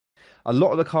a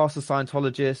lot of the cast are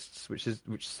Scientologists,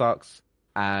 which sucks.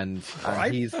 And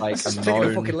right. he's like That's just taking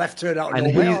a fucking left turn out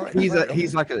of nowhere. He's a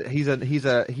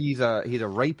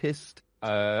rapist.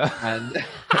 And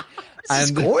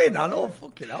and going, I know,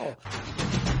 fucking hell.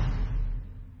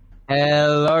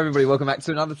 Hello, everybody. Welcome back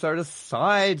to another episode of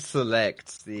Side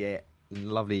Select, the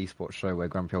lovely esports show where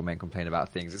grumpy old men complain about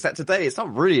things. Except today, it's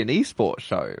not really an esports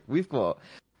show. We've got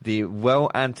the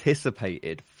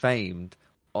well-anticipated, famed,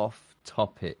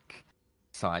 off-topic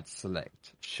Side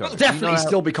Select show. We'll definitely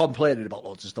still be complaining about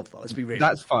loads of stuff, though. Let's be real.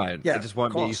 That's fine. Yeah, it just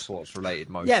won't be esports related.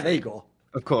 Mostly. Yeah, there you go.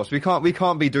 Of course, we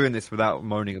can't be doing this without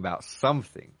moaning about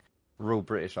something. We're all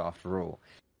British after all.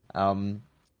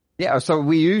 Yeah, so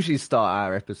we usually start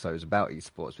our episodes about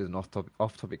esports with an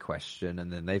off-topic question,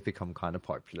 and then they've become kind of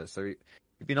popular. So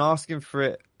we've been asking for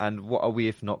it, and what are we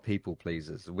if not people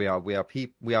pleasers? We are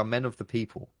men of the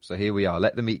people. So here we are.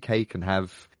 Let them eat cake and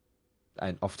have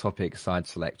an off-topic Side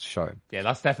Select show. Yeah,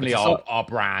 that's definitely our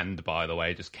brand, by the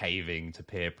way. Just caving to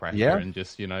peer pressure and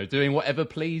just doing whatever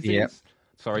pleases. Yeah.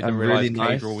 Sorry, didn't realise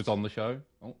Cadrell was on the show.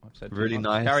 Oh, I've said really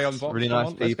nice. Carry on, Vox. Really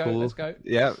nice people. Let's go.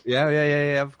 Yeah.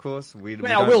 Of course.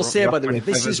 I will say, by the way,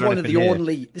 this is one of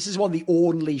the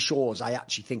only shows I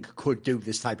actually think could do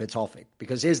this type of topic.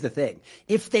 Because here's the thing: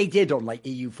 if they did on like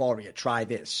Euphoria, try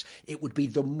this, it would be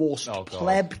the most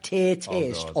pleb tier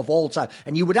taste of all time.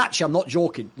 And you would actually, I'm not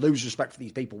joking, lose respect for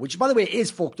these people. Which, by the way, is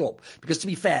fucked up. Because to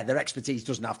be fair, their expertise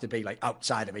doesn't have to be like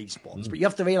outside of esports. But you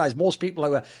have to realise most people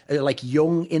who are like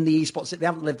young in the esports, they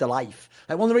haven't lived a life.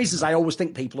 Like one of the reasons I always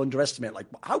think people underestimate, like,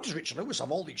 how does Richard Lewis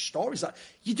have all these stories that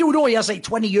you do know he has like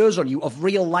 20 years on you of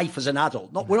real life as an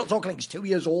adult? We're not talking like he's 2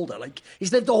 years older. Like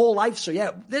he's lived a whole life. So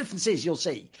yeah, the difference is you'll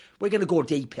see we're going to go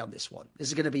deep on this one. This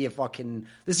is going to be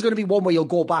one where you'll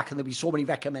go back and there'll be so many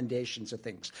recommendations of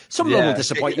things. Some of them will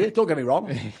disappoint you. Don't get me wrong.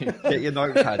 Get your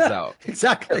notepads out.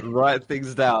 Exactly. Write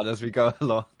things down as we go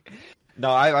along.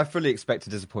 No, I fully expect to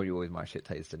disappoint you all with my shit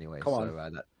taste anyway.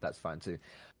 That's fine too.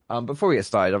 Before we get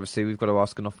started, obviously, we've got to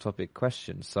ask an off-topic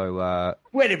question. So,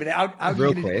 wait a minute.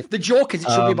 Real quick. The joke is it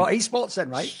should be about esports then,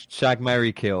 right? Shag,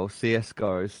 marry, kill,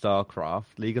 CSGO,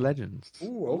 StarCraft, League of Legends.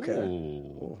 Ooh, okay.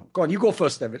 Ooh. Go on, you go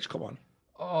first then, Rich. Come on.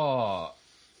 Oh,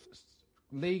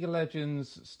 League of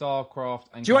Legends, StarCraft,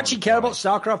 and... Do you actually care about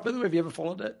StarCraft, by the way? Have you ever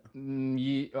followed it?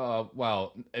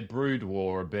 Well, it Brood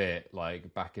War a bit,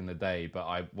 like, back in the day,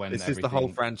 but This is the whole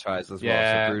franchise as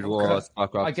well, so Brood War,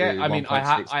 StarCraft 2, I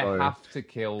have to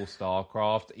kill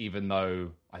StarCraft, even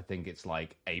though I think it's,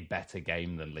 like, a better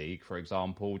game than League, for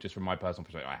example. Just from my personal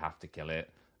perspective, I have to kill it.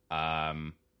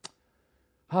 I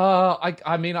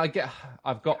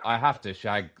have to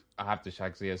shag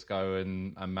CSGO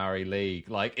and marry League.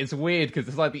 Like, it's weird because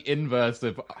it's like the inverse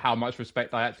of how much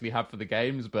respect I actually have for the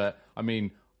games. But I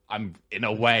mean, I'm in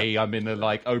a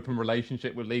like open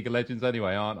relationship with League of Legends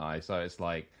anyway, aren't I? So it's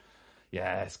like,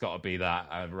 yeah, it's got to be that.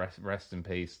 Rest in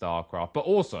peace, StarCraft. But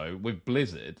also with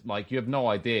Blizzard, like you have no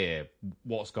idea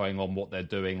what's going on, what they're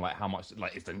doing, like how much,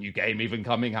 like is the new game even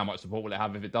coming? How much support will it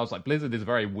have if it does? Like Blizzard is a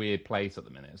very weird place at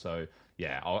the minute. So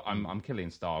yeah, I'm killing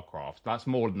StarCraft. That's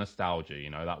more nostalgia,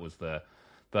 That was the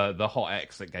hot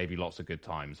ex that gave you lots of good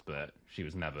times, but she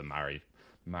was never marriage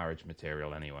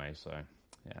material anyway. So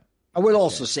yeah. I will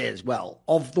also say as well,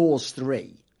 of those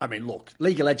three, I mean, look,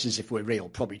 League of Legends, if we're real,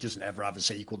 probably doesn't ever have a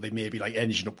sequel. They maybe like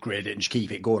engine upgrade it and just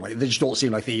keep it going. Like they just don't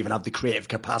seem like they even have the creative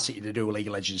capacity to do a League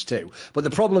of Legends 2. But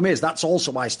the problem is that's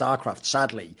also why StarCraft,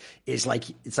 sadly, is like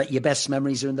it's like your best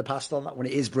memories are in the past on that when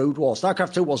it is Brood War.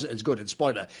 StarCraft 2 wasn't as good. And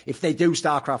spoiler, if they do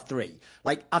StarCraft 3,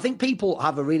 like I think people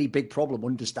have a really big problem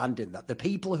understanding that the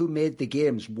people who made the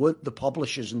games weren't the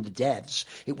publishers and the devs.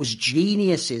 It was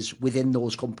geniuses within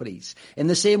those companies. In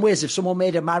the same way as if someone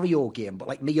made a Mario game, but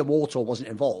like Miyamoto wasn't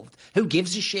involved. Who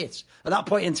gives a shit? At that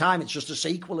point in time, it's just a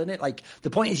sequel, innit? Like, the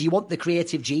point is you want the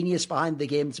creative genius behind the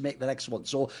game to make the next one.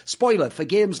 So, spoiler, for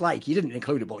games like, you didn't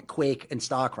include it, but like Quake and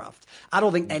StarCraft, I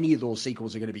don't think any of those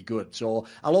sequels are going to be good. So,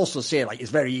 I'll also say, like, it's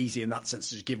very easy in that sense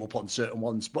to just give up on certain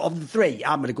ones. But of the three,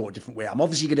 I'm going to go a different way. I'm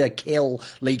obviously going to kill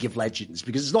League of Legends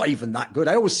because it's not even that good.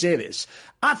 I always say this.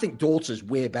 I think Dota's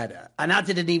way better. And I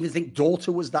didn't even think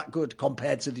Dota was that good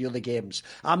compared to the other games.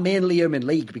 I mainly am in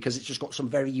League because it's just got some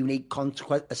very unique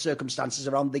circumstances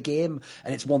around the game.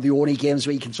 And it's one of the only games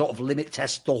where you can sort of limit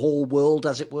test the whole world,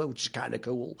 as it were, which is kind of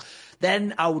cool.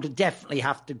 Then I would definitely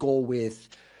have to go with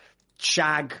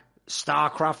Shag,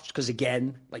 StarCraft, because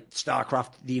again, like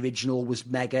StarCraft, the original was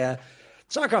mega.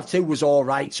 StarCraft 2 was all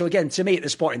right. So again, to me at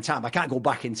this point in time, I can't go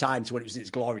back in time to when it was in its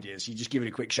glory days. You just give it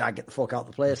a quick shag, get the fuck out of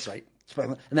the place, right?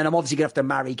 And then I'm obviously going to have to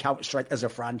marry Counter-Strike as a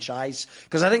franchise.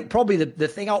 Because I think probably the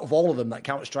thing out of all of them that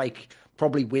Counter-Strike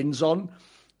probably wins on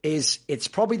is it's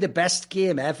probably the best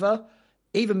game ever.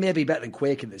 even maybe better than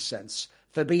Quake in this sense,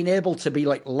 for being able to be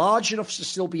like large enough to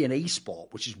still be an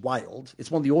esport, which is wild.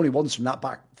 It's one of the only ones from that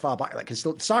far back that can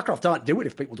still. StarCraft aren't do it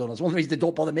if people don't know. It's one of the reasons they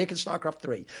don't bother making StarCraft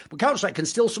 3. But Counter-Strike can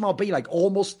still somehow be like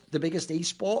almost the biggest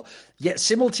esport, yet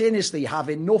simultaneously have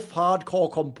enough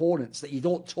hardcore components that you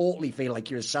don't totally feel like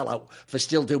you're a sellout for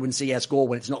still doing CSGO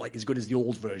when it's not like as good as the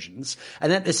old versions.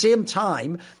 And at the same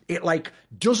time, it like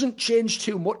doesn't change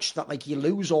too much that like you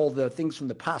lose all the things from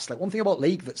the past. Like one thing about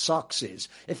League that sucks is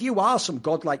if you are some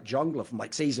godlike jungler from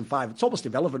like season 5, it's almost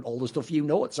irrelevant all the stuff you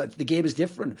know. It's like the game is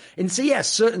different. In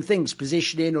CS, certain things,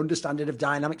 positioning, understanding of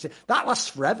dynamics, that lasts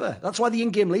forever. That's why the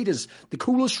in-game leaders, the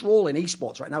coolest role in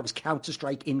esports right now is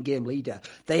Counter-Strike in-game leader.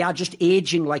 They are just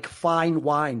aging like fine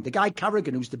wine. The guy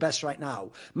Carrigan, who's the best right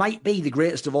now, might be the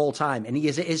greatest of all time, and he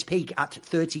is at his peak at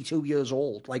 32 years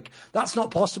old. Like, that's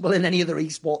not possible in any other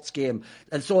esports game.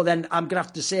 And so then I'm going to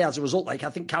have to say, as a result, like,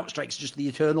 I think Counter-Strike's just the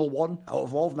eternal one out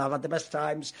of all of them. I've had the best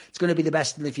times. It's going to be the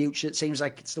best in the future. It seems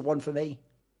like it's the one for me.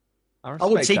 I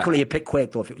would secretly have picked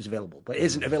Quake, though, if it was available. But it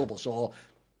isn't available, so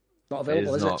not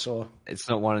available, is it? So it's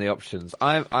not one of the options.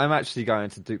 I'm actually going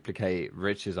to duplicate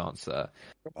Rich's answer.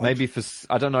 Maybe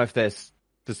I don't know if there's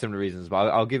for similar reasons, but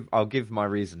I'll give my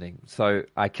reasoning. So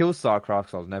I killed StarCraft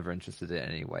because I was never interested in it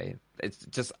anyway. It's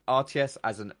just RTS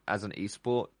as an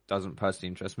esport doesn't personally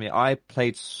interest me. I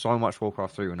played so much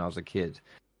Warcraft 3 when I was a kid,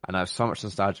 and I have so much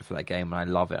nostalgia for that game, and I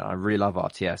love it. And I really love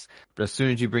RTS. But as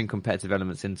soon as you bring competitive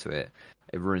elements into it,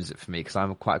 it ruins it for me because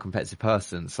I'm quite a competitive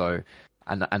person. So,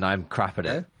 and I'm crap at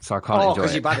it, so I can't enjoy it.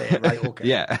 Because you're bad at it, right? Okay.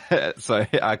 Yeah, so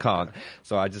I can't.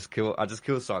 So I just kill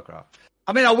StarCraft.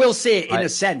 I mean, I will say, in a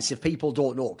sense, if people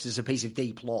don't know, because it's a piece of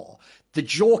deep lore, the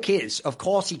joke is, of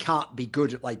course, he can't be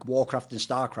good at like Warcraft and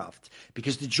StarCraft,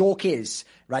 because the joke is,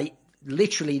 right,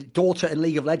 literally, Dota and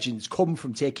League of Legends come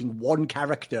from taking one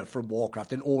character from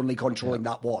Warcraft and only controlling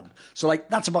that one. So, like,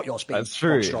 that's about your speed. That's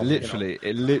true. Strong, literally,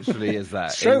 it literally is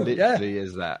that. It's true, it literally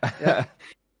is that. Yeah.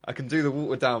 I can do the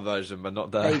watered down version, but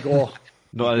not the. There you go.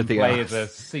 Not anything play else. as a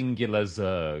singular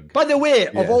Zerg. By the way,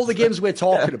 of all the games we're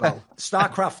talking about,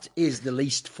 StarCraft is the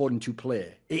least fun to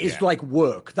play. It is like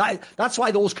work. That's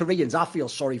why those Koreans, I feel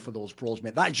sorry for those pros,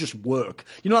 mate. That is just work.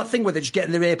 You know that thing where they're just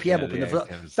getting their APM up in the front?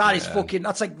 That is fucking,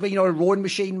 that's like, you know, a rowing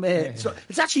machine, mate. Yeah. So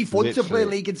it's actually fun to play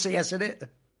League and CS, isn't it?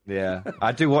 Yeah,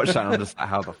 I do watch that and I'm just like,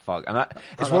 how the fuck? And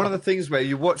it's one of the things where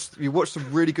you watch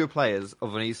some really good players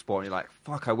of an esport and you're like,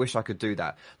 fuck, I wish I could do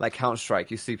that. Like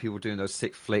Counter-Strike, you see people doing those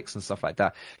sick flicks and stuff like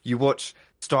that. You watch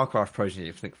StarCraft pros and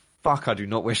you think, fuck, I do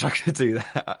not wish I could do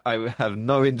that. I have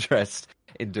no interest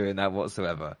in doing that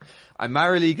whatsoever. I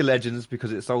marry League of Legends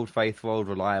because it's old faithful, old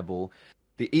reliable.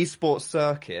 The esports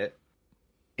circuit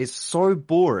is so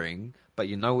boring, but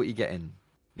you know what you're getting.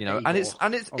 You know, it's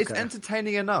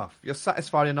entertaining enough. You're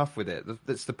satisfied enough with it.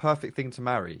 It's the perfect thing to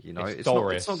marry. You know, it's not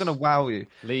going to wow you.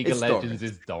 League of Legends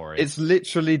is Doris. It's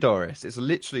literally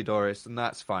Doris. And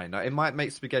that's fine. Now, it might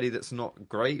make spaghetti that's not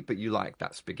great, but you like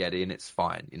that spaghetti, and it's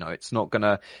fine. You know, it's not going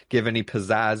to give any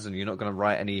pizzazz, and you're not going to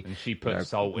write any. And she put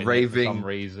salt in it for some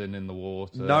reason in the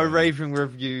water. No raving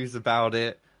reviews about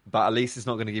it, but at least it's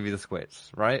not going to give you the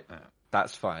squits, right? Yeah.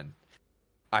 That's fine.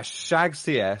 I shag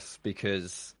CS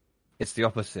because. It's the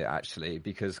opposite, actually,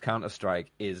 because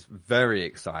Counter-Strike is very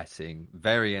exciting,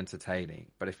 very entertaining.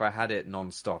 But if I had it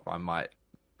non-stop, it might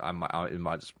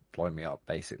just blow me up,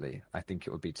 basically. I think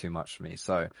it would be too much for me.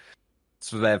 So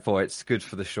therefore, it's good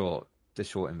for the short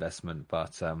investment.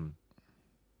 But,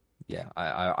 yeah,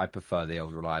 I prefer the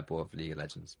old reliable of League of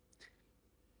Legends.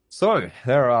 So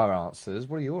there are our answers.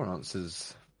 What are your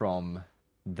answers from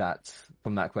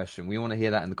that question? We want to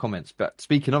hear that in the comments. But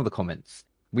speaking of the comments,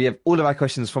 we have all of our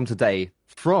questions from today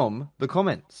from the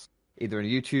comments, either in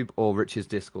YouTube or Rich's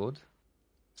Discord.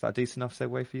 Is that a decent enough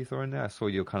segue for you, Thorin? There, I saw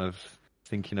you kind of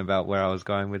thinking about where I was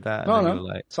going with that. No,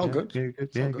 like, it's all good. Good.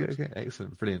 Okay.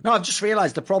 Excellent, brilliant. No, I've just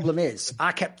realised the problem is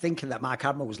I kept thinking that my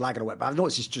camera was lagging away, but I've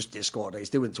noticed it's just Discord. It's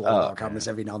doing it to all our cameras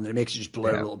every now and then. It makes it just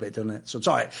blur a little bit, doesn't it? So it's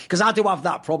all right. Because I do have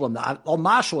that problem. That on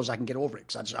my shows I can get over it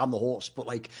because I'm the host. But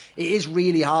like, it is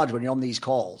really hard when you're on these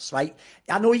calls, right?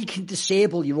 I know you can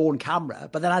disable your own camera,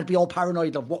 but then I'd be all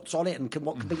paranoid of what's on it and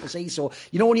what can people see. So,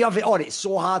 you know, when you have it on, it's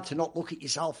so hard to not look at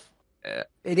yourself.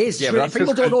 It is. Yeah,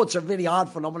 people don't know it's a really hard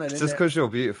phenomenon. It's just because you're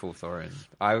beautiful, Thorin.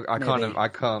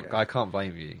 I can't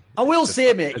blame you. I will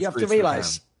say, mate, you have to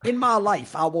realise In my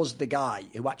life, I was the guy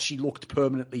who actually looked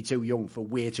permanently too young for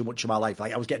way too much of my life.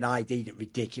 Like I was getting ID'd at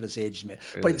ridiculous ages, mate.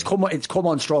 Really? But it's come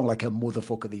on strong like a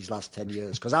motherfucker these last 10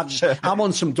 years. Because I'm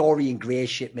on some Dorian Gray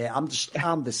shit, mate. I'm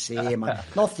the same. Man.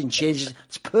 Nothing changes.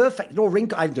 It's perfect. No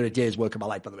wrinkles. I haven't done a day's work in my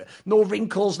life, by the way. No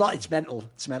wrinkles. It's mental.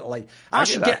 It's mental. Like I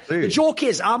should get. The joke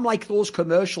is, I'm like those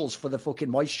commercials for the fucking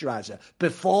moisturizer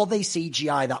before they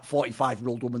CGI that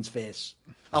 45-year-old woman's face.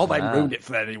 I hope I haven't ruined it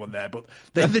for anyone there, but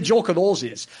the joke of those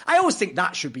is, I always think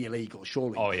that should be illegal,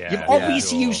 surely. Oh, yeah. You've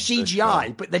obviously used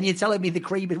CGI, but then you're telling me the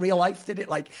cream in real life did it.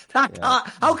 Like,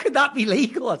 how could that be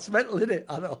legal? That's mental, isn't it?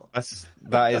 I know.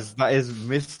 That is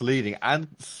misleading and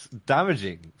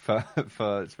damaging for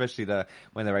especially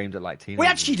when they're aimed at like teenagers. We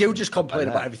actually do just complain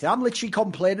about everything. I'm literally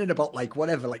complaining about like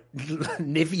whatever, like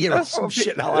Nivea or some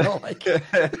shit now. I don't like.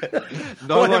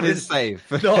 No one is safe.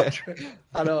 No,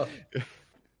 I know.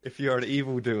 If you're an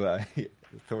evildoer,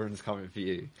 Thorin's coming for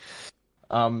you.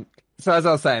 So as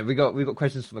I was saying, we got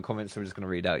questions from the comments, so we're just going to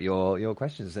read out your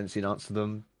questions and answer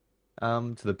them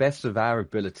to the best of our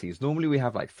abilities. Normally we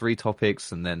have like 3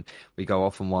 topics and then we go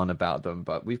off on one about them,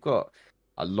 but we've got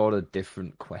a lot of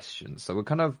different questions, so we're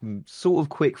kind of sort of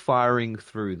quick firing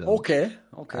through them. Okay.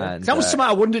 And, that was something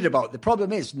I wondered about. The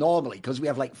problem is normally because we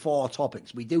have like 4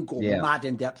 topics, we do go mad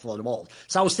in depth on them all.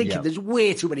 So I was thinking there's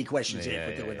way too many questions here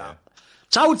for doing that.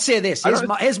 So I would say this.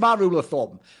 Here's my rule of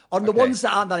thumb. On the ones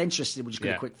that aren't that interested, we're just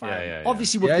going to quick fire.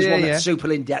 Obviously, with this one that's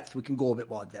super in depth, we can go a bit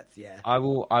more in depth. Yeah. I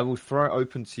will throw it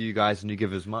open to you guys, and you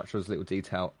give as much or as little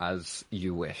detail as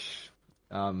you wish.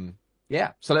 So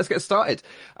let's get started.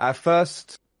 Our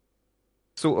first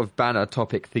sort of banner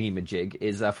topic thingy-majig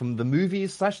is from the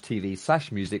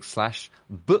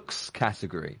movies/TV/music/books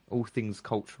category. All things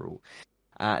cultural.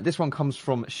 This one comes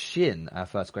from Shin, our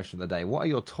first question of the day. What are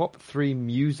your top 3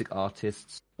 music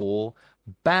artists or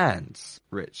bands?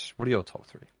 Rich, what are your top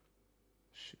 3?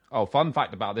 Oh, fun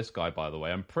fact about this guy, by the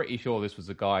way. I'm pretty sure this was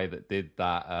the guy that did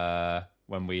that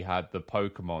when we had the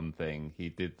Pokemon thing. He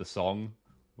did the song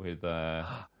with... the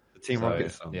Team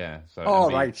Rocket song. Yeah. So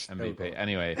right. MVP.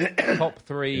 Anyway, top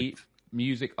 3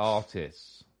 music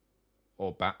artists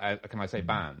or can I say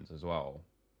bands as well?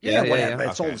 Yeah, whatever.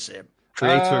 It's all the same.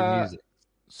 Creator of music.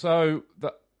 So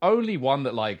the only one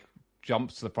that like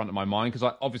jumps to the front of my mind,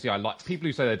 because obviously I like people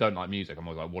who say they don't like music. I'm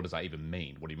always like, what does that even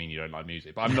mean? What do you mean you don't like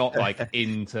music? But I'm not like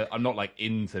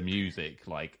into music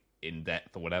like in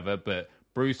depth or whatever. But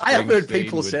Bruce Springsteen, I have heard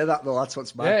people say that though. That's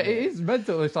what's mad. Yeah, it is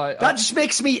mental. It's like that just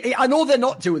makes me. I know they're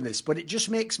not doing this, but it just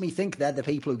makes me think they're the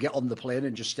people who get on the plane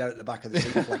and just stare at the back of the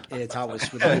seat for like 8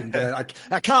 hours. I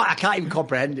can't even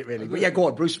comprehend it really. But yeah, go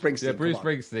on, Bruce Springsteen. Yeah, Bruce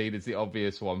Springsteen is the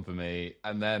obvious one for me,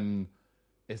 and then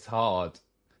it's hard.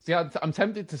 See, I'm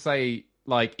tempted to say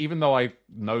like, even though I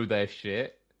know their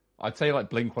shit, I'd say like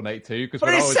Blink-182 because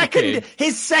when I was a kid,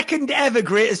 his second ever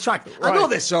greatest track. Right. I know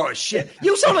this sort of shit.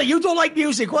 You sound like you don't like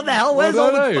music. What the hell? Where's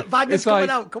all the bangers coming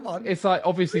out? Come on. It's like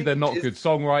obviously they're not good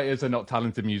songwriters, they're not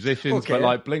talented musicians, but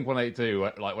like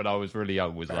Blink-182, like when I was really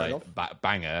young, was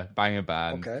banger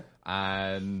band. Okay.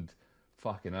 And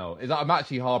fucking hell, I'm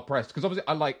actually hard pressed because obviously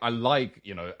I like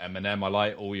Eminem. I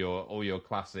like all your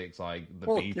classics like the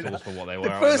Beatles for what they were.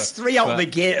 The first 3 out of the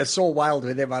gate are so wild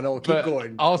with him. I know. Keep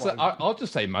going. I'll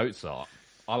just say Mozart.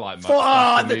 I like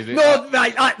Mozart. No,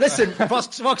 mate, listen,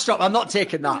 Foxtrot, I'm not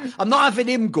taking that. I'm not having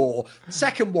him go.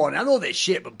 Second one, I know this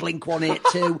shit, but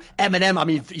Blink-182, Eminem. I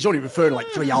mean, he's only referring like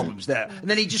 3 albums there, and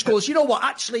then he just goes, you know what?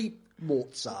 Actually,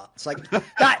 Mozart. It's like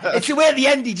that. It's the way at the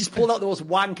end he just pulled out the most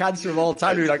wank answer of all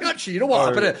time. You're like, actually, you know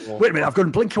what? Wait a minute. I've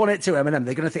got Blink-182, Eminem.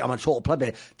 They're going to think I'm a total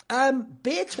plebe.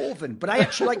 Beethoven, but I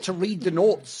actually like to read the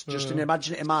notes just and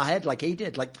imagine it in my head, like he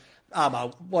did. Like, I'm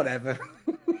out. Whatever.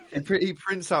 He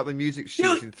prints out the music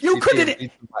sheets. You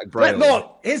couldn't.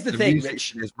 No, here's the thing,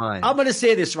 Rich. I'm going to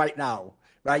say this right now.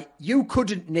 Right, you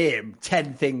couldn't name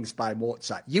 10 things by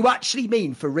Mozart. You actually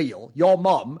mean, for real, your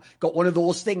mum got one of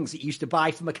those things that you used to buy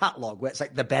from a catalogue where it's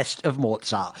like the best of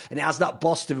Mozart and it has that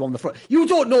bust of him on the front. You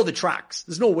don't know the tracks.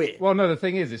 There's no way. Well, no, the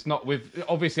thing is, it's not with...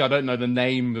 Obviously, I don't know the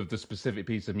name of the specific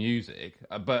piece of music,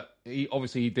 but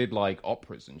he did like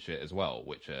operas and shit as well,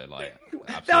 which are like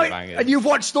absolute bangers. And you've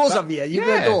watched those, have you? You've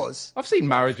read those? I've seen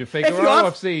Marriage of Figaro.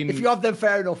 If you have them,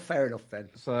 fair enough then.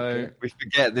 So... Okay. We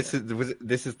forget, this is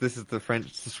the French...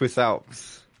 Swiss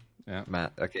Alps,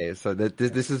 Matt. Okay, so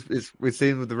this is we're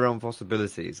seeing with the realm of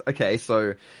possibilities. Okay,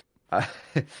 so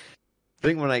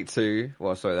Blink-182.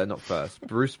 Well, sorry, they're not first.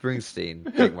 Bruce Springsteen,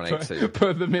 Blink-182.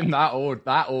 Put them in that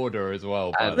order as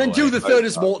well. By And then the do way. the third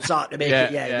as Mozart to make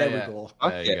it. Yeah, There we go.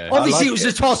 There you go. Obviously, like it was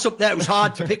a toss-up there. It was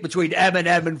hard to pick between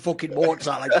Eminem and fucking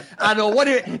Mozart. Like, I know,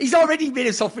 he's already made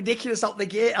himself ridiculous out the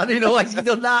gate. I don't know, has he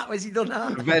done that? Has he done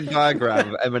that? Venn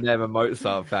diagram of Eminem and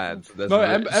Mozart fans. No,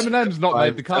 Eminem's not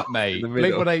made the cut, mate. in the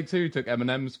middle. Blink-182 took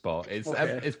Eminem's spot. It's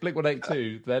Okay. it's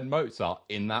Blink-182, then Mozart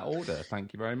in that order.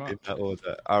 Thank you very much. In that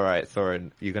order. All right,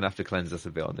 Thorin, you're gonna have to cleanse us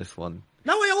a bit on this one.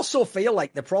 Now, I also feel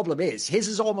like the problem is his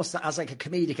is almost as like a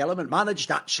comedic element. Managed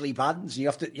actually bands, you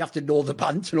have to know the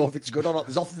band to know if it's good or not.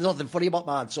 There's nothing funny about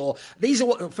man. So these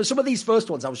are for some of these first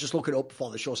ones. I was just looking up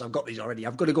before the show, so I've got these already.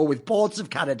 I'm going to go with Boards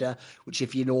of Canada, which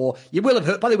if you know, you will have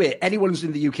heard. By the way, anyone who's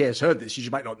in the UK has heard this.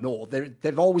 You might not know.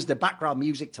 They've always the background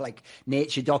music to like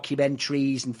nature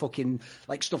documentaries and fucking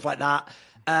like stuff like that.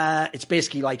 It's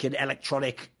basically like an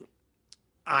electronic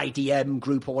IDM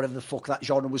group or whatever the fuck that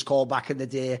genre was called back in the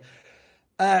day.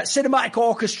 Cinematic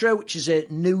Orchestra, which is a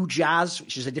new jazz,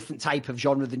 which is a different type of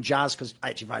genre than jazz, because I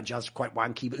actually find jazz quite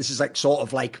wanky, but this is like sort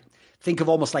of like, think of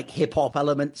almost like hip-hop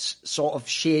elements sort of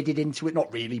shaded into it.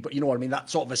 Not really, but you know what I mean?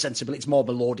 That sort of a sensibility. It's more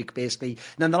melodic, basically.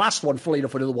 And then the last one, fully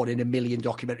enough, another one in a million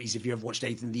documentaries, if you ever watched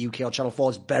anything in the UK on Channel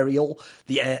 4, is Burial,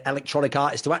 the electronic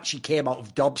artist who actually came out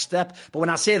of dubstep. But when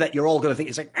I say that, you're all going to think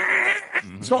it's like...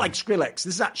 It's not like Skrillex.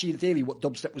 This is actually in theory what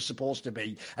dubstep was supposed to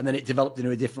be, and then it developed into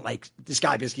a different, like, this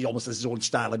guy basically almost has his own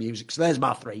style of music. So there's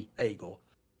my three. There you go.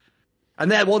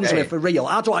 And they're ones where, for real,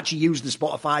 I don't actually use the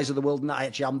Spotify's of the world, and I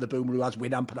actually am the boomer who has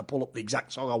Winamp and I pull up the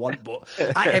exact song I want. But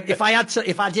if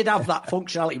I did have that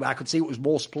functionality where I could see what was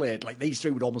most played, like these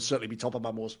three would almost certainly be top of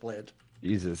my most played.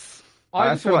 Jesus.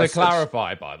 I just want to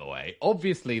clarify, by the way.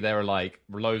 Obviously, there are like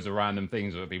loads of random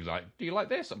things where people's like, "Do you like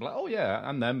this?" I'm like, "Oh yeah,"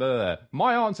 and then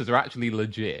my answers are actually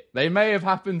legit. They may have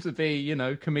happened to be,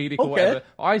 comedic or whatever.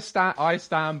 I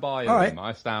stand by them. Right.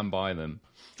 I stand by them.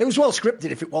 It was well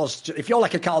scripted. If you're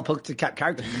like a Carl Pilkington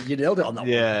character, you nailed it on that one.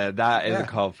 Yeah, that is a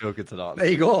Carl Pilkington answer. There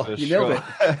you go. You nailed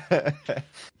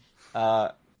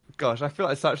it. Gosh, I feel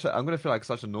like I'm going to feel like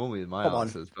such a normie with my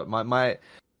answers, but my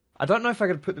I don't know if I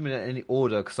could put them in any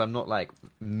order because I'm not like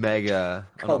mega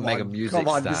music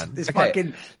stan. This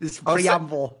fucking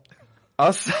preamble.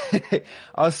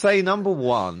 I'll say number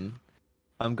one.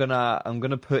 I'm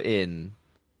gonna put in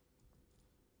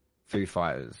Foo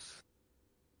Fighters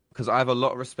because I have a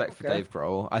lot of respect for Dave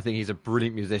Grohl. I think he's a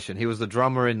brilliant musician. He was the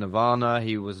drummer in Nirvana.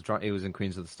 He was in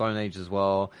Queens of the Stone Age as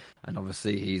well, and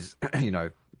obviously he's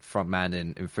front man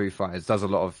in Foo Fighters. Does a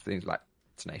lot of things like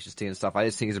Tenacious D and stuff. I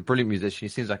just think he's a brilliant musician. He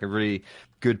seems like a really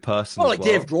good person. Well,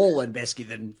 Dave Grohl and basically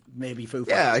than maybe Foo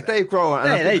Fighters. Yeah, like Dave Grohl.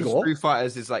 And there you go. Foo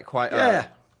Fighters is like quite.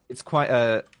 It's quite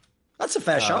a. That's a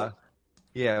fair shot.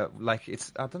 Yeah, like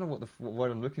it's. I don't know what the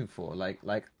word I'm looking for. Like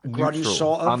grunge neutral,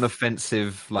 sort of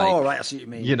unoffensive. Like, oh right, I see what you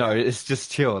mean. It's just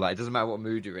chill. Like it doesn't matter what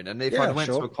mood you're in. And if I went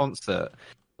to a concert,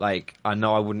 like I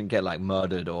know I wouldn't get like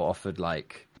murdered or offered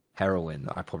like heroin.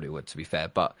 I probably would, to be fair.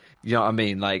 But you know what I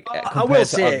mean. Like I will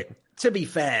say. To be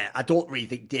fair, I don't really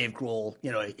think Dave Grohl,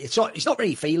 he's not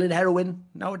really feeling heroin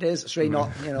nowadays. It's really not,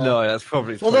 No, that's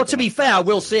probably. Although, to be fair, I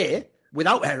will say,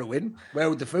 without heroin, where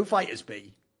would the Foo Fighters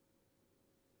be?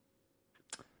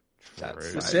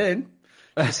 That's the saying.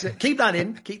 Keep that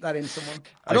in, someone.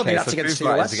 I don't think that's against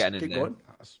COS. Keep going.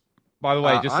 By the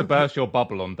way, just to burst your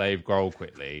bubble on Dave Grohl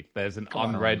quickly, there's an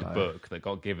unread book that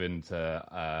got given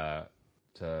to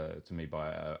me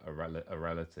by a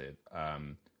relative.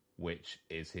 Which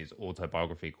is his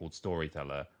autobiography called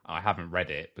Storyteller. I haven't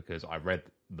read it because I read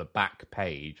the back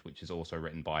page, which is also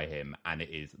written by him, and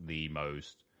it is the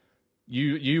most...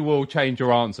 You will change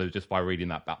your answer just by reading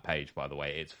that back page, by the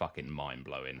way. It's fucking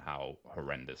mind-blowing how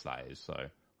horrendous that is, so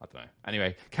I don't know.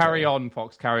 Anyway, carry on,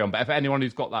 Fox, carry on. But if anyone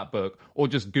who's got that book, or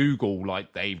just Google,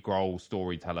 like, Dave Grohl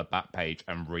Storyteller back page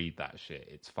and read that shit,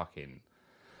 it's fucking...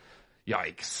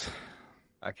 Yikes.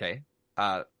 Okay.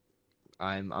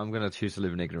 I'm going to choose to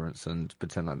live in ignorance and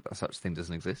pretend like such thing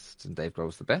doesn't exist, and Dave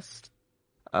Grohl's the best.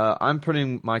 I'm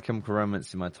putting My Chemical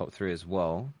Romance in my top 3 as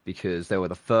well, because they were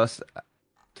the first...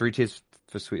 3 Tears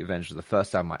for Sweet Revenge was the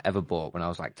first album I ever bought when I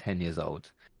was like 10 years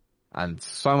old. And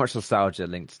so much nostalgia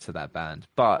linked to that band.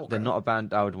 But they're not a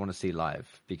band I would want to see live,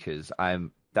 because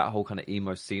that whole kind of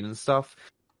emo scene and stuff...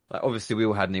 Like, obviously, we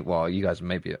all had you guys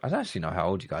maybe, I don't actually know how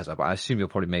old you guys are, but I assume you're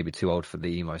probably maybe too old for the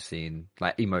emo scene,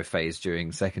 like emo phase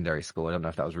during secondary school. I don't know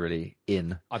if that was really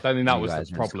in. I don't think that was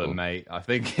the problem, mate. I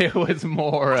think it was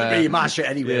more... really my shit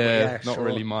anyway. Yeah, not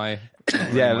really my...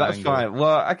 Yeah, that's fine.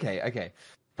 Well, okay.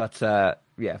 But,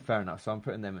 yeah, fair enough. So I'm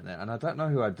putting them in there. And I don't know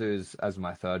who I'd do as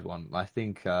my third one. I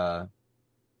think that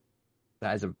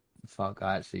is a... Fuck,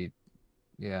 I actually...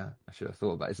 Yeah, I should have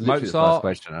thought about it. It's literally the Mozart? first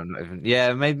question. I'm not even.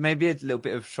 Yeah, maybe a little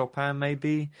bit of Chopin.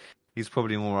 Maybe he's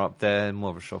probably more up there, more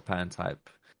of a Chopin type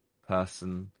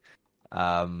person.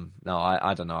 No,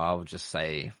 I don't know. I would just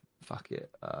say fuck it.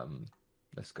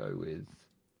 Let's go with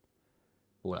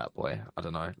Fall Out Boy. I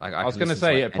don't know. Like I was can going to listen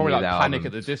say like probably any like of the Panic at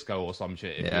albums. the Disco or some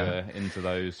shit if Yeah. you're into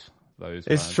those. It's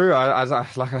bands. true.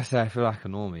 Like I said, I feel like a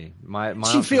normie. My Do you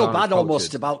answers feel aren't bad as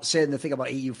almost cultured. about saying the thing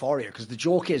about Euphoria? Because the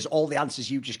joke is all the answers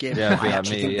you just gave, Yeah, I yeah,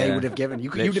 actually me, think they yeah. would have given.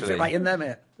 You'd have fit Literally. right in there,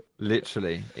 mate.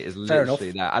 Literally, it is Fair literally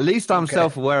enough. that. At least I'm Okay.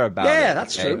 self-aware about it. Yeah,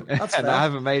 that's okay? true. That's and fair. I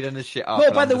haven't made any shit up. No,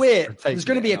 and by I'm the just way, taking there's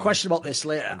going to it be a and question about this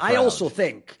later. I proud. also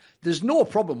think there's no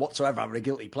problem whatsoever having a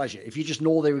guilty pleasure if you just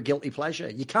know they were guilty pleasure.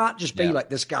 You can't just be Yeah. like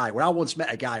this guy. When I once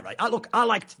met a guy, right? I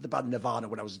liked the band Nirvana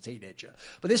when I was a teenager,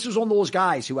 but this was one of those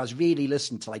guys who has really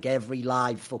listened to like every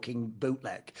live fucking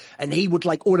bootleg, and he would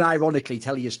like unironically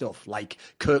tell you stuff like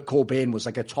Kurt Cobain was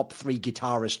like a top 3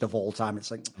 guitarist of all time. It's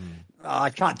like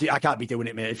I can't be doing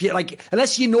it, mate. If you like,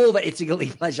 unless you know that it's a guilty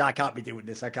pleasure, I can't be doing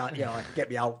this. I can't. Like, get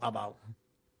me out. I'm out.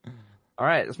 All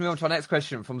right, let's move on to our next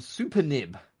question from Super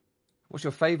Nib. What's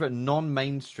your favorite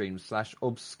non-mainstream /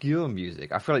 obscure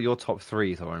music? I feel like your top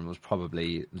 3, Thorin, was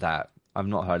probably that. I've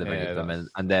not heard of any of them,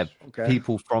 and they're Okay.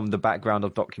 people from the background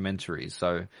of documentaries.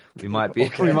 So we might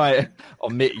we might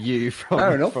omit you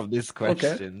Fair enough. from this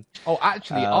question. Oh,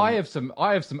 actually, I have some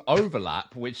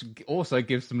overlap, which also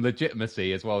gives some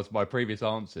legitimacy as well as my previous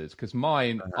answers. Because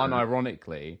mine,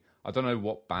 unironically, I don't know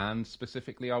what band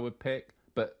specifically I would pick,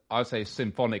 but I'd say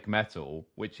symphonic metal,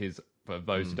 which is, for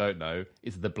those who don't know,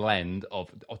 is the blend of,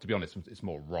 to be honest, it's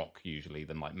more rock usually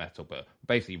than like metal, but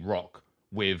basically rock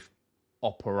with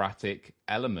operatic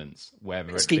elements,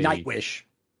 whether it be Nightwish.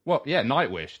 Well, yeah,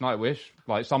 Nightwish.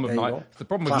 Like some of There you go. the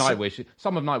problem Classic. with Nightwish,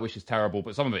 some of Nightwish is terrible,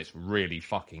 but some of it's really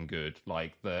fucking good.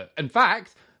 Like in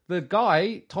fact, the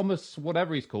guy Thomas,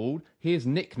 whatever he's called, his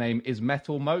nickname is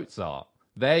Metal Mozart.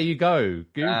 There you go.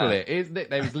 Google it. His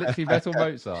nickname is literally Metal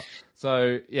Mozart.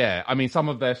 So yeah, I mean, some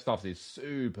of their stuff is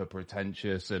super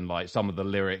pretentious, and like some of the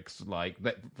lyrics, like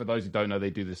for those who don't know, they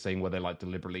do this thing where they like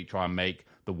deliberately try and make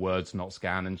the words not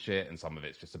scan and shit, and some of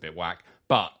it's just a bit whack.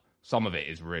 But some of it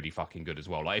is really fucking good as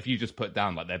well. Like if you just put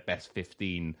down like their best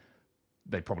 15,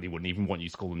 they probably wouldn't even want you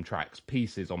to call them tracks,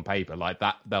 pieces on paper like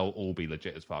that. They'll all be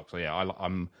legit as fuck. So yeah,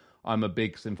 I'm a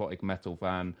big symphonic metal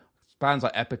fan. Bands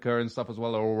like Epica and stuff as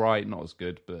well are all right, not as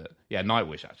good, but yeah,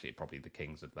 Nightwish actually are probably the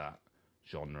kings of that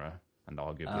genre and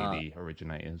arguably the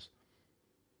originators.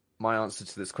 My answer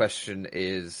to this question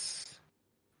is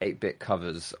 8-bit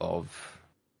covers of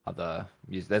other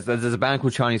music. There's a band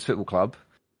called Chinese Football Club.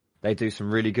 They do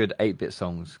some really good 8-bit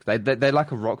songs. They're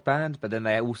like a rock band, but then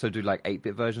they also do like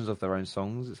 8-bit versions of their own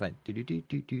songs. It's like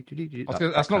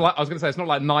That's not like I was going to say it's not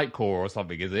like Nightcore or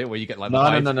something, is it? Where you get like no.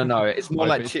 It's more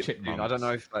like chip chiptune. I don't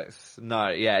know if that's no.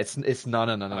 Yeah, it's no. It's not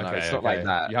like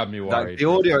that. You had me Like, worried. the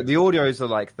audios are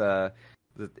like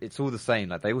it's all the same.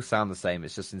 Like they all sound the same.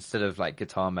 It's just instead of like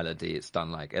guitar melody, it's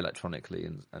done like electronically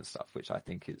and stuff, which I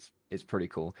think is pretty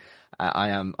cool. I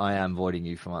am voiding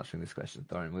you from answering this question,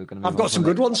 Thorin. We're going to. I've got some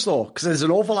good ones though, because there's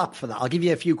an overlap for that. I'll give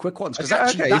you a few quick ones because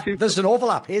there's an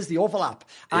overlap. Here's the overlap.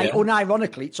 I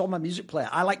unironically, it's on my music player.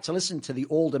 I like to listen to the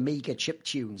old Amiga chip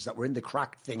tunes that were in the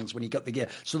cracked things when you got the gear.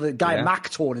 So the guy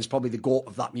Mactone is probably the goat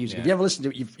of that music. Yeah. If you ever listened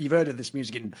to it, you've heard of this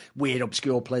music in weird,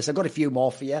 obscure places. I've got a few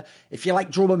more for you. If you like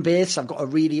drum and bass, I've got a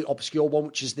really obscure one,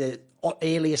 which is the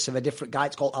alias of a different guy.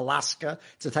 It's called Alaska.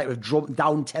 It's a type of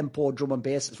down tempo drum and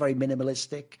bass. It's very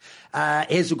minimalistic.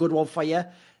 Here's a good one for you.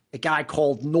 A guy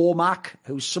called Nomak,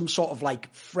 who's some sort of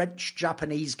like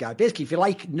French-Japanese guy. Basically, if you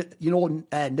like,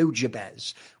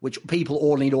 Nujabes, which people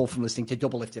only know from listening to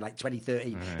Doublelift in like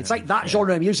 2013. It's like that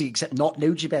genre of music, except not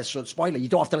Nujabes. So, spoiler, you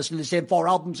don't have to listen to the same 4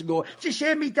 albums and go, it's a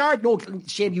shame he died. No, it's a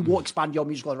shame you won't expand your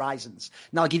musical horizons.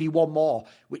 Now, I'll give you one more,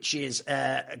 which is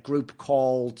a group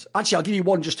called... Actually, I'll give you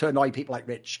one just to annoy people like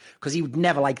Rich, because he would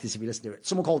never like this if you listen to it.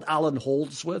 Someone called Alan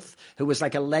Holdsworth, who was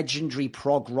like a legendary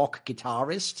prog rock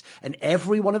guitarist, and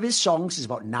every one of his songs is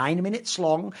about 9 minutes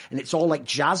long, and it's all like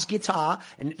jazz guitar.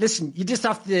 And listen, you just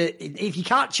have to, if you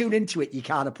can't tune into it, you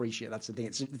can't appreciate it. That's the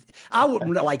thing. I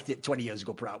wouldn't have liked it 20 years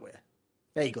ago, put it that way.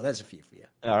 There you go. There's a few for you.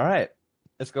 All right.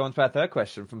 Let's go on to our third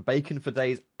question from Bacon for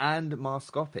Days and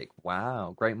Marscopic.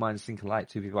 Wow. Great minds think alike.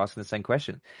 2 people asking the same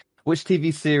question. Which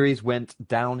TV series went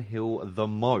downhill the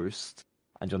most?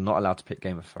 And you're not allowed to pick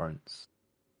Game of Thrones.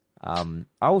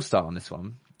 I will start on this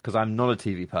one because I'm not a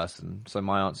TV person. So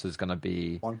my answer is going to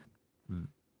be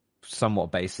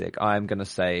somewhat basic. I'm going to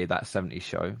say That 70s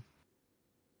Show.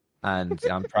 And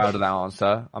I'm proud of that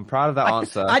answer. I'm proud of that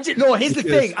answer. I didn't know. Here's the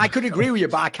thing. I could agree with you,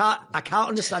 but I can't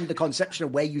understand the conception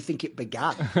of where you think it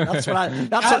began. That's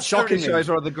what's shocking me. Shows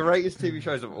are one of the greatest TV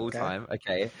shows of all time.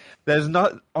 Okay, there's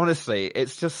not honestly.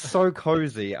 It's just so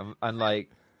cozy and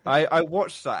like I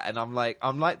watched that and I'm like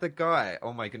the guy.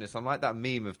 Oh my goodness, I'm like that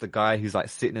meme of the guy who's like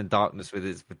sitting in darkness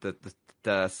with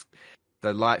the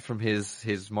light from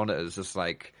his monitors just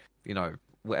like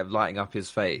whatever lighting up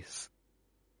his face.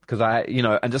 Because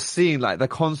and just seeing like the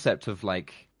concept of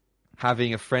like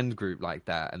having a friend group like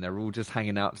that, and they're all just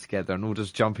hanging out together and all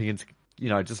just jumping into,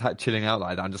 just chilling out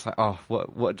like that. I'm just like, oh,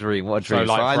 what a dream, what a dream.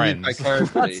 So like I Friends. live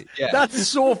vicariously. That's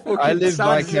so fucking. I live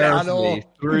sad. vicariously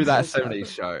through that 70s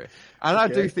show, and I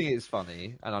do think it's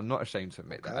funny, and I'm not ashamed to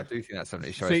admit that. I do think that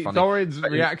 70s show is funny. Dorian's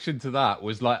reaction to that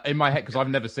was like in my head, because I've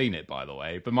never seen it, by the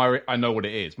way, but I know what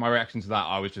it is. My reaction to that,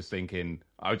 I was just thinking,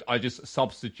 I just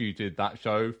substituted that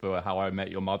show for How I Met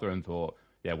Your Mother and thought,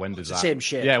 yeah, when does that? Same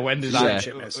shit. Yeah, when does that?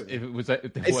 If it was,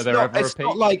 were there ever a peak?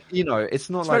 Not like it's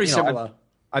not It's like very similar.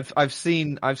 I've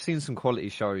seen some quality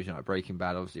shows, Breaking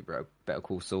Bad, obviously, Better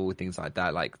Call Saul, things like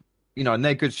that. Like, and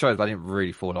they're good shows, but I didn't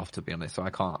really fall off, to be honest, so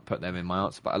I can't put them in my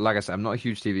answer. But like I said, I'm not a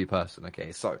huge TV person.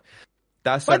 Okay, so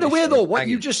that's. By the way, though, what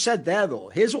you just said there, though,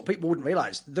 here's what people wouldn't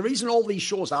realise. The reason all these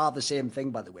shows are the same thing,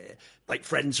 by the way, like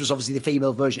Friends was obviously the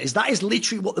female version, is that is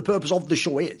literally what the purpose of the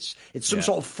show is. It's some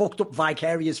sort of fucked up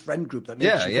vicarious friend group that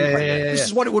makes you think this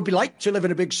is what it would be like to live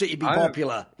in a big city, be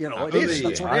popular. It is.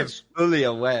 That's what it is. I'm fully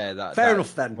aware that. Fair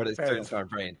enough, then. What it's doing to my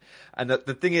brain. And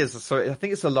the thing is, so I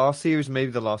think it's the last series,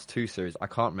 maybe the last two series, I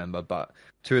can't remember, but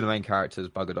two of the main characters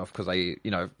buggered off because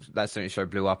that certain show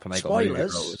blew up and they got movie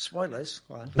roles. Spoilers.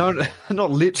 No,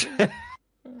 not literally.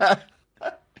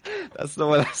 That's not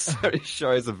what that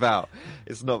show is about.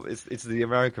 It's not. It's the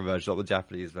American version, not the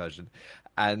Japanese version.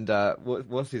 And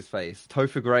what's his face?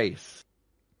 Topher Grace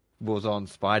was on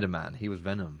Spider-Man. He was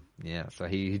Venom. Yeah, so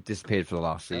he disappeared for the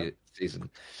last season.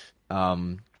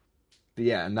 But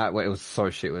yeah, and that way it was so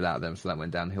shit without them, so that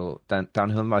went downhill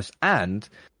the most. And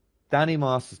Danny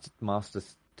Masterson, one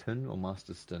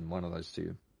of those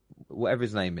two, whatever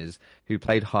his name is, who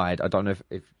played Hyde. I don't know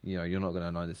if you're not going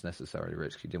to know this necessarily,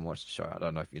 Rich, because you didn't watch the show. I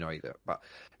don't know if you know either. But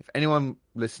if anyone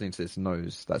listening to this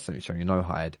knows that same show,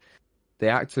 Hyde, the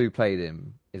actor who played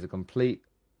him is a complete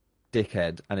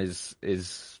dickhead and is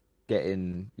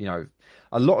getting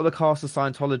a lot of the cast of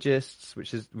Scientologists,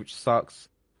 which sucks.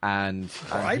 And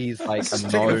he's like a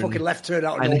known fucking left turn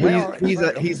out. And he's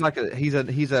a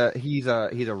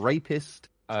rapist.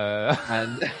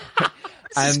 And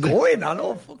going on,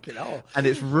 oh fucking hell! And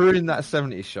it's ruined that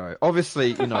 70s show.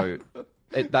 Obviously, there's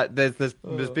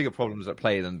bigger problems at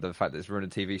play than the fact that it's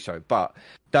ruined a TV show. But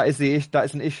that's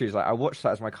an issue. It's like I watched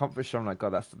that as my comfort show. I'm like,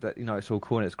 God, it's all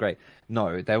cool and it's great.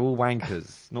 No, they're all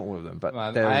wankers. Not all of them, but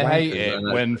I hate it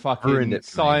when fucking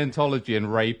Scientology and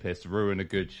rapists ruin a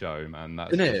good show, man.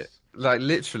 That's isn't it? Like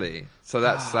literally. So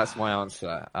that's my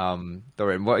answer.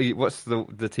 Dorian, what's the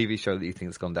TV show that you think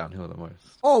has gone downhill the most?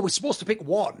 Oh, we're supposed to pick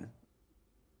one.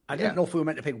 I didn't know if we were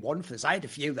meant to pick one for this. I had a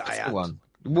few that I had. One.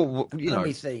 Well, Let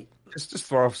me see. Just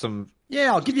throw off some.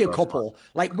 Yeah, I'll give you a couple.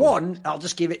 Like one, I'll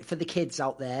just give it for the kids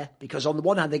out there, because on the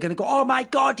one hand, they're going to go, oh my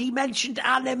God, he mentioned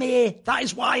anime. That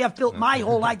is why I've built my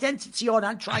whole identity on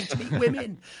and trying to meet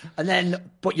women. And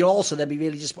then, but you'll also then be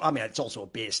really just, it's also a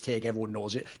base take. Everyone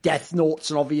knows it. Death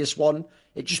Note's an obvious one.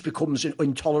 It just becomes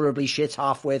intolerably shit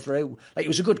halfway through. Like, it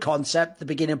was a good concept. The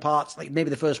beginning parts, like maybe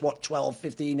the first, 12,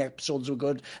 15 episodes were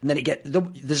good. And then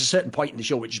there's a certain point in the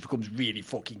show which just becomes really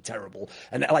fucking terrible.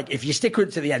 And like, if you stick with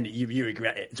it to the end, you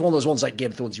regret it. It's one of those ones like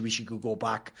Game of Thrones you wish you could go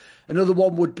back. Another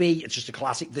one would be, it's just a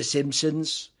classic, The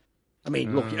Simpsons. I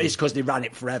mean, look, it's because they ran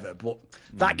it forever, but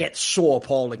that gets so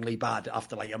appallingly bad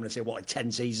after, like, I'm going to say,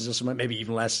 10 seasons or something, maybe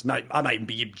even less. No, I might even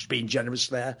be being generous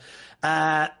there.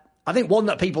 I think one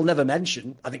that people never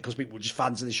mention, I think because people were just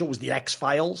fans of the show, was The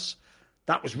X-Files.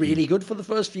 That was really good for the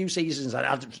first few seasons.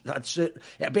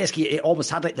 Basically, it almost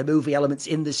had like the movie elements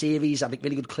in the series. I think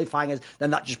really good cliffhangers.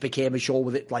 Then that just became a show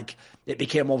with it, like it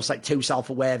became almost like too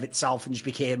self-aware of itself and just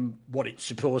became what it's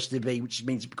supposed to be, which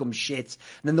means it becomes shit.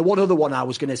 And then the one other one I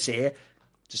was going to say,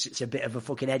 just it's a bit of a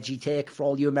fucking edgy take for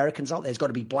all you Americans out there, it's got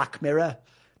to be Black Mirror.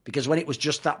 Because when it was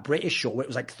just that British show, it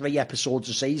was like 3 episodes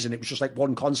a season. It was just like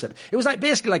one concept. It was like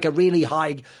basically like a really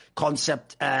high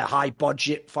concept, high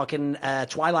budget fucking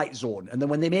Twilight Zone. And then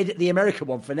when they made it the American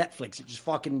one for Netflix, it just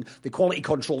fucking, the quality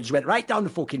controls went right down the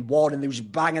fucking wall and they was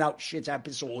banging out shit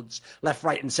episodes left,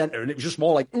 right and centre. And it was just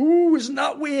more like, ooh, isn't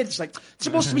that weird? It's like, it's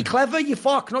supposed to be clever, you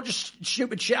fuck, not just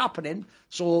stupid shit happening.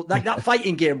 So like that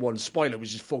fighting game one, spoiler,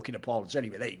 was just fucking appalling. So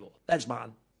anyway, there you go. That's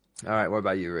mine. All right, what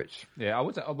about you, Rich? Yeah, I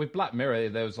would say with Black Mirror,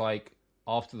 there was like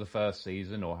after the first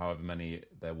season, or however many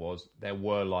there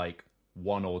were like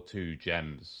one or two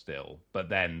gems still, but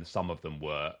then some of them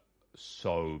were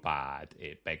so bad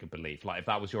it begged belief. Like if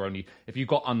that was your only, if you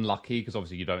got unlucky, because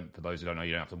obviously you don't, for those who don't know,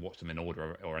 you don't have to watch them in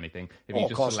order or anything. If you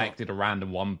just selected a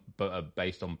random one but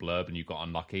based on blurb and you got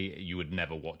unlucky, you would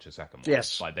never watch a second one.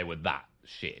 Yes, like they were that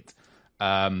shit.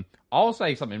 I'll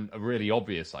say something really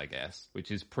obvious, I guess,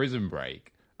 which is Prison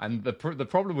Break. And the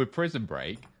problem with Prison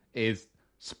Break is,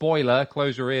 spoiler,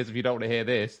 close your ears if you don't want to hear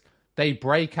this, they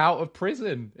break out of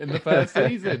prison in the first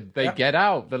season. They get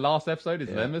out. The last episode is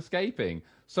them escaping.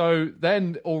 So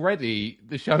then already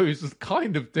the show is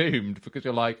kind of doomed, because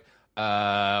you're like,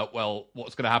 well,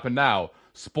 what's going to happen now?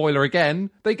 Spoiler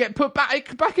again, they get put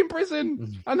back in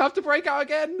prison and have to break out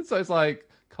again. So it's like,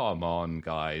 come on,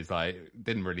 guys. I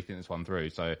didn't really think this one through.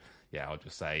 So yeah, I'll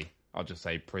just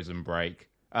say Prison Break.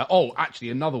 Actually,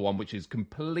 another one which is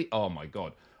complete. Oh my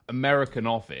God, American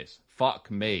Office.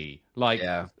 Fuck me.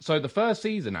 So the first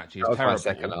season actually is terrible. My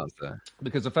second answer.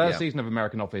 Because the first season of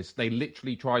American Office, they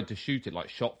literally tried to shoot it like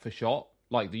shot for shot,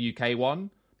 like the UK one.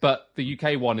 But the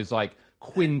UK one is like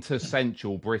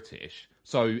quintessential British.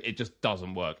 So it just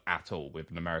doesn't work at all with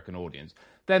an American audience.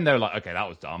 Then they're like, okay, that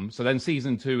was dumb. So then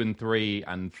season 2 and 3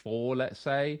 and 4, let's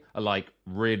say, are like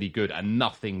really good and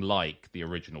nothing like the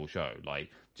original show.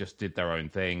 Like just did their own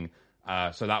thing.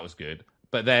 So that was good.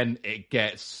 But then it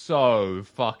gets so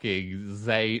fucking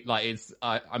like it's.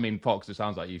 I mean, Fox. It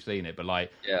sounds like you've seen it, but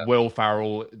like Will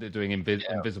Ferrell, they're doing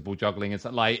invisible juggling and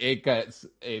stuff. Like it gets.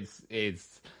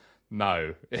 It's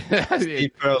no.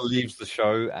 Steve Carell leaves the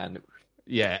show and.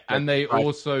 Yeah, and they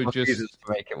also just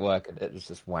make it work, and it's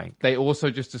just wank. They also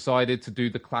just decided to do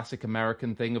the classic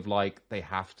American thing of like they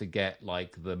have to get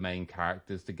like the main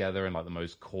characters together in like the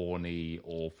most corny,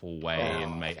 awful way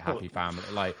and make happy family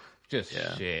like. Just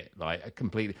shit, like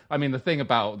completely. I mean, the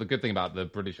good thing about the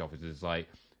British Office is like,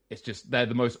 it's just they're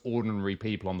the most ordinary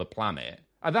people on the planet,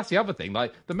 and that's the other thing.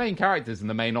 Like the main characters in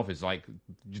the main office, like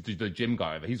the gym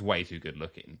guy over, he's way too good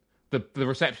looking. The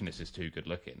receptionist is too good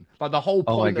looking. Like the whole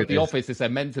point of the office is they're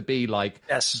meant to be like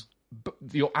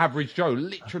your average Joe.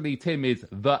 Literally, Tim is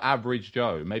the average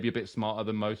Joe. Maybe a bit smarter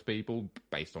than most people,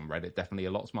 based on Reddit. Definitely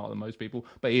a lot smarter than most people,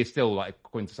 but he is still like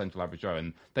quintessential average Joe.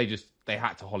 And they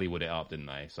had to Hollywood it up, didn't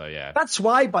they? So yeah. That's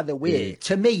why, by the way,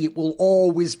 to me, it will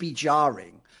always be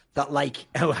jarring that, like,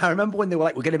 I remember when they were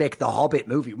like, we're going to make the Hobbit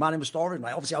movie, Man in the Story,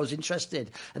 like, obviously I was interested.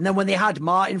 And then when they had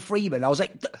Martin Freeman, I was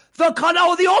like, the cunt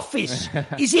out of The Office!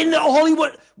 He's in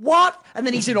Hollywood! What? And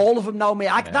then he's in all of them now, mate.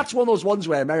 That's one of those ones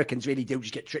where Americans really do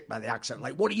just get tricked by the accent.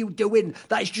 Like, what are you doing?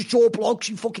 That is just Joe Bloggs,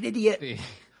 you fucking idiot.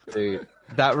 Dude,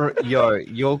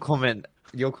 your comment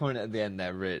at the end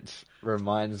there, Rich,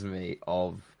 reminds me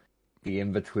of the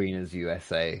In-Betweeners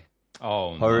USA.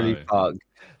 Oh, holy no. fuck.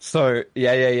 So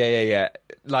yeah.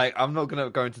 Like, I'm not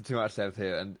gonna go into too much depth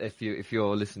here, and if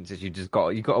you're listening to this, you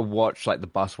got to watch like the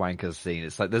bus wankers scene.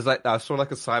 It's like there's like I saw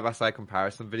like a side by side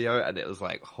comparison video, and it was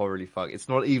like holy fuck. It's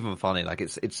not even funny. Like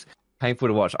it's painful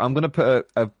to watch. I'm gonna put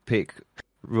a pic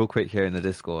real quick here in the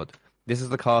Discord. This is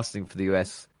the casting for the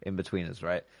US In-Betweeners,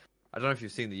 right? I don't know if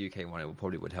you've seen the UK one. It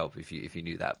probably would help if you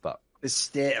knew that, but. The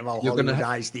state of how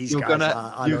Hollywoodized these guys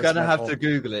are. You're gonna have to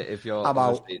Google it if you're.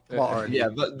 Yeah,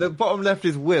 but the bottom left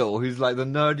is Will, who's like the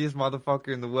nerdiest motherfucker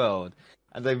in the world,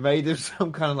 and they made him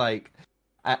some kind of like,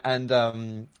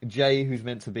 and Jay, who's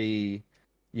meant to be,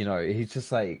 he's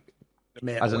just like,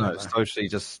 I don't know, socially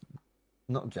just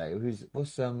not Jay. It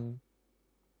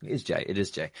is Jay. It is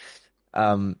Jay.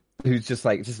 Who's just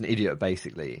an idiot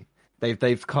basically.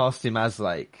 They've cast him as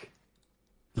like.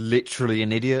 Literally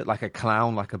an idiot, like a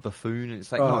clown, like a buffoon. And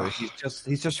it's like, no, he's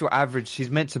just your average. He's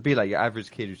meant to be like your average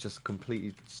kid who's just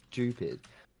completely stupid.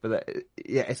 But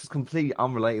it's just completely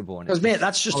unrelatable. Because, mate,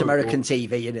 that's just American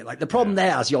TV, isn't it? Like, the problem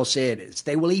there, as you're saying, is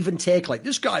they will even take, like,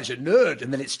 this guy's a nerd,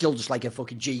 and then it's still just like a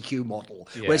fucking GQ model.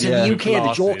 Yeah. Whereas in the UK,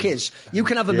 the joke is, you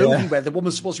can have a movie where the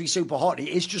woman's supposed to be super hot. It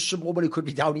is just some woman who could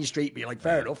be down the street being like,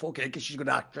 fair enough, okay, because she's a good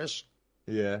actress.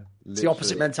 Yeah. Literally. It's the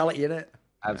opposite mentality, isn't it?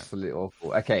 Absolutely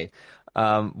awful. Okay.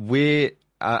 I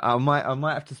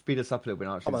might have to speed us up a little bit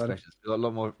and answer these questions. We've got a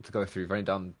lot more to go through. We've only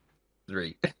done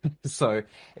 3. So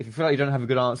if you feel like you don't have a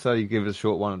good answer, you give it a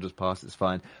short one or just pass. It's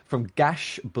fine. From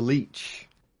Gash Bleach.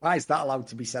 Why is that allowed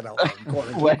to be said out loud? Go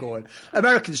on, keep going.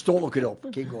 Americans don't look it up.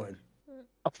 Keep going.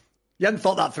 You hadn't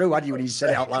thought that through, had you, when he said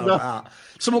it out loud like that?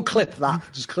 Someone clip that.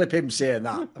 Just clip him saying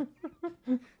that.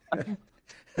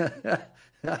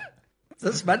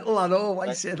 That's mental, I know. Why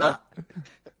you say that?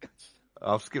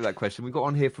 I'll skip that question. We got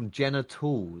on here from Jenna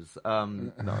Tools. No,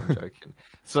 I'm joking.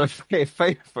 So,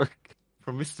 favorite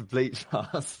from Mr. Bleach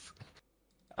asks,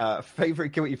 favorite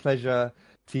guilty pleasure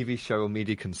TV show or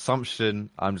media consumption.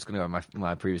 I'm just going to go with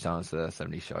my previous answer,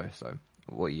 70s show. So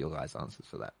what are your guys' answers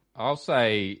for that? I'll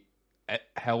say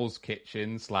Hell's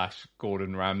Kitchen /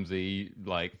 Gordon Ramsay,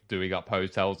 like doing up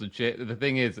hotels and shit. The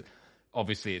thing is,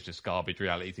 obviously it's just garbage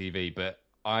reality TV, but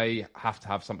I have to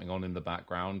have something on in the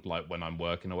background, like when I'm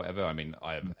working or whatever. I mean,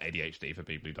 I have ADHD, for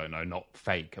people who don't know, not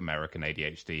fake American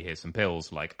ADHD. Here's some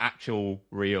pills, like actual,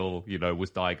 real,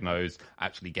 was diagnosed,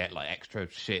 actually get like extra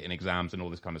shit in exams and all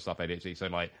this kind of stuff, ADHD. So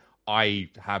like, I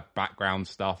have background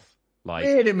stuff. Like,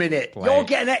 wait a minute,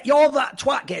 you're that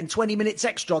twat getting 20 minutes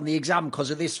extra on the exam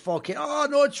because of this fucking. Oh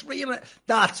no, it's real.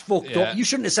 That's fucked up. You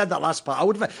shouldn't have said that last part.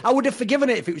 I would have forgiven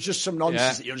it if it was just some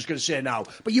nonsense that you're just going to say now.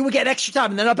 But you were getting extra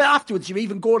time, and then I bet afterwards you're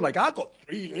even going like, I got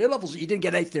 3 A levels. You didn't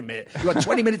get anything, mate. You got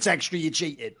 20 minutes extra. You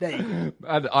cheated. There you go.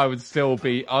 And I'd still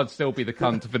be the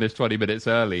cunt to finish 20 minutes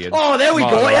early. And there we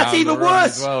go. That's even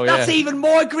worse. Well, That's even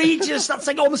more egregious. That's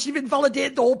like almost you've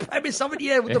invalidated the whole premise, haven't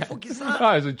you? What the fuck is that?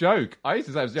 No, it was a joke. I used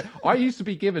to say it was a joke. I used to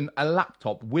be given a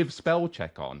laptop with spell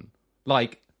check on.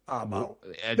 Like,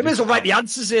 they may as well write the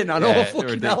answers in. I know, fucking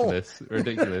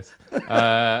ridiculous.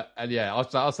 And yeah,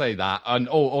 I'll say that. And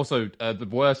also, the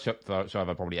worst show I've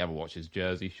probably ever watched is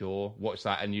Jersey Shore. Watched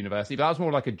that in university, but that was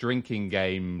more like a drinking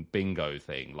game bingo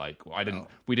thing. Like,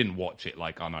 we didn't watch it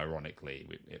like unironically.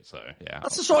 So yeah,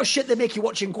 that's the sort of shit they make you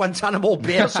watch in Guantanamo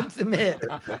Bay or something, mate.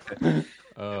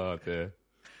 Oh dear.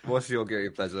 What's your guilty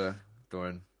pleasure,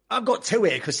 Dorian? I've got two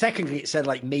here because technically it said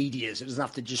like medias. It doesn't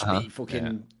have to just be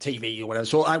fucking TV or whatever.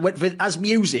 So I went for, as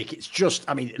music, it's just,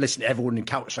 I mean, listen, everyone in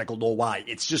Counter-Strike will know why.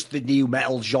 It's just the new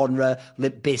metal genre,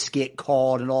 Limp Bizkit,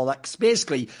 Korn and all that. 'Cause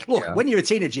basically, look, when you're a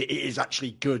teenager, it is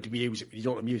actually good music if you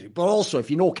don't know music. But also, if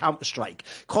you know Counter-Strike,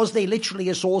 because they literally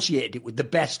associated it with the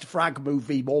best frag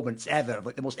movie moments ever,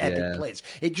 like the most epic plays,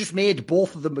 it just made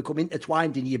both of them become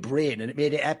intertwined in your brain and it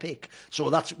made it epic. So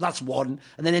that's one.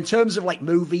 And then in terms of like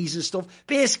movies and stuff,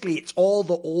 basically, it's all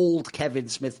the old Kevin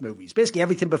Smith movies. Basically,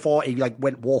 everything before he like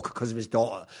went woke because of his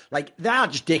daughter. Like, they are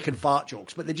just dick and fart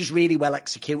jokes, but they're just really well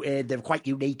executed. They're quite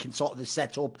unique in sort of the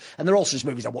setup. And they're also just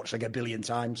movies I've watched like 1 billion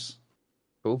times.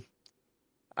 Cool.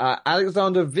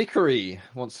 Alexander Vickery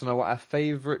wants to know what our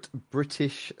favourite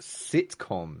British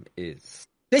sitcom is.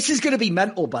 This is going to be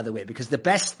mental, by the way, because the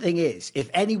best thing is, if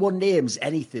anyone names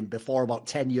anything before about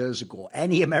 10 years ago,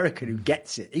 any American who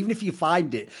gets it, even if you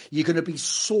find it, you're going to be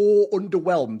so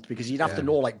underwhelmed because you'd have to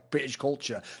know, like, British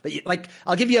culture. Like,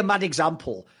 I'll give you a mad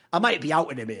example. I might be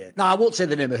outing him here. No, I won't say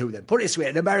the name of who then. Put it this way,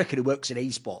 an American who works in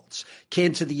esports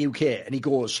came to the UK and he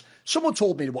goes, someone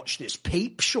told me to watch this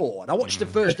Peep Show, and I watched the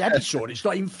first episode. It's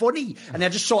not even funny. And I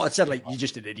just sort of said, like, you're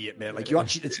just an idiot, mate. Like, you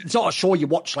actually, it's not a show you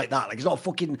watch like that. Like, it's not a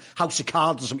fucking House of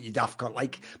Cards or something you daft cunt.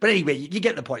 Like, but anyway, you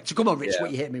get the point. So come on, Rich, what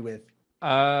you hit me with?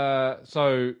 Well,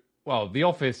 The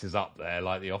Office is up there.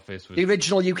 Like, The Office was the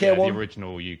original UK one. The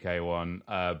original UK one.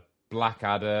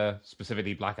 Blackadder,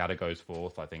 specifically Blackadder Goes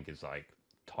Forth, I think is like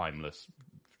timeless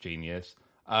genius.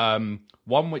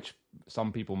 One which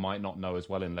some people might not know as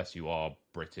well unless you are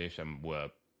British and were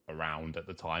around at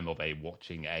the time of a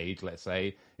watching age, let's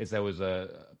say, is there was a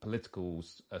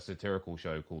satirical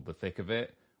show called The Thick of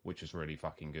It, which is really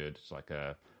fucking good. It's like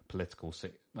a political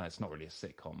it's not really a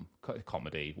sitcom,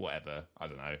 comedy, whatever, I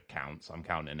don't know, counts, I'm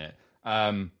counting it.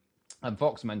 And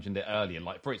Fox mentioned it earlier,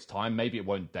 like, for its time, maybe it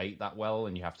won't date that well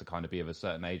and you have to kind of be of a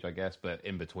certain age, I guess, but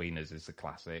In-Betweeners is a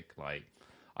classic. Like,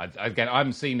 I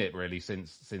haven't seen it really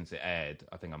since it aired.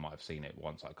 I think I might have seen it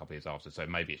once, like a couple of years after, so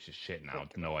maybe it's just shit now,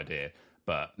 no idea.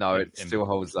 But no, it still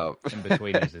holds up.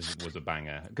 In-Betweeners was a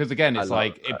banger. Because again, it's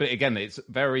it's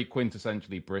very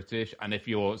quintessentially British, and if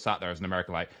you're sat there as an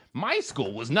American like, my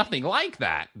school was nothing like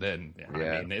that, then I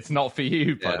mean, it's not for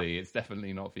you, buddy. It's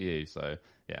definitely not for you. So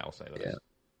yeah, I'll say that. Yeah.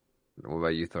 What about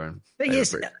you, Thorin? Thing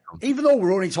is, even though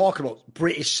we're only talking about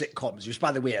British sitcoms, which,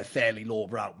 by the way, are fairly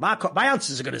lowbrow, my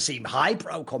answers are going to seem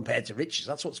highbrow compared to Rich's.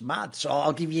 That's what's mad. So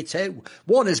I'll give you two.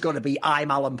 One is going to be I'm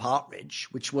Alan Partridge,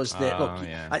 which was the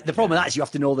the problem with that is you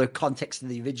have to know the context of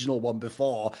the original one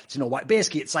before to know why.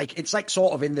 Basically, it's like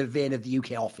sort of in the vein of the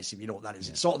UK Office, if you know what that is.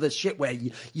 Yeah. It's sort of the shit where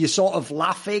you're sort of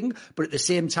laughing, but at the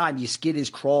same time your skin is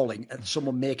crawling at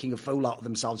someone making a fool out of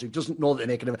themselves who doesn't know that they're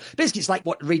making a. Basically, it's like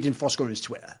what reading Frosco's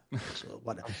Twitter. So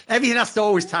whatever. Everything has to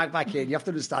always tag back in. You have to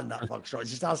understand that, folks. Right?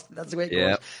 That's the way it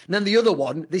goes. And then the other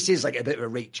one, this is like a bit of a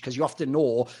reach because you have to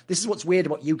know, this is what's weird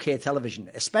about UK television,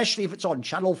 especially if it's on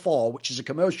Channel 4, which is a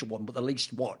commercial one, but the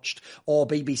least watched, or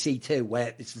BBC 2,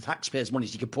 where it's the taxpayers' money,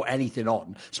 so you can put anything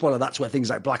on. Spoiler, that's where things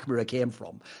like Black Mirror came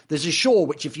from. There's a show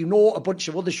which, if you know a bunch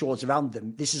of other shows around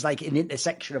them, this is like an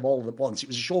intersection of all of them at once. It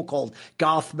was a show called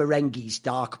Garth Marenghi's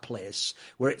Dark Place,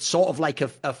 where it's sort of like a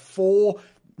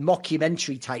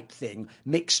mockumentary type thing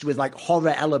mixed with like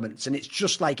horror elements, and it's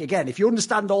just like, again, if you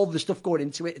understand all the stuff going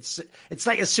into it, it's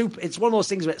like it's one of those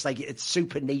things where it's like it's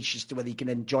super niche as to whether you can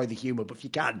enjoy the humor, but if you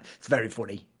can, it's very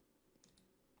funny.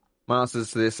 My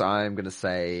answers to this, I'm gonna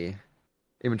say,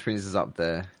 In Between is up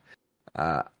there.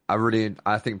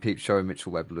 I think Peep Show and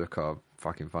Mitchell Webb Look are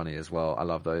fucking funny as well. I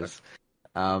love those.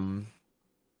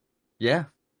 Yeah,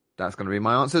 that's going to be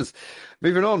my answers.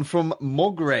 Moving on from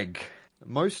Mogreg,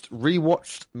 most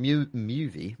rewatched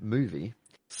movie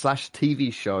 /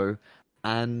 TV show,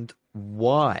 and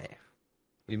why?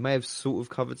 We may have sort of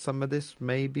covered some of this,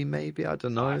 maybe, I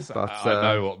don't know. I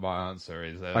know what my answer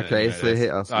is. Okay, so hit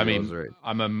us. I mean,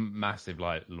 I'm a massive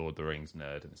like Lord of the Rings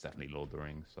nerd, and it's definitely Lord of the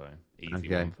Rings, so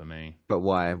easy one for me. But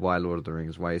why? Why Lord of the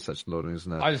Rings? Why are you such a Lord of the Rings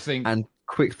nerd? I just think. And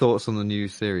quick thoughts on the new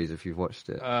series if you've watched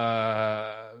it.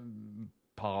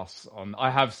 Pass on.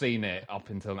 I have seen it up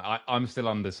until now. I'm still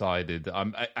undecided.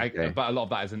 Okay. But a lot of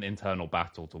that is an internal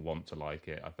battle to want to like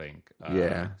it, I think.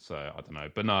 Yeah. So I don't know.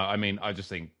 But no, I mean, I just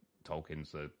think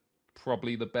Tolkien's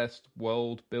probably the best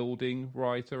world building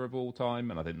writer of all time,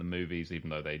 and I think the movies,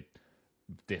 even though they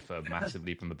differ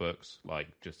massively from the books, like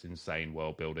just insane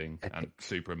world building and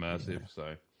super immersive.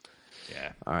 So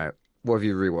yeah. All right, what have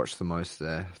you rewatched the most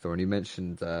there, Thorne? You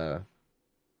mentioned the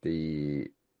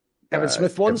Kevin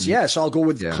Smith ones. Yeah, so I'll go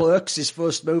with Clerks, his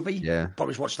first movie. Yeah,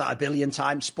 probably watched that a billion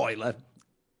times. Spoiler.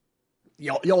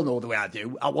 Y'all know the way I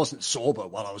do. I wasn't sober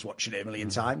while I was watching it a million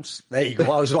times. There you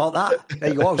go. I was about that. There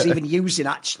you go. I was even using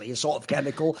actually a sort of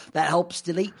chemical that helps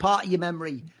delete part of your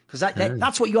memory. Because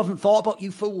that's what you haven't thought about,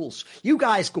 you fools. You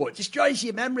guys go, it destroys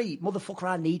your memory. Motherfucker,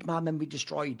 I need my memory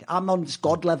destroyed. I'm on this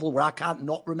God level where I can't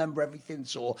not remember everything.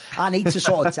 So I need to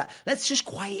sort of, let's just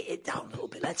quiet it down a little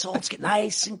bit. Let's all get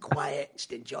nice and quiet.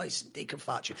 Just enjoy some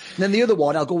decomfaction. And then the other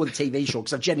one, I'll go with a TV show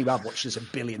because I genuinely have watched this a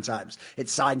billion times.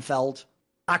 It's Seinfeld.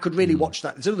 I could really watch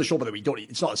that. It's another show, by the way.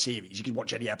 It's not a series. You can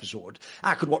watch any episode.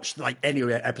 I could watch like any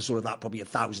episode of that probably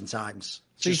 1,000 times.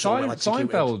 See,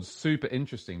 Seinfeld's super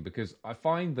interesting because I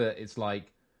find that it's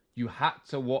like you had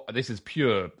to watch. This is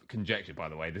pure conjecture, by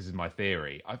the way. This is my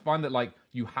theory. I find that like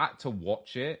you had to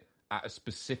watch it at a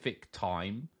specific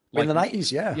time. Like, in the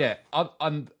 90s, yeah. Yeah.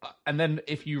 And then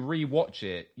if you rewatch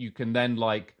it, you can then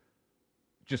like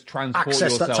just transport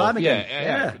access yourself. That time again.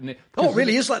 Yeah. Oh, it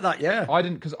really is like that. Yeah. I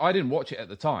didn't watch it at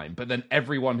the time, but then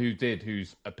everyone who did,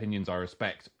 whose opinions I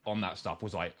respect on that stuff,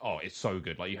 was like, "Oh, it's so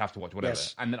good! Like you have to watch whatever."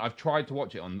 Yes. And then I've tried to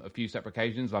watch it on a few separate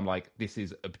occasions. I'm like, "This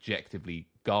is objectively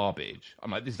garbage."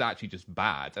 I'm like, "This is actually just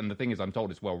bad." And the thing is, I'm told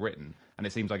it's well written, and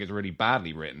it seems like it's really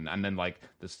badly written. And then like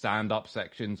the stand-up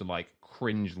sections are like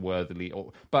cringe-worthily.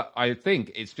 But I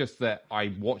think it's just that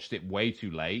I watched it way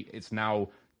too late. It's now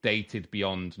dated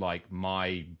beyond like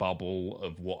my bubble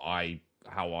of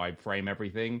how I frame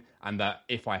everything, and that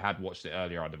if I had watched it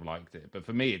earlier I'd have liked it, but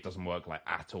for me it doesn't work like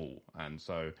at all, and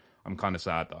so I'm kind of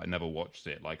sad that I never watched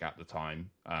it like at the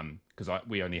time, because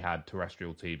we only had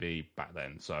terrestrial TV back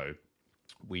then, so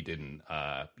we didn't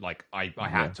I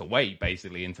had to wait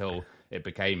basically until it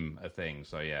became a thing.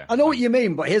 So yeah, I know what you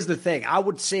mean, but here's the thing. I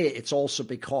would say it's also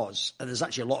because, and there's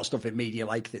actually a lot of stuff in media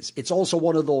like this, it's also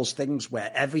one of those things where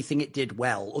everything it did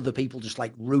well, other people just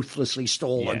like ruthlessly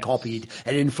stole and copied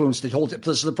and influenced the whole thing.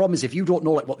 So the problem is if you don't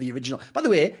know like what the original, by the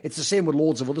way, it's the same with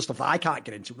loads of other stuff that I can't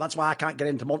get into. That's why I can't get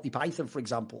into Monty Python, for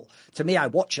example. To me, I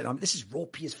watch it and I'm this is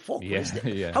ropey as fuck. Yeah, isn't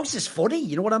it? Yeah. How's this funny?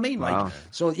 You know what I mean? Wow. Like,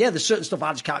 so yeah, there's certain stuff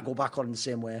I just can't go back on in the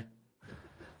same way.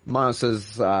 My answer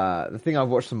is the thing I've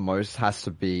watched the most has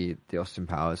to be the Austin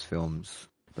Powers films.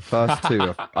 The first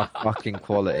two are fucking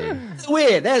quality.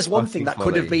 Wait, there's one thing that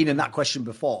could have been in that question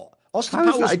before.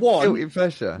 Austin Powers 1. Guilty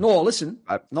pleasure? No, listen,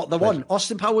 not the one.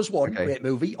 Austin Powers 1, great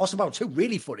movie. Austin Powers 2,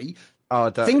 really funny.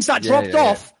 Things that dropped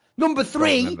off. Number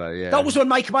 3, that was when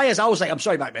Mike Myers. I was like, I'm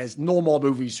sorry, Mike Myers, no more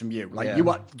movies from you. Like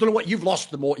don't know what you've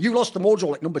lost you lost the mojo.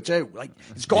 Like number 2, like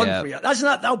it's gone for you. Isn't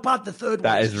that how bad the third one?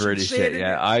 That is really shit.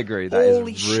 Yeah, I agree. That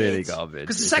is really garbage.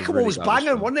 Because the second one was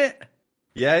banging, wasn't it?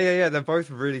 Yeah. They're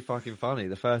both really fucking funny.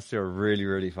 The first two are really,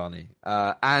 really funny.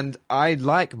 And I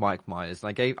like Mike Myers.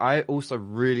 And I also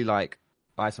really like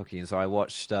ice hockey, and so I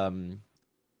watched Love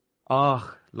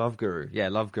Guru. Yeah,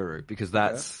 Love Guru, because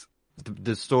that's.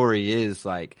 The story is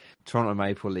like Toronto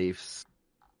Maple Leafs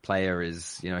player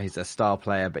is, he's a star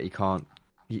player, but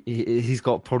he's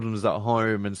got problems at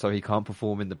home, and so he can't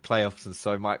perform in the playoffs. And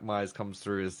so Mike Myers comes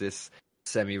through as this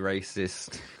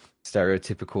semi-racist,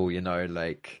 stereotypical,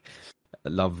 like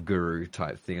love guru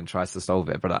type thing and tries to solve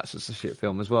it. But that's just a shit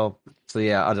film as well. So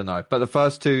yeah, I don't know. But the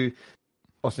first two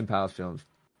Austin Powers films,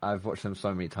 I've watched them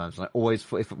so many times, and I always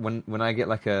when I get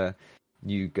like a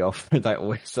new girlfriend,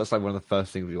 that's like one of the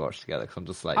first things we watch together. Because I'm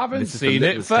just like, I haven't this is the seen it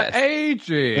litmus for test.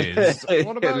 ages.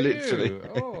 What about Literally. you?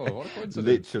 Oh, what a coincidence.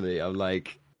 Literally, I'm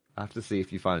like, I have to see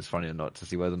if you find it's funny or not to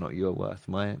see whether or not you're worth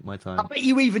my I time. bet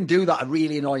you even do that a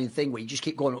really annoying thing where you just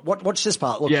keep going, watch this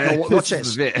part. Look, Yeah, no, watch this this.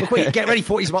 is it. Look what you get ready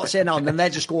for what he's about to say now. And then they're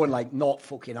just going like, not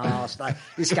fucking arse. Like,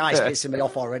 this guy's pissing me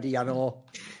off already, I know.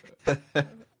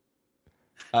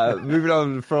 Moving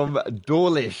on from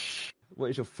Dawlish. What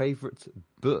is your favourite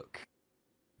book?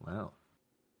 Wow.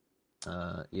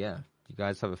 Yeah. You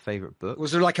guys have a favourite book?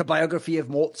 Was there like a biography of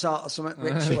Mozart or something,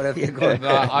 Rich, or whatever you're going? No,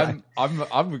 I'm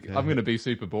going to be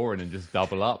super boring and just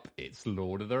double up. It's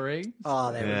Lord of the Rings.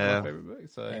 Oh, there we Yeah. go. Favorite book.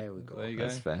 So There we go. There you go.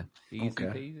 That's fair. Easy Okay.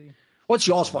 peasy. What's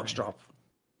yours, Foxtrot?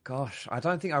 Gosh, I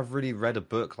don't think I've really read a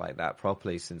book like that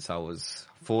properly since I was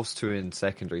forced to in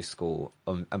secondary school.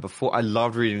 And before, I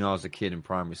loved reading when I was a kid in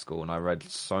primary school, and I read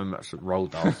so much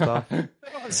Roald Dahl stuff.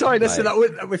 Sorry, listen,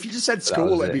 if you just said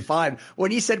school, was it'd be it. fine.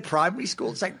 When you said primary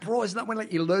school, it's like, bro, isn't that when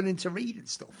like you're learning to read and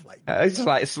stuff? Like,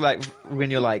 It's like when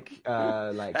you're like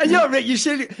yeah, Rick, you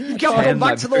should you can't go 10, back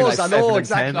like, to between, those. like, I know 7 and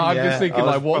exactly. 10. No, I'm Yeah, just thinking I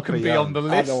was like what proper can be young. on the I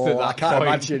list know, at that I can't point.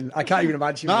 imagine. I can't even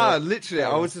imagine. Nah, Rick. literally,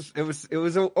 I was just it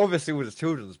was obviously all just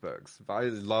children's books, but I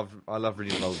love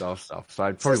reading Roald Dahl stuff. So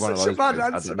I'd probably one of Such those. a bad books,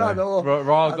 answer. I don't know.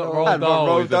 Roald Dahl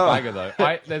Roald is a Dahl. banger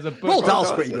though. There's a book. Roald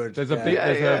Dahl's pretty good. There's a Yeah. big, Yeah,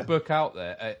 there's yeah. a book out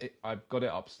there. I've got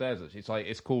it upstairs. Actually.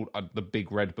 It's called the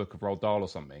Big Red Book of Roald Dahl or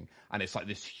something, and it's like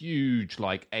this huge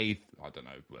like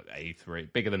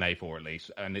A3, bigger than A4 at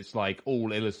least, and it's like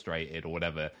all illustrated or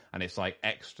whatever, and it's like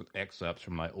excerpts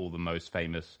from like all the most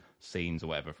famous scenes or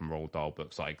whatever from Roald Dahl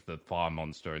books, like the fire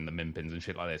monster and the Minpins and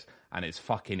shit like this, and it's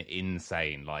fucking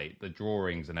insane. Like the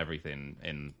drawings and everything.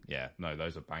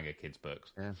 Those are banger kids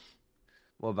books. Yeah.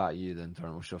 What about you then,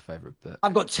 Torrent? What's your favourite book?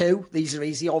 I've got two. These are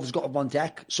easy. I've always got them on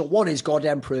deck. So one is God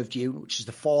Emperor of Dune, which is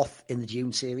the fourth in the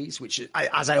Dune series, which,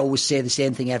 as I always say, the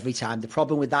same thing every time. The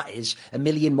problem with that is a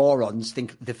million morons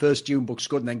think the first Dune book's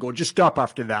good and then go, just stop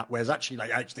after that. Whereas actually,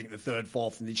 like, I just think the third,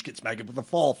 fourth, and it just gets mega. But the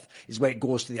fourth is where it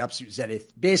goes to the absolute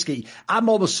zenith. Basically, I'm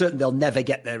almost certain they'll never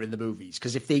get there in the movies,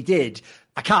 because if they did,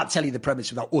 I can't tell you the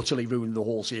premise without utterly ruining the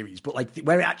whole series, but like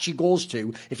where it actually goes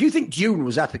to, if you think Dune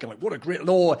was epic, and like, what a great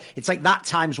lore, it's like that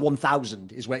times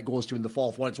 1,000 is where it goes to in the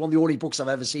fourth one. It's one of the only books I've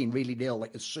ever seen really nail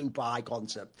like a super high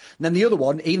concept. And then the other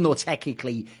one, even though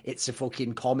technically it's a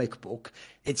fucking comic book,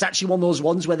 it's actually one of those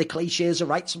ones where the cliches are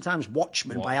right sometimes.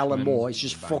 Watchmen by Alan Moore is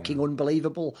just fucking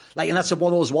unbelievable. Like, and that's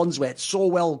one of those ones where it's so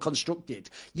well constructed,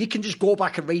 you can just go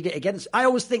back and read it again. I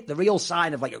always think the real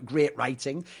sign of like a great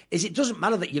writing is it doesn't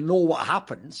matter that you know what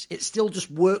happens, it still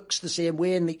just works the same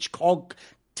way, and each cog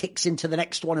ticks into the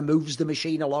next one and moves the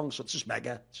machine along. So it's just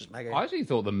mega. It's just mega. I actually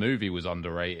thought the movie was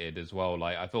underrated as well.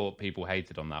 Like, I thought people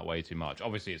hated on that way too much.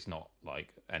 Obviously, it's not like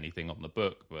anything on the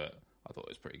book, but I thought it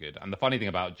was pretty good. And the funny thing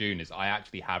about Dune is I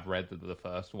actually have read the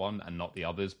first one and not the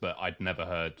others, but I'd never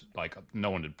heard, like,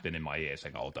 no one had been in my ear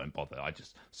saying, oh, don't bother. I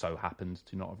just so happened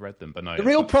to not have read them. But no. The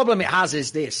real problem it has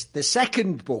is this. The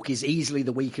second book is easily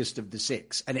the weakest of the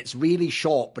six, and it's really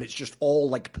short, but it's just all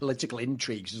like political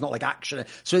intrigues. It's not like action.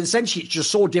 So essentially, it's just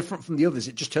so different from the others,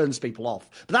 it just turns people off.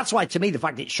 But that's why, to me, the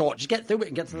fact that it's short, just get through it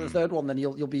and get to the third one, then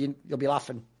you'll be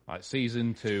laughing. Like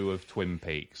season 2 of Twin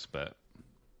Peaks, but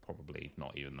probably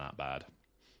not even that bad.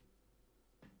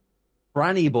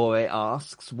 Franny Boy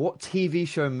asks, what TV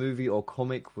show, movie, or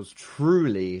comic was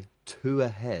truly too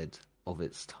ahead of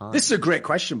its time? This is a great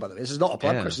question, by the way. This is not a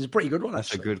bad question. It's a pretty good one, That's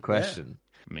actually. a good question.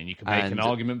 I mean, you can make an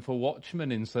argument for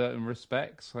Watchmen in certain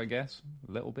respects, I guess,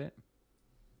 a little bit.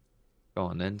 Go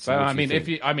on then. So But what I do you mean,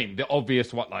 think? the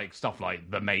obvious like stuff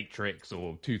like The Matrix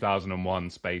or 2001: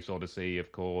 Space Odyssey,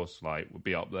 of course, like would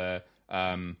be up there.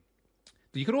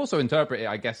 You could also interpret it,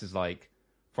 I guess, as like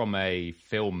from a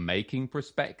filmmaking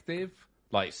perspective.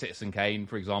 Like Citizen Kane,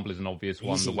 for example, is an obvious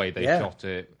one. Easy, The way they yeah. shot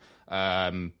it.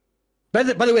 By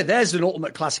the way, there's an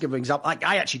ultimate classic of an example.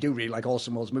 I actually do really like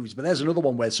Orson Welles movies, but there's another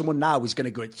one where someone now is going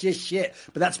to go, just shit.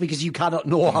 But that's because you cannot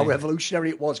know how revolutionary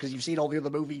it was because you've seen all the other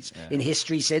movies in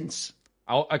history since.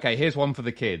 Oh, okay, here's one for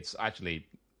the kids, actually.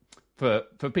 For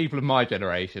people of my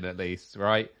generation, at least,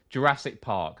 right? Jurassic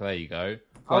Park. There you go.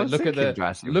 I was Look at thinking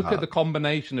Jurassic Park. the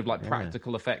combination of like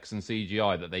practical effects and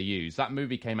CGI that they use. That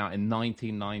movie came out in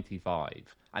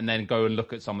 1995. And then go and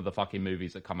look at some of the fucking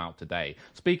movies that come out today.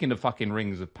 Speaking of fucking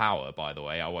Rings of Power, by the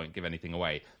way, I won't give anything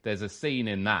away. There's a scene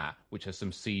in that which has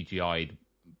some CGI'd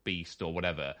beast or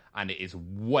whatever, and it is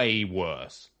way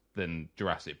worse than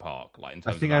Jurassic Park. Like in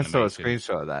terms I think of I saw a animation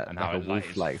screenshot of that. and like how a it like,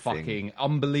 wolf-like it's thing. fucking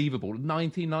unbelievable.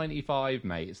 1995,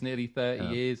 mate. It's nearly 30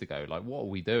 years ago. Like, what are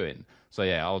we doing? So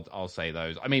yeah, I'll say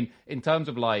those. I mean, in terms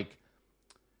of like,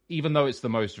 even though it's the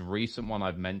most recent one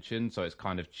I've mentioned, so it's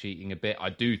kind of cheating a bit, I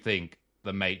do think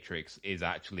The Matrix is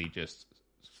actually just...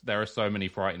 There are so many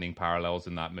frightening parallels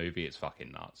in that movie. It's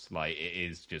fucking nuts. Like, it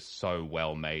is just so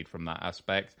well made from that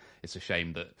aspect. It's a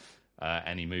shame that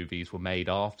any movies were made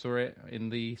after it in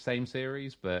the same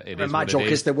series, but it is my joke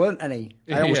is there weren't any.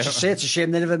 I always just say it's a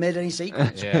shame they never made any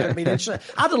sequels. Yeah.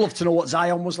 I'd love to know what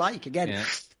Zion was like again. Yeah.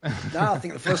 No, I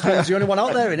think the first one was the only one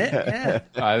out there in it. Yeah.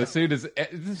 As soon as,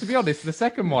 to be honest, the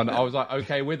second one, I was like,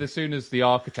 okay, with as soon as the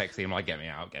architect scene, I'm like, get me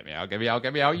out.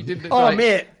 You didn't. Oh, like...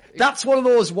 mate. That's one of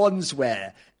those ones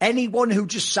where anyone who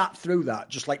just sat through that,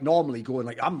 just like normally going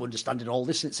like, I'm understanding all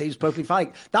this and it seems perfectly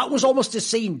fine. That was almost a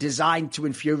scene designed to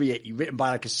infuriate you, written by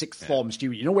like a sixth form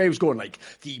student. You know where he was going like,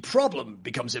 the problem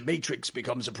becomes a matrix,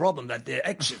 becomes a problem that the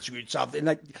exits routes have. And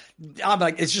like, I'm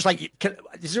like, it's just like,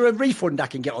 is there a refund I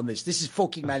can get on this? This is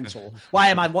fucking mental. Why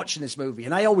am I watching this movie?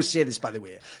 And I always say this, by the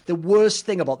way, the worst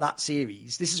thing about that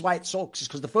series, this is why it sucks, is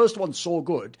because the first one's so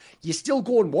good, you still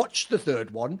go and watch the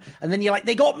third one, and then you're like,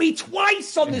 they got me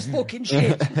twice on this fucking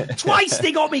shit. Twice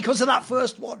they got me because of that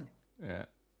first one. Yeah.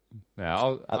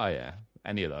 Yeah.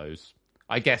 Any of those.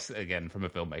 I guess, again, from a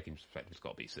filmmaking perspective, it's got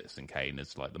to be Citizen Kane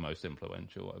as like the most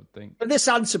influential, I would think. But this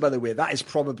answer, by the way, that is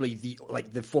probably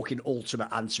the fucking ultimate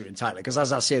answer entirely. Because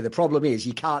as I say, the problem is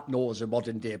you can't know as a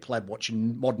modern day pleb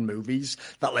watching modern movies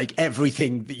that like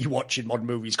everything that you watch in modern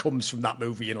movies comes from that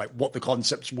movie and like what the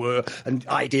concepts were and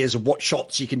ideas of what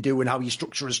shots you can do and how you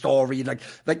structure a story. And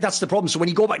like that's the problem. So when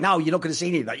you go back now, you're not going to see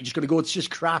any of that. You're just going to go, it's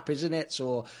just crap, isn't it?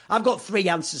 So I've got 3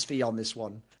 answers for you on this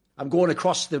one. I'm going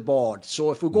across the board.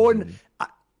 So if we're going,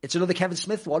 it's another Kevin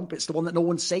Smith one, but it's the one that no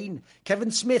one's seen.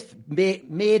 Kevin Smith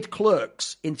made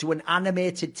Clerks into an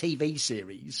animated TV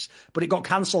series, but it got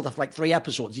cancelled after like 3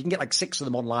 episodes. You can get like 6 of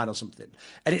them online or something.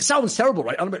 And it sounds terrible,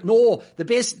 right? But no,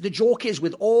 the joke is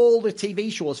with all the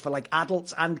TV shows for like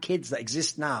adults and kids that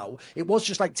exist now, it was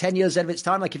just like 10 years ahead of its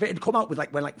time. Like if it had come out with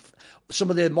like when like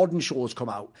some of the modern shows come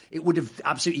out, it would have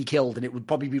absolutely killed and it would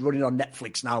probably be running on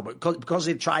Netflix now. But because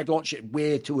they tried to launch it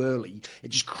way too early, it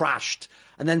just crashed.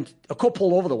 And then a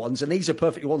couple over the ones, and these are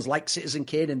perfect ones like Citizen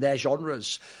Kane in their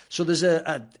genres. So there's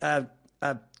a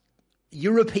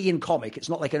European comic. It's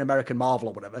not like an American Marvel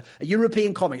or whatever. A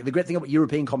European comic. The great thing about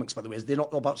European comics, by the way, is they're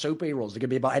not about superheroes. They can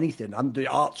be about anything. And the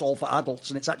art's all for adults,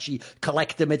 and it's actually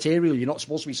collector material. You're not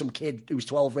supposed to be some kid who's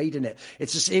 12 reading it.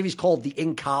 It's a series called The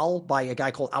Incal by a guy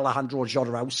called Alejandro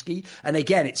Jodorowsky. And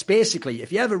again, it's basically,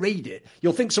 if you ever read it,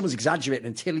 you'll think someone's exaggerating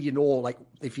until you know, like,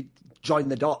 if you join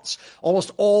the dots. Almost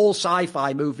all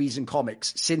sci-fi movies and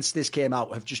comics since this came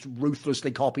out have just ruthlessly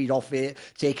copied off it,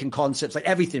 taken concepts like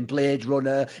everything, Blade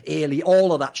Runner, Alien,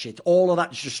 all of that shit. All of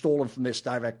that's just stolen from this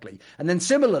directly. And then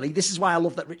similarly, this is why I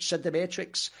love that Rich said The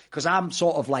Matrix, because I'm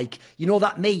sort of like, you know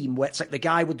that meme where it's like the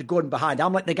guy with the gun behind?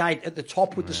 I'm like the guy at the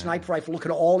top with the sniper rifle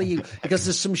looking at all of you, because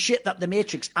there's some shit that The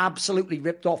Matrix absolutely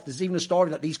ripped off. There's even a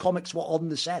story that these comics were on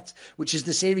the set, which is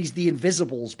the series The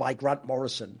Invisibles by Grant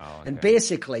Morrison. Oh, okay. And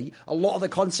basically, a lot of the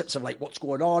concepts of like what's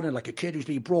going on and like a kid who's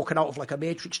being broken out of like a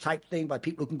Matrix type thing by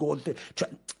people who can go and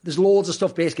there's loads of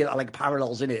stuff basically that are like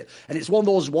parallels in it. And it's one of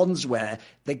those ones where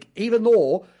even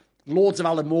though loads of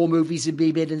Alan Moore movies have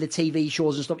been made into TV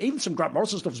shows and stuff, even some Grant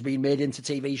Morrison stuff has been made into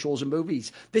TV shows and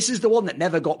movies, this is the one that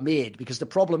never got made, because the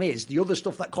problem is the other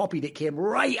stuff that copied it came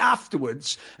right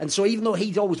afterwards. And so even though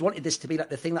he'd always wanted this to be like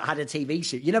the thing that had a TV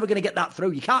series, you're never going to get that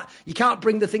through. You can't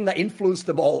bring the thing that influenced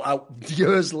them all out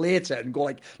years later and go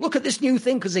like, look at this new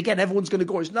thing, because again, everyone's going to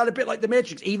go, isn't that a bit like The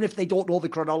Matrix, even if they don't know the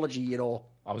chronology, you know.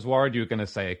 I was worried you were going to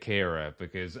say Akira,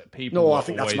 because people... No, I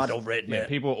think that's mad overrated. Yeah,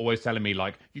 people are always telling me,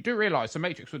 like, you do realise The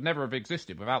Matrix would never have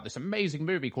existed without this amazing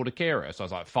movie called Akira. So I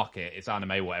was like, fuck it, it's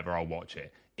anime, whatever, I'll watch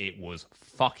it. It was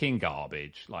fucking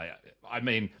garbage. Like, I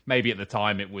mean, maybe at the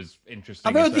time it was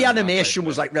interesting. I've heard the animation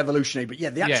was, like, revolutionary, but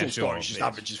yeah, the actual story is just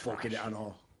average as fucking it, I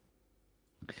know.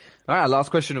 All right, last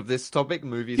question of this topic: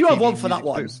 movies. Do you have one for that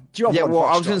one? Do you have one? Well,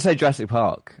 I was going to say Jurassic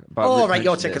Park. But oh, right,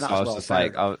 you're taking that as well. I was just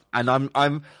like,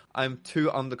 and I'm too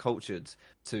undercultured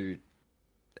to,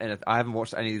 and I haven't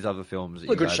watched any of these other films that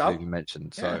you guys have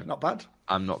mentioned. So yeah, not bad.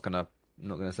 I'm not gonna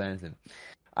say anything.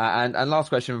 And last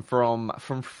question from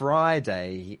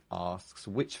Friday. He asks,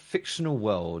 which fictional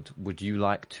world would you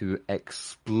like to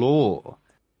explore?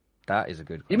 That is a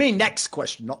good question. You mean next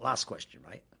question, not last question,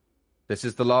 right? This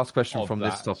is the last question from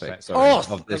this topic.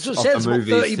 Of this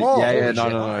movie. 30 more. Yeah,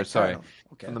 no, sorry.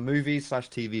 Okay. From the movies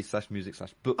 /TV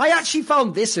 /music /books. I actually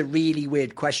found this a really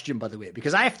weird question, by the way,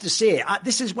 because I have to say,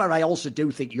 this is where I also do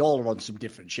think y'all are on some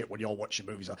different shit when you're watching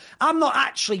movies. I'm not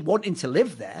actually wanting to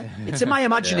live there. It's in my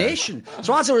imagination. Yeah.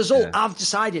 So as a result, I've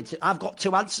decided I've got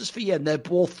 2 answers for you, and they're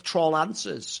both troll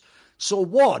answers. So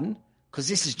one, because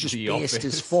this is just The based Office.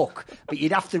 as fuck. But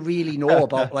you'd have to really know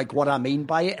about like what I mean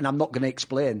by it, and I'm not going to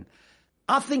explain.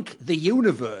 I think the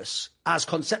universe, as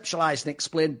conceptualized and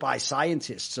explained by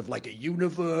scientists, of like a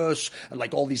universe and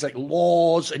like all these like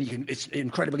laws, and it's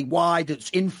incredibly wide, it's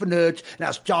infinite, and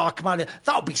that's dark matter.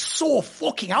 That would be so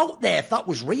fucking out there if that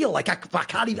was real. Like I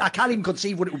can't even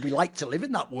conceive what it would be like to live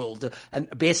in that world. And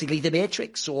basically the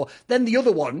Matrix. So then the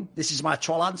other one, this is my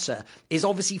troll answer, is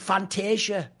obviously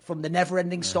Fantasia from the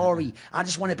Never-Ending Story. I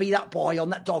just want to be that boy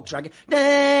on that dog dragon.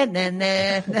 Na na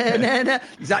na na na na.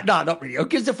 He's like, no, not really. Who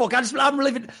gives a fuck? I'm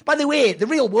living. By the way, the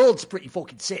real world's pretty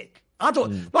fucking sick. I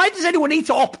don't. Why does anyone need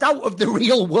to opt out of the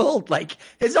real world? Like,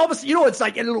 it's obviously, it's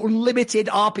like an unlimited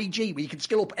RPG where you can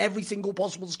skill up every single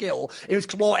possible skill and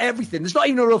explore everything. There's not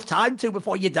even enough time to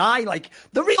before you die. Like,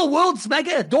 the real world's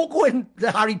mega. Don't go in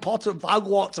the Harry Potter and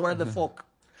Hogwarts or whatever the fuck.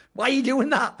 Why are you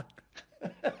doing that?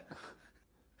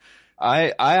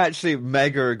 I actually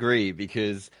mega agree,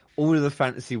 because all of the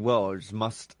fantasy worlds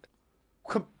must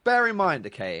bear in mind,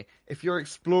 okay, if you're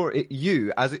exploring,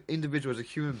 you as an individual, as a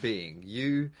human being,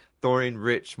 you, Dorian,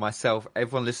 Rich, myself,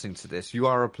 everyone listening to this, you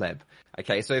are a pleb.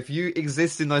 Okay, so if you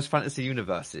exist in those fantasy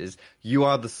universes, you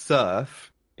are the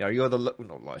serf. You're the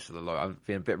not like the low. I'm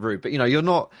being a bit rude, but you're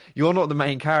not the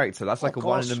main character. That's like a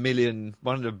 1 in a million,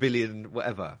 1 in a billion,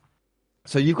 whatever.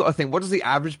 So you've got to think, what does the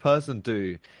average person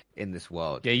do in this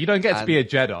world? Yeah, you don't get to be a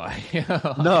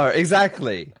Jedi. No,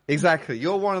 exactly.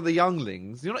 You're one of the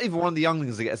younglings. You're not even one of the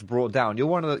younglings that gets brought down. You're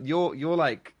one of the. You're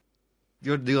like,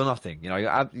 you're nothing.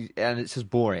 And it's just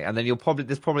boring. And then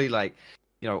there's probably like,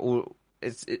 all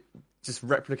it's just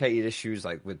replicated issues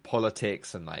like with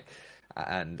politics and like.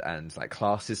 And like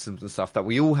class systems and stuff that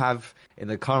we all have in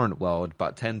the current world,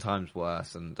 but 10 times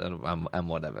worse and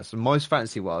whatever. So most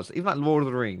fantasy worlds, even like Lord of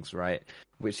the Rings, right,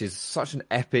 which is such an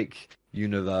epic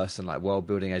universe and like world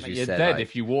building, as you you're said. Dead like,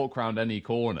 if you walk around any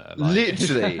corner. Like...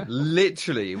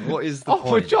 literally. What is the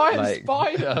point? A giant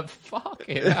spider!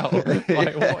 Fucking hell!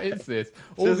 Like, what is this?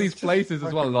 All these places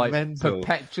as well, like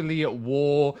perpetually at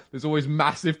war. There's always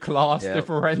massive class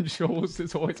differentials.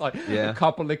 There's always like a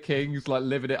couple of kings like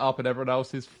living it up, and everyone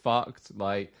else is fucked.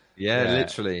 Like,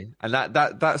 literally. And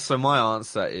that's so my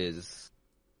answer is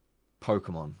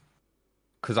Pokemon.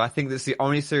 Because I think that's the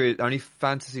only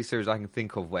fantasy series I can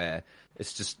think of where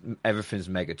it's just everything's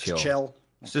mega chill. It's chill.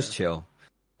 It's just chill.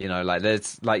 Like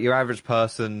there's like your average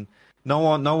person. No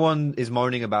one is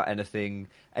moaning about anything.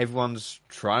 Everyone's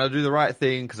trying to do the right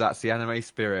thing because that's the anime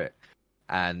spirit.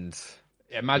 And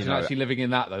imagine actually living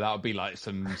in that though. That would be like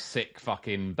some sick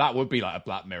fucking. That would be like a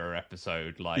Black Mirror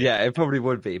episode. Like, yeah, it probably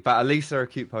would be. But at least there are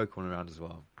cute Pokemon around as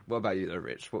well. What about you, though,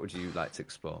 Rich? What would you like to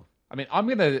explore? I mean, I'm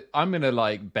gonna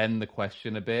like bend the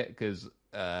question a bit because,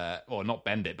 or not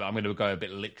bend it, but I'm gonna go a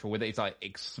bit literal with it. It's like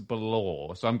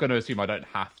explore. So I'm gonna assume I don't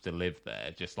have to live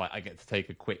there. Just like I get to take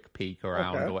a quick peek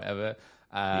around or whatever.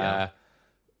 I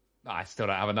still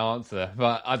don't have an answer,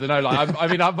 but I don't know. Like,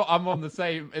 I'm on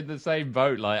in the same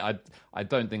boat. Like, I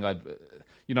don't think I'd.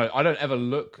 I don't ever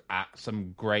look at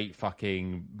some great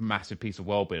fucking massive piece of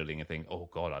world building and think, oh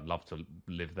God, I'd love to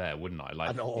live there, wouldn't I?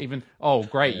 Like, even, oh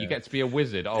great, you get to be a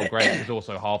wizard. Oh great, because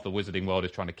also half the wizarding world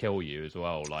is trying to kill you as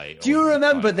well. Like, do you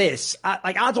remember this?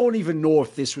 I don't even know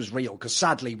if this was real, because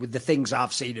sadly, with the things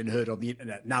I've seen and heard on the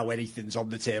internet, now anything's on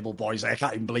the table, boys. I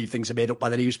can't even believe things are made up by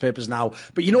the newspapers now.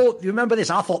 But you remember this?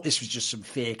 I thought this was just some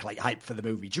fake like hype for the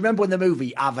movie. Do you remember when the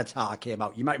movie Avatar came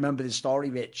out? You might remember this story,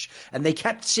 Rich. And they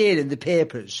kept saying in the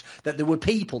papers that there were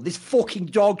people, this fucking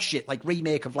dog shit, like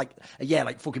remake of like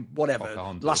fucking whatever,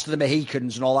 Pocahontas. Last of the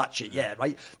Mohicans and all that shit,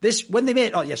 right? When they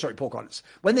made, Pocahontas.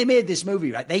 When they made this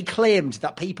movie, right, they claimed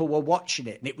that people were watching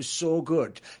it and it was so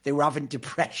good, they were having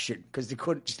depression because they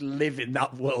couldn't just live in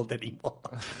that world anymore.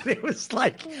 It was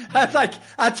like,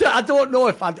 I don't know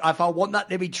if I want that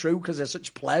to be true because they're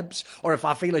such plebs, or if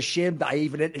I feel ashamed that I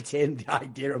even entertained the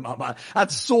idea of my mind.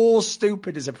 That's so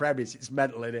stupid as a premise. It's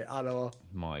mental, innit? I know.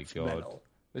 My God. Mental.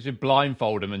 They should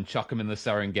blindfold him and chuck him in the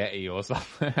Serengeti or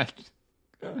something.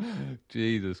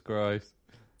 Jesus Christ.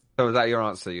 So is that your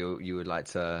answer? You would like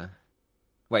to...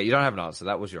 Wait, you don't have an answer.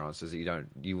 That was your answer. So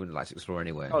you wouldn't like to explore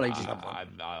anywhere. Oh, just have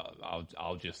one.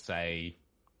 I'll just say...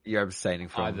 You're abstaining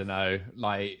from... I don't know.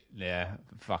 Like, yeah,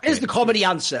 fuck Here's it. the comedy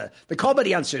answer. The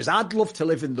comedy answer is I'd love to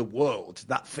live in the world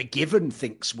that Forgiven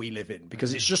thinks we live in,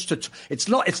 because it's just it's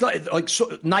not like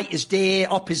night is day,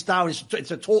 up is down.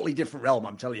 It's a totally different realm,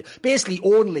 I'm telling you. Basically,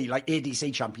 only like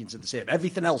ADC champions are the same.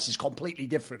 Everything else is completely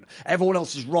different. Everyone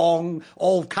else is wrong.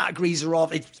 All categories are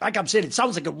off. It's, like I'm saying, it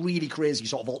sounds like a really crazy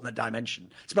sort of alternate dimension.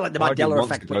 It's a bit like the Mandela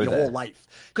effect, but your whole life.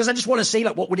 Because I just want to see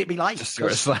like what would it be like. Just see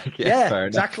what it's like. Yeah,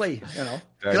 exactly.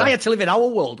 Because I had to live in our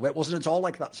world where it wasn't at all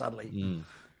like that, sadly.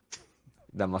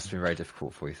 That must have been very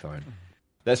difficult for you, Thorin.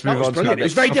 Let's That move was on to brilliant. our It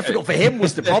was next very topic. difficult for him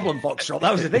was the problem, Foxtrot.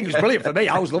 That was the thing. It was brilliant for me.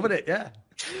 I was loving it, yeah.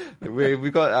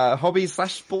 We've got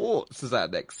hobbies/sports as our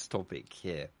next topic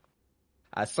here.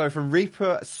 So from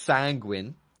Reaper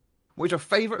Sanguine, what is your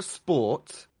favourite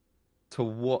sport to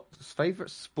watch?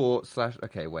 Favourite sport slash...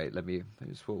 Okay, wait, let me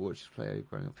watch play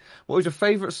growing up. What was your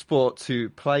favourite sport to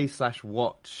play slash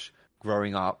watch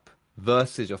growing up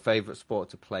versus your favourite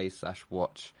sport to play slash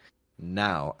watch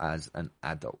now as an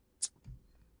adult?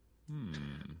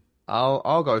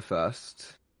 I'll go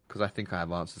first because I think I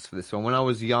have answers for this one. When I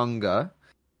was younger,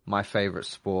 my favourite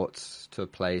sport to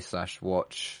play slash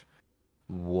watch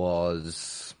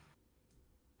was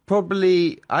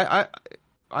probably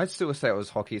I'd still say it was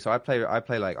hockey. So I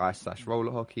play like ice slash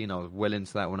roller hockey, and I was well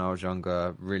into that when I was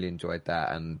younger. Really enjoyed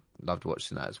that and loved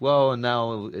watching that as well. And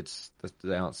now it's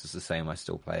the answer's the same. I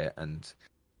still play it, and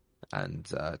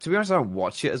to be honest, I don't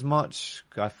watch it as much.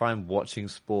 I find watching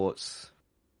sports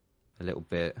a little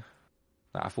bit.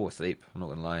 I fall asleep. I'm not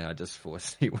gonna lie. I just fall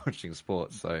asleep watching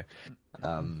sports. So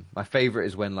my favorite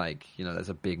is when there's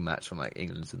a big match from like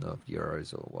England's in the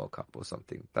Euros or World Cup or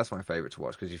something. That's my favorite to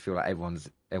watch because you feel like everyone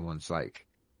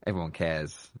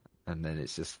cares, and then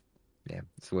it's just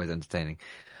it's always entertaining.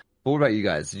 But what about you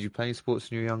guys? Did you play any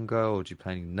sports when you were younger, or do you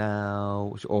play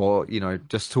now, or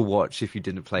just to watch if you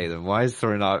didn't play them? Why is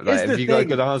throwing out? Have you got a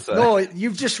good answer? No,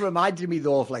 you've just reminded me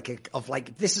though of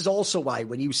this is also why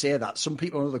when you say that some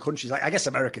people in other countries, like I guess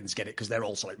Americans get it because they're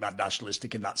also like mad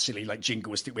nationalistic in that silly like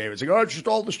jingoistic way. It's like it's just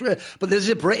all the straight. But there's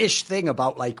a British thing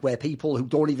about like where people who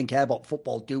don't even care about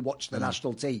football do watch the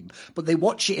national team, but they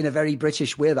watch it in a very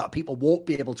British way that people won't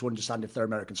be able to understand if they're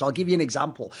American. So I'll give you an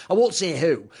example. I won't say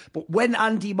who, but when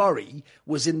Andy Murray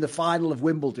was in the final of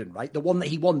Wimbledon, right? The one that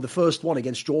he won, the first one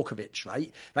against Djokovic,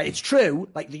 right? Right. It's true,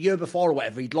 like the year before or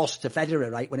whatever, he'd lost to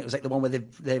Federer, right? When it was like the one where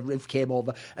the roof came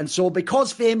over. And so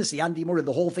because famously, Andy Murray,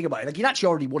 the whole thing about it, like he'd actually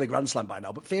already won a Grand Slam by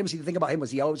now, but famously the thing about him was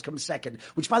he always comes second,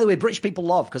 which by the way, British people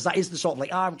love, because that is the sort of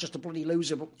like, I'm just a bloody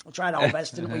loser, but we're trying our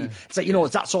best, didn't we? It's like,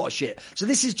 it's that sort of shit. So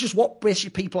this is just what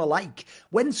British people are like.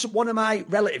 When one of my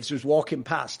relatives was walking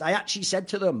past, I actually said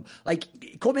to them, like,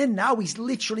 come in now, he's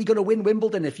literally going to win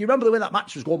Wimbledon. If you remember the way that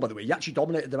match was going, by the way, he actually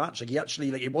dominated the match. Like,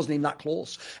 it wasn't even that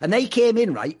close. And they came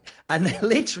in, right? And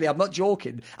literally, I'm not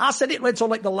joking, I said it went on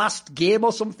like the last game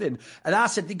or something. And I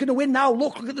said, they're going to win now.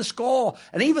 Look at the score.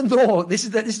 And even though this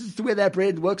is the way their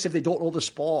brain works if they don't know the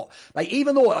sport, like,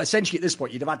 even though essentially at this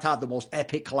point you'd have had to have the most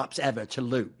epic collapse ever to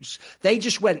lose, they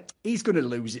just went, he's going to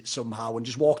lose it somehow, and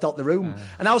just walked out the room.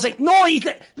 And I was like, no, he's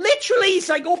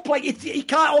like up, like he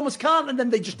almost can't. And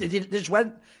then they just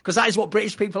went, because that is what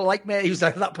British people are like, mate. He was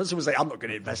like, that person was like, I'm not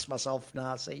going to invest myself.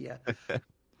 Nah, see ya.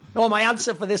 No, my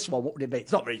answer for this one, what would it be?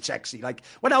 It's not very sexy. Like,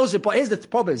 when I was but here's the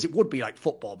problem is it would be like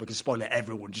football, because spoiler,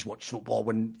 everyone just watched football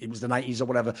when it was the 90s or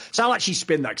whatever. So I'll actually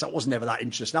spin that, because that wasn't ever that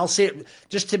interesting. I'll say it,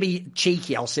 just to be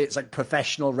cheeky, I'll say it's like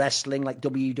professional wrestling, like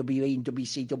WWE and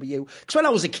WCW. Because when I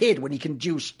was a kid, when you can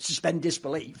suspend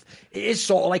disbelief, it is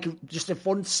sort of like just a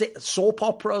fun soap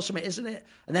opera or something, isn't it?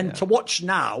 And then to watch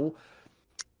now,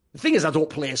 the thing is I don't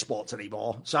play sports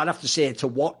anymore, so I'd have to say to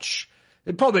watch,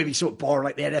 it'd probably be sort of boring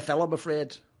like the NFL, I'm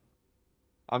afraid.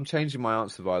 I'm changing my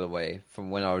answer, by the way, from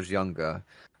when I was younger.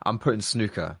 I'm putting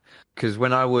snooker, because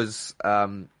when I was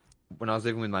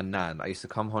living with my nan, I used to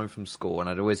come home from school, and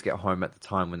I'd always get home at the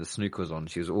time when the snooker was on.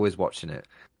 She was always watching it,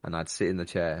 and I'd sit in the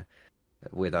chair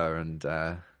with her, and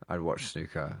I'd watch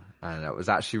snooker, and it was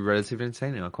actually relatively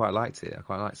entertaining. I quite liked it. I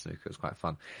quite liked snooker. It was quite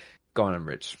fun. Go on,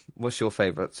 Rich. What's your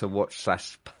favourite to watch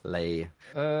 / play?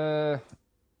 So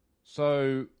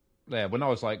yeah, when I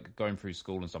was like going through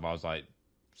school and stuff, I was like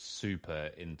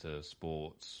super into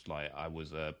sports. Like, I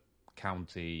was a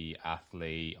county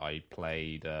athlete. I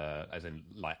played as in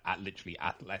like literally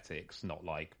athletics, not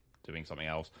like doing something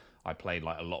else. I played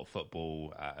like a lot of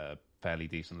football at a fairly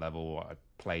decent level. I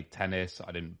played tennis.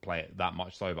 I didn't play it that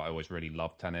much so, but I always really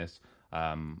loved tennis.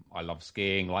 I love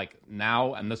skiing. Like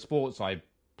now, and the sports I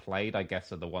played, I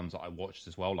guess, are the ones that I watched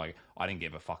as well. Like, I didn't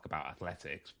give a fuck about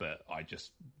athletics, but I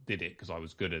just did it because I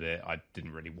was good at it. I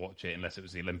didn't really watch it unless it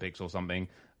was the Olympics or something.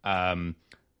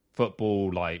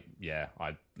 Football, like, yeah,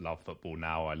 I love football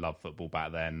now. I love football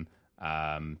back then.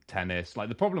 Tennis. Like,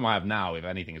 the problem I have now, if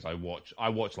anything, is I watch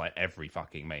like every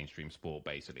fucking mainstream sport,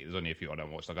 basically. There's only a few I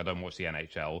don't watch. Like, I don't watch the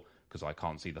NHL because I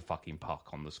can't see the fucking puck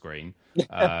on the screen.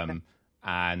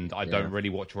 And I don't really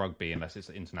watch rugby unless it's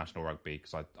international rugby,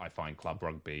 because I find club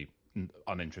rugby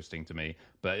uninteresting to me.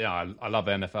 But yeah, I love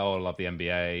the NFL, I love the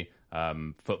NBA.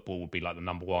 Football would be like the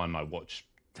number one. I watch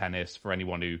tennis. For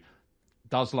anyone who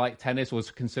does like tennis, was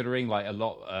considering like a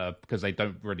lot because they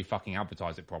don't really fucking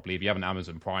advertise it properly. If you have an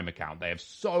Amazon Prime account, they have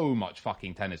so much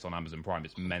fucking tennis on Amazon Prime.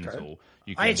 It's mental.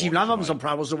 You can I actually have Amazon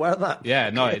Prime. I was aware of that. Yeah,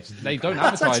 no, they don't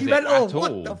advertise it mental. at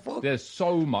What all. the fuck? There's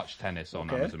so much tennis on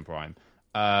Amazon Prime.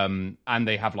 And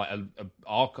they have like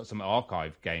some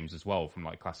archive games as well from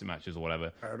like classic matches or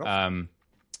whatever.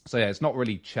 So yeah, it's not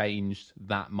really changed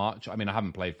that much. I mean, I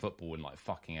haven't played football in like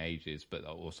fucking ages, but I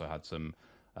also had some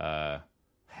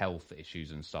health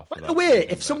issues and stuff. By the way,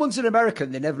 if someone's an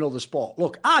American, they never know the sport.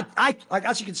 Look, I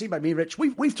as you can see by me, Rich,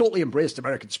 we've totally embraced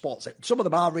American sports. Some of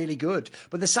them are really good,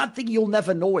 but the sad thing you'll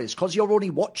never know is because you're only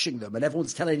watching them, and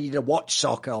everyone's telling you to watch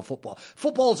soccer or football.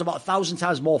 Football's about 1,000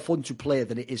 times more fun to play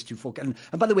than it is to fucking.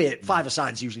 And by the way,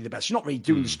 five-a-side is usually the best. You're not really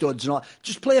doing studs and all.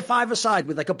 Just play a five-a-side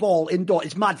with like a ball indoor.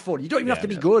 It's mad fun. You don't even have to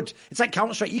be good. It's like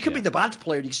Counter-Strike. You can be the bad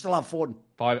player and you can still have fun.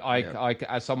 I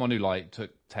as someone who like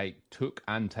took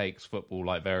and takes football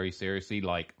like very seriously,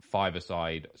 like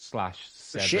five-a-side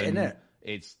 /7. Shit, innit?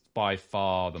 It's by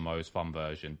far the most fun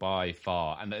version, by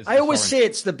far. And I always say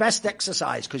it's the best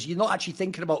exercise because you're not actually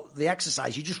thinking about the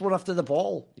exercise. You just run after the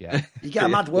ball. Yeah, you get a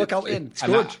mad workout in. It's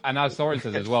good. And as Soren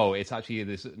says as well, it's actually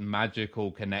this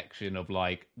magical connection of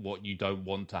like what you don't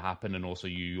want to happen, and also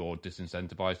you're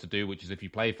disincentivized to do. Which is if you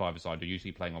play five-a-side, you're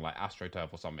usually playing on like AstroTurf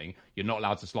or something. You're not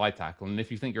allowed to slide tackle, and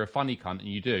if you think you're a funny cunt and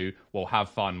you do, well, have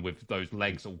fun with those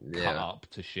legs all cut up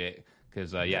to shit.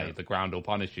 Because the ground will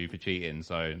punish you for cheating.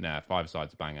 So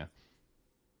five-a-side's a banger.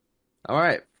 All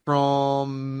right,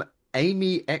 from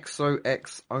Amy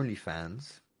XOX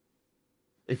OnlyFans.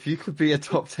 If you could be a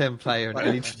top 10 player in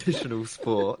any traditional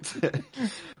sport,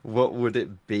 what would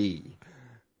it be?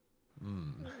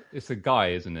 It's a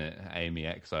guy, isn't it? Amy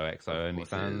XOXO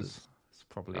OnlyFans. It's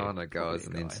probably. Oh no, guys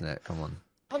on the internet. Come on.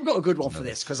 I've got a good one for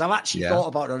this because I've actually thought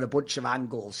about it on a bunch of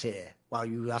angles here while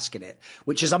you were asking it,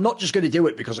 which is I'm not just going to do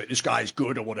it because like, this guy's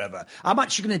good or whatever. I'm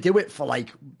actually going to do it for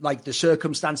like the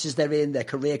circumstances they're in, their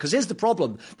career. Because here's the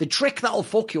problem. The trick that'll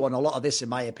fuck you on a lot of this, in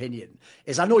my opinion,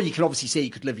 is I know you can obviously say you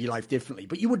could live your life differently,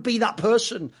 but you would be that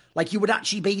person. Like you would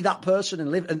actually be that person and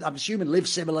live, and I'm assuming live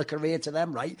similar career to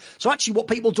them, right? So actually what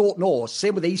people don't know,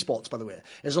 same with esports, by the way,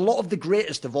 is a lot of the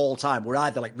greatest of all time were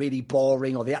either like really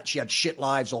boring or they actually had shit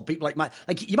lives, or people like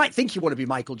you might think you want to be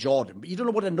Michael Jordan, but you don't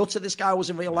know what a nutter this guy was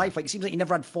in real life. Like it seems like he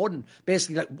never had fun.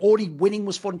 Basically, like only winning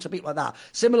was fun to people like that.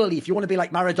 Similarly, if you want to be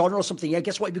like Maradona or something,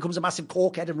 guess what? He becomes a massive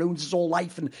cokehead and ruins his whole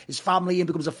life and his family and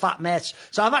becomes a fat mess.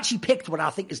 So I've actually picked what I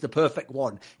think is the perfect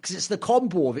one because it's the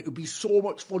combo of it. It would be so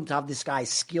much fun to have this guy's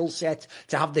skill set,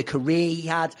 to have the career he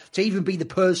had, to even be the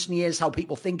person he is, how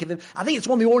people think of him. I think it's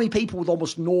one of the only people with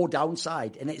almost no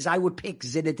downside, and it is I would pick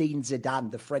Zinedine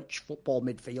Zidane, the French football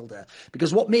midfielder,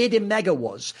 because what made him mega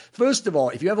was, first of all,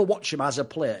 if you ever watch him as a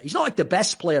player, he's not like the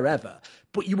best player ever,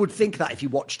 but you would think that if you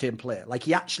watched him play. Like,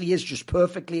 he actually is just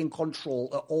perfectly in control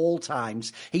at all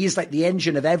times. He is like the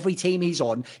engine of every team he's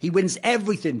on. He wins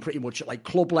everything pretty much at like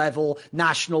club level,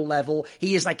 national level.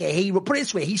 He is like a hero. Put it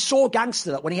this way, he's so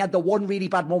gangster that when he had the one really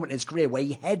bad moment in his career where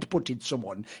he headbutted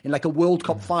someone in like a World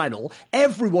Cup final,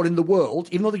 everyone in the world,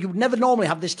 even though you would never normally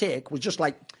have this take, was just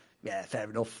like, yeah, fair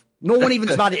enough. No one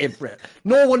even's mad at him for it.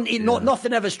 No one,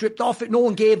 nothing ever stripped off it. No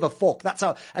one gave a fuck. That's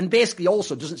how. And basically,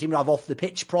 also doesn't seem to have off the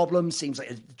pitch problems. Seems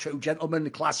like a true gentleman, a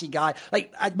classy guy.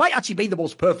 Like, it might actually be the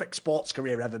most perfect sports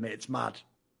career ever, mate. It's mad.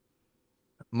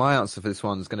 My answer for this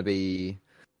one is going to be.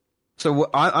 So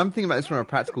I'm thinking about this from a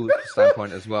practical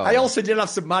standpoint as well. I also did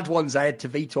have some mad ones I had to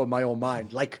veto in my own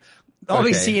mind. Like,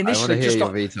 obviously, initially,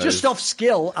 just off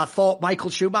skill, I thought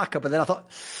Michael Schumacher, but then I thought,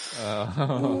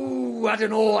 ooh, I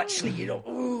don't know, actually,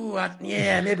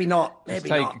 maybe not.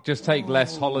 Just take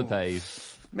less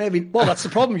holidays. Maybe. Well, that's the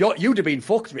problem. You'd have been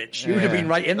fucked, Rich. You'd have been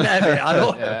right in there, mate.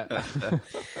 I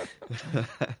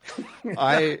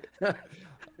know.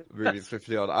 Moving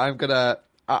swiftly on.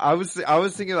 I was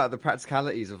thinking about the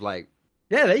practicalities of like.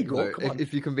 Yeah, there you go.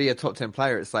 If you can be a top 10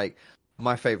 player, it's like.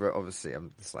 My favorite, obviously,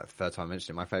 it's like the third time I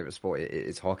mentioned it, my favorite sport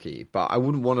is hockey. But I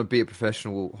wouldn't want to be a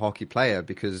professional hockey player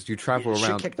because you travel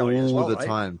around all the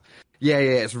time. Yeah,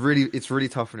 it's really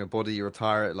tough on your body. You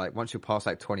retire it like once you pass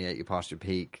like 28, you pass your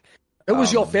peak. Who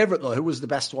was your favorite though? Who was the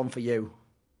best one for you?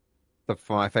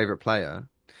 For my favorite player,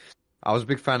 I was a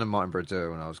big fan of Martin Brodeur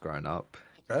when I was growing up.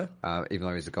 Even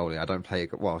though he's a goalie, I don't play.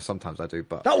 Well, sometimes I do,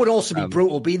 but that would also be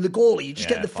brutal. Being the goalie, you just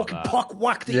get the fucking puck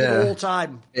whacked at you the whole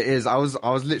time. It is. I was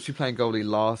literally playing goalie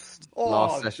last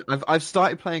session. I've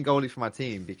started playing goalie for my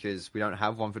team because we don't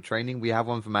have one for training. We have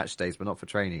one for match days, but not for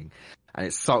training. And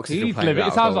it sucks. It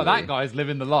sounds like that guy's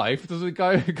living the life. Does it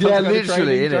go? Yeah,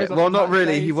 literally, isn't it? Well, not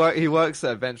really. He works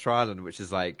at Adventure Island, which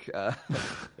is like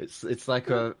it's like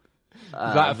a Is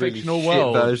that a really fictional shit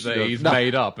world version that of- he's No.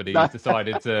 made up and he's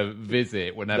decided to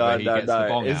visit whenever he gets the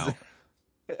bong It's,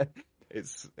 out?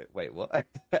 it's wait, what?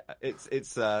 It's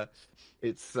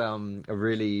a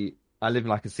really. I live in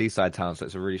like a seaside town, so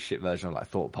it's a really shit version of like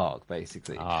Thorpe Park,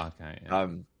 basically. Ah, okay. Yeah.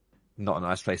 Not a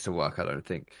nice place to work, I don't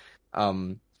think.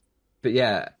 But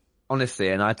yeah, honestly,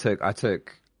 and I took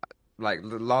like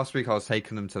last week I was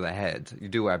taking them to the head. You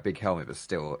do wear a big helmet, but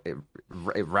still, it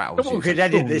rattles. We you. could It's like,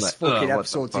 edit boom, this like, fucking what the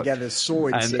episode fuck? together so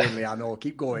And- insanely. I know.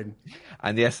 Keep going.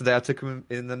 And yesterday I took them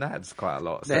in the nads quite a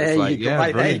lot. So There it's like, you go. yeah,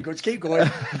 Right, there you brilliant. go. Just keep going.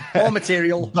 More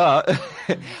material. But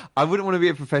I wouldn't want to be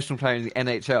a professional player in the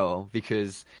NHL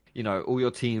because all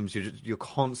your teams you're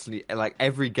constantly like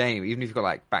every game, even if you've got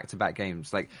like back-to-back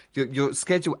games, like your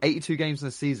schedule 82 games in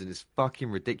a season is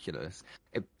fucking ridiculous.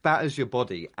 It batters your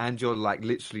body, and you're like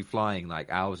literally flying like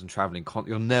hours and traveling.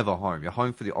 You're never home. You're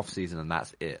home for the off season, and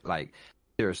that's it. Like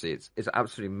seriously, it's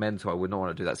absolutely mental. I would not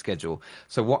want to do that schedule.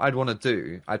 So what I'd want to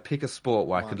do, I'd pick a sport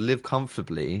where I could live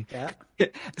comfortably. Yeah.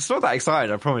 It's not that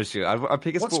exciting, I promise you. I'd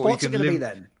pick a What sport where you sports are can going to live be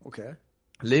then? Okay.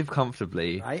 live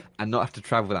comfortably Right. and not have to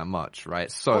travel that much, right?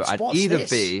 So What I'd sport's either this?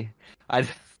 be,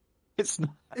 it's not,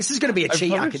 This is going to be a I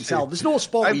cheat, I promise can you. tell. There's no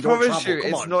sport where I you don't promise travel. you,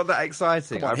 Come it's on. not that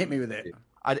exciting. Come on, hit me with it.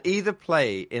 I'd either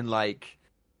play in like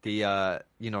the,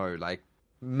 like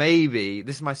maybe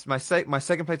this is my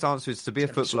second place answer is to be a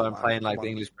It's gonna be footballer so and bad. play in like Come the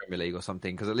on. English Premier League or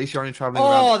something, because at least you're only traveling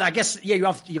around. Oh, I guess, yeah,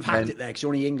 you've hacked And- it there because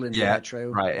only England. Yeah, true.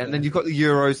 Right, and then you've got the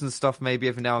Euros and stuff, maybe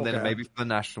every now and then, and Okay. maybe for the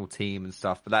national team and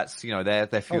stuff. But that's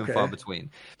they're few Okay. and far between.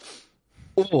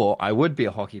 Or I would be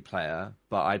a hockey player,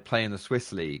 but I'd play in the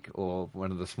Swiss league or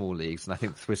one of the small leagues, and I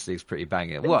think the Swiss league's pretty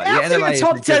banging. What? Yeah, I think NLA a is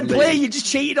top a good 10 player, league. you just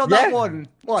cheated on Yeah. that one.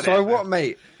 So Whatever. what,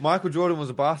 mate? Michael Jordan was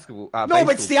a basketball. No, but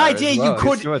it's the idea you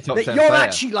could. You're a top That 10 you're player.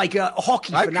 actually like a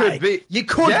hockey I could fanatic. be. You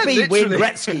could Yeah, be Wayne literally.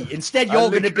 Gretzky. Instead, I you're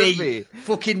going to literally be could be.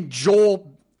 fucking Joe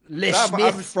Le No, but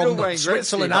I'm Smith still from Wayne Gretzky,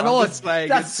 Switzerland. but I know I'm just playing in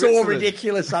that's so Switzerland.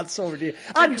 ridiculous. That's so ridiculous.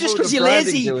 And just all because the you're branding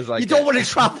lazy, deals like you don't that. want to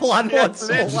travel. I know Yeah, it's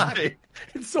so whack. literally.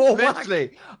 It's so whack.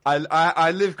 Literally,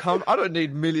 I live. I don't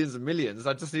need millions and millions.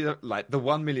 I just need like the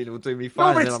 1 million will do me fine.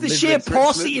 No, but and it's I'm the living sheer in Switzerland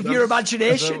paucity of and your I'm-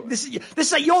 imagination. This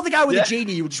is like you're the guy with Yeah. the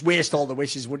genie. You would just waste all the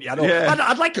wishes, wouldn't you? I know. Yeah.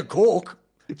 I'd like a Coke.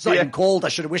 It's not Yeah. even cold. I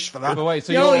should have wished for that. But wait,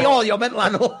 so you're mental. I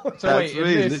know. So wait, That's in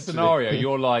me, this literally. scenario,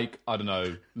 you're like, I don't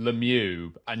know,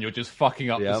 Lemieux, and you're just fucking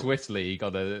up the Yep. Swiss league or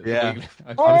the Yeah. league.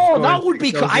 Oh, scoring that would be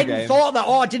 6 cool. goals a I hadn't game. thought of that.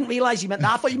 Oh, I didn't realise you meant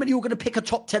that. I thought you meant you were going to pick a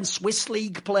top 10 Swiss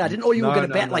league player. I didn't know you were going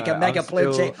to bet like a mega player.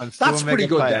 I'm still That's a pretty mega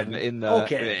good player then. in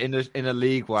Okay. in a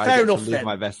league where Fair I get enough to live then.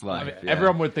 my best I life. mean, yeah.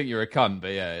 everyone would think you're a cunt,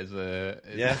 but yeah, it's a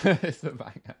it's a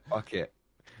banger. Fuck it.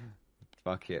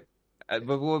 Fuck it.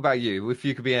 But what about you? If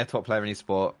you could be a top player in any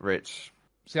sport, Rich?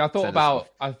 See, I thought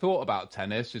Tennis about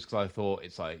tennis just because I thought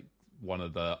it's like one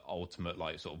of the ultimate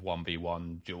like sort of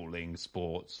 1v1 dueling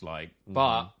sports. Like,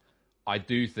 but I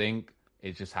do think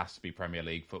it just has to be Premier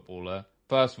League footballer.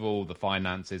 First of all, the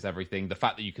finances, everything, the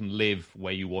fact that you can live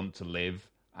where you want to live.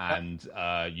 And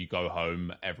you go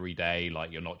home every day,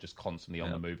 like you're not just constantly on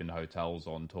the move in hotels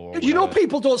on tour. or You know, whatever.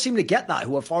 people don't seem to get that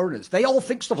who are foreigners. They all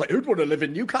think stuff like, who'd want to live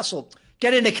in Newcastle?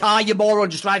 Get in a car, you moron,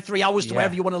 just drive 3 hours to Yeah.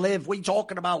 wherever you want to live. What are you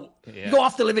talking about? Yeah. You don't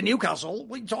have to live in Newcastle.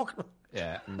 What are you talking about?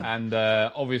 Yeah, and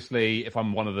obviously, if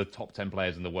I'm one of the top 10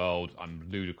 players in the world, I'm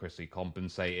ludicrously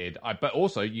compensated. But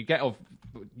also, you get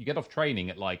off training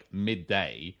at like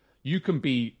midday. You can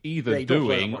be either Yeah, you don't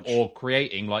play that doing much. or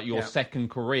creating like your Yeah.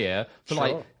 second career for Sure.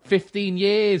 like 15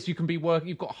 years. You can be working.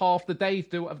 You've got half the day to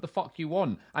do whatever the fuck you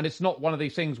want, and it's not one of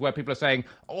these things where people are saying,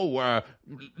 "Oh,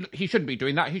 he shouldn't be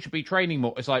doing that. He should be training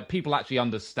more." It's like people actually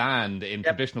understand in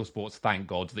traditional sports, thank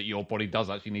God, that your body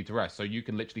does actually need to rest. So you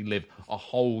can literally live a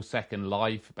whole second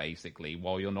life basically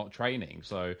while you're not training.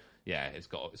 So yeah, it's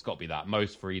got to be that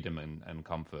most freedom and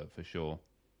comfort for sure.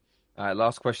 All right,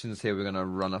 last questions here. We're going to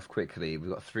run off quickly. We've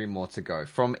got 3 more to go.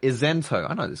 From Izento.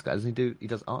 I know this guy. He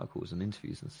does articles and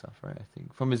interviews and stuff, right? I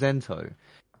think. From Izento.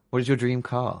 What is your dream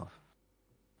car?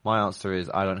 My answer is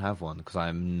I don't have one because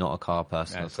I'm not a car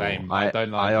person Yeah, at same. all. I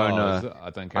don't like own cars. I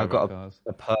don't care I've about got cars.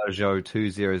 a Peugeot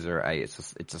 2008.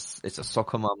 It's a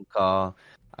soccer mum car.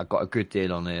 I got a good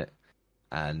deal on it,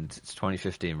 and it's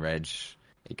 2015 reg.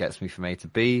 It gets me from A to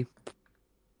B,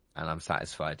 and I'm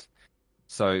satisfied.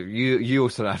 So you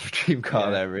also have a dream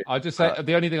car there, Rich. I just say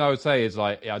the only thing I would say is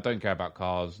like, yeah, I don't care about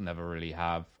cars. Never really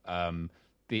have.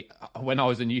 When I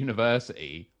was in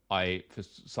university, for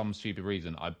some stupid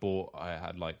reason I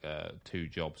had like 2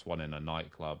 jobs, one in a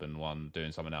nightclub and one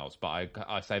doing something else. But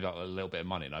I saved up a little bit of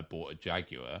money and I bought a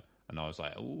Jaguar. And I was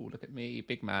like, oh, look at me,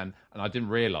 big man. And I didn't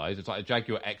realize it's like a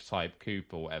Jaguar X-Type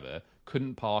coupe or whatever.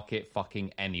 Couldn't park it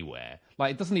fucking anywhere.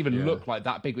 Like, it doesn't even look like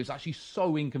that big. It was actually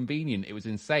so inconvenient. It was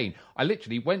insane. I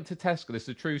literally went to Tesco. This is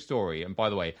a true story. And by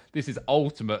the way, this is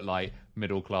ultimate, like,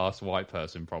 middle-class white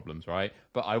person problems, right?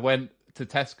 But I went to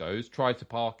Tesco's, tried to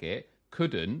park it,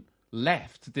 couldn't,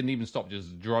 left, didn't even stop,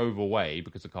 just drove away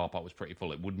because the car park was pretty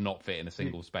full. It would not fit in a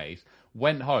single space.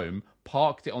 Went home,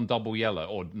 parked it on double yellow,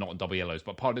 or not on double yellows,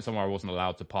 but parked it somewhere I wasn't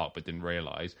allowed to park but didn't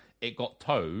realise. It got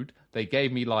towed. They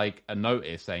gave me like a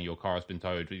notice saying your car has been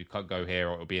towed, you can't go here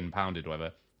or it'll be impounded or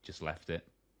whatever. Just left it.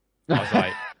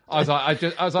 I was like,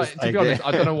 to be honest,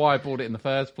 I don't know why I bought it in the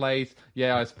first place.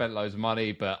 Yeah, I spent loads of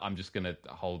money, but I'm just gonna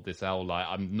hold this L. Like,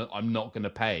 I'm not gonna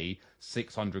pay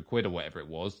 600 quid or whatever it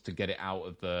was to get it out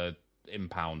of the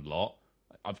impound lot.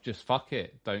 I've just fuck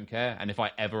it, don't care. And if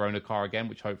I ever own a car again,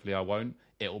 which hopefully I won't,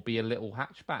 it'll be a little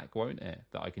hatchback, won't it?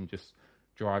 That I can just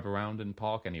drive around and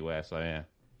park anywhere. So yeah.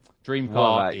 Dream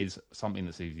car is something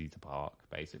that's easy to park,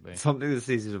 basically. Something that's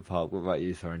easy to park. What about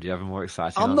you, Thorin? Do you have a more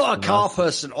exciting I'm answer not a than car us?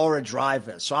 person or a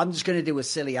driver, so I'm just going to do a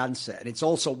silly answer. And it's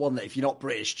also one that if you're not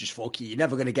British, just fuck you. You're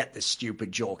never going to get this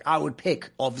stupid joke. I would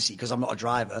pick, obviously, because I'm not a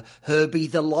driver, Herbie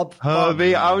the Lob.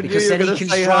 Herbie, I would because then he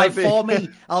can drive Herbie. for me.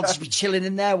 I'll just be chilling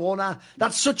in there, won't I?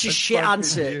 That's such a shit fucking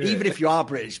answer, do it. even if you are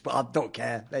British, but I don't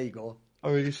care. There you go.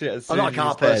 Holy shit! I'm not a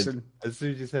car person. As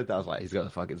soon as you said that, I was like, he's got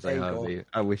to fucking say There you go. Herbie.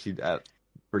 I wish he'd.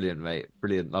 Brilliant, mate.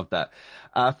 Brilliant. Love that.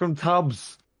 From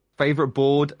Tubbs, favorite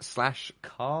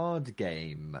board/card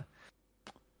game.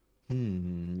 Do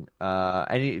you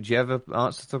have an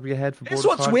answer top of your head for board? Guess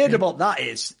what's card weird game? about that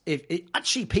is,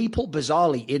 actually people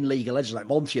bizarrely in League of Legends, like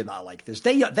Monty and that, like this,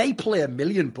 they play a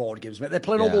million board games, mate. They're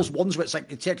playing all Yeah. those ones where it's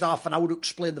like it takes half an hour to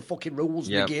explain the fucking rules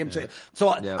of Yep. the game. So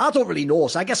I don't really know.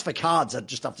 So I guess for cards, I'd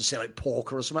just have to say like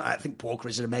poker or something. I think poker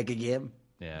is a mega game.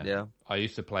 Yeah. I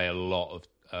used to play a lot of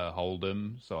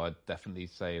Hold'em, so I'd definitely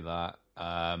say that.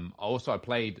 I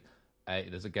played.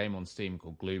 There's a game on Steam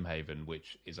called Gloomhaven,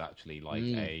 which is actually like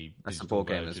a That's a digital board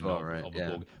game version as well, of, right? of a Yeah.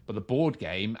 board. But the board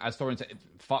game, as Thorin said,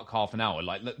 fuck half an hour.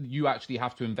 Like you actually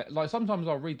have to invest. Like sometimes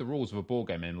I'll read the rules of a board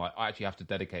game and like I actually have to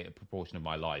dedicate a proportion of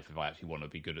my life if I actually want to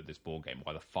be good at this board game.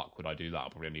 Why the fuck would I do that? I'll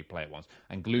probably only play it once.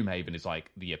 And Gloomhaven is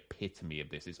like the epitome of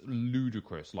this. It's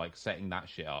ludicrous, like setting that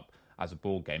shit up as a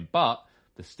board game, but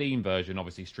the Steam version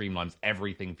obviously streamlines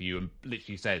everything for you and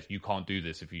literally says you can't do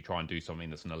this if you try and do something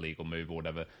that's an illegal move or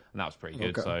whatever. And that was pretty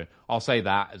good. Okay. So I'll say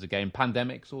that as a game.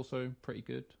 Pandemic's also pretty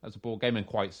good as a board game and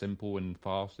quite simple and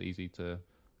fast, easy to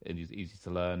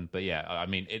learn. But yeah, I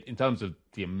mean, in terms of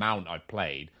the amount I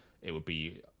played, it would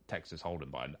be Texas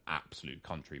Hold'em by an absolute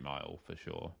country mile for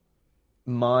sure.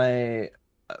 My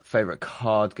favorite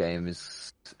card game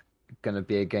is going to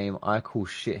be a game I call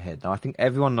Shithead. Now, I think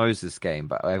everyone knows this game,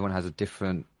 but everyone has a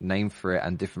different name for it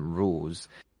and different rules.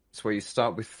 It's where you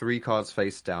start with 3 cards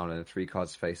face down and 3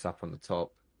 cards face up on the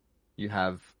top. You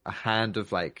have a hand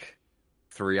of like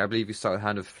 3. I believe you start with a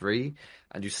hand of 3,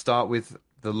 and you start with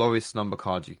the lowest number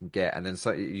cards you can get, and then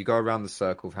so you go around the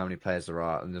circle of how many players there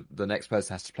are, and the next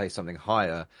person has to play something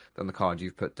higher than the card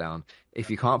you've put down. If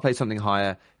you can't play something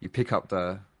higher, you pick up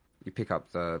the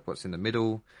what's in the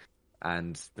middle,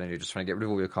 and then you're just trying to get rid of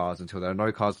all your cards until there are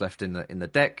no cards left in the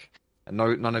deck, and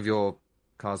none of your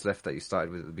cards left that you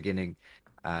started with at the beginning.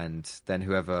 And then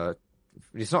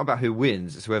it's not about who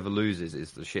wins, it's whoever loses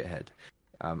is the shithead.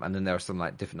 And then there are some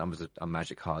like different numbers of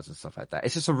magic cards and stuff like that.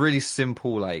 It's just a really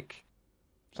simple like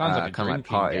Sounds like a kind of drinking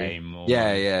party game. Or...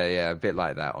 Yeah, a bit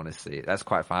like that. Honestly, that's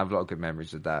quite fun. I have a lot of good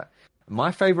memories with that.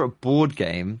 My favorite board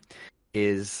game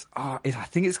is I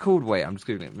think it's called. Wait, I'm just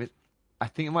googling it. I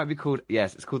think it might be called.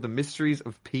 Yes, it's called The Mysteries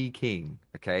of Peking.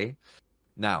 Okay,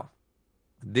 now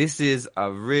this is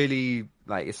a really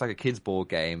it's like a kids board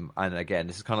game, and again,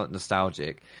 this is kind of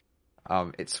nostalgic.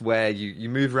 It's where you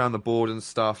move around the board and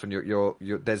stuff, and you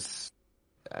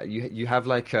have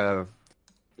like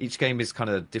each game is kind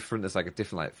of different. There's like a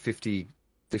different 50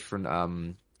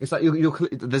 different it's like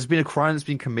there's been a crime that's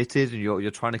been committed, and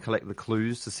you're trying to collect the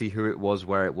clues to see who it was,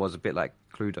 where it was, a bit like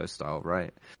Cluedo style,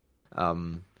 right?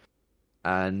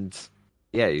 And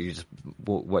yeah, you just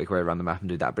work your way around the map and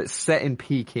do that. But it's set in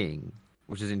Peking,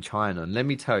 which is in China. And let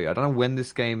me tell you, I don't know when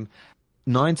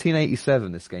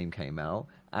 1987 this game came out,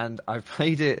 and I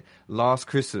played it last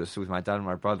Christmas with my dad and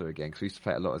my brother again, because we used to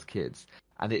play it a lot as kids.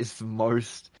 And it is the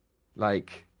most kind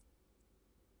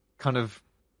of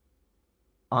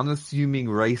unassuming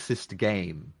racist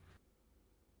game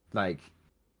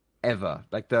ever.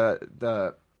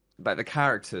 The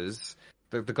characters,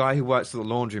 the guy who works at the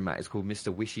laundromat is called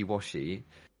Mr. Wishy Washy.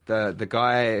 the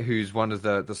guy who's one of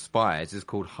the spies is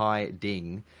called Hai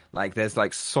Ding. Like, there's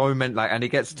like so many, like, and it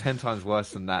gets 10 times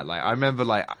worse than that. Like, I remember,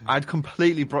 like, I'd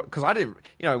completely because I didn't,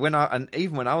 even when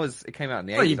it came out in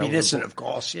the 80s. Well, you'd be innocent, of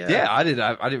course, yeah. Yeah, I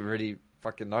didn't really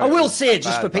fucking know. I will say,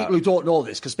 just for people who don't know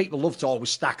this, because people love to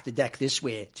always stack the deck this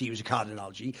way, to use a card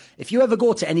analogy. If you ever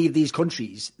go to any of these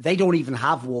countries, they don't even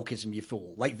have wokeism, you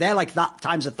fool. Like, they're like that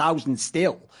times 1,000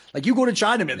 still. Like, you go to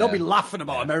China, mate, they'll be laughing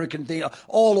about American thing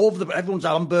all over everyone's a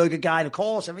hamburger guy, of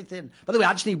course, everything. By the way,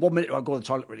 I just need 1 minute to go to the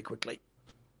toilet really quickly.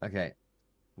 Okay.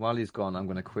 While he's gone, I'm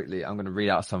going to read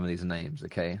out some of these names,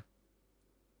 okay?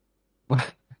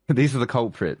 These are the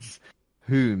culprits.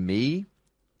 Who, me?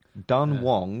 Dun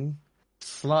Wong,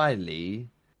 Slyly,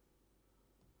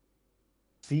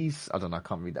 I don't know, I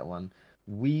can't read that one.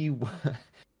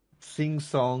 Sing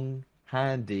Song,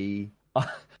 Handy,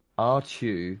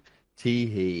 Chu,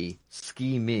 Teehee,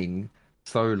 Scheming,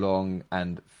 So Long,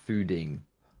 and Fooding.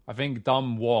 I think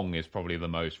Dum Wong is probably the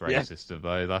most racist of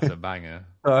those. That's a banger.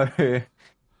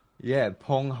 Yeah,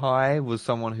 Pong Hai was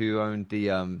someone who owned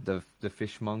the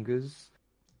fishmongers.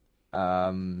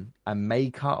 And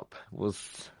Makeup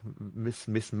was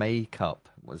Miss Makeup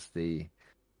was the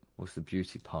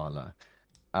beauty parlor.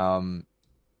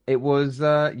 It's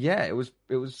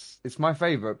my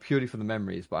favorite purely for the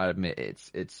memories, but I admit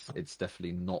it's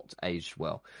definitely not aged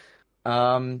well.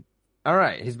 All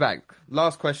right, he's back.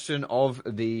 Last question of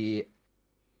the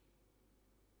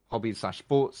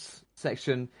hobby/sports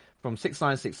section from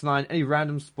 6969. Any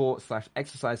random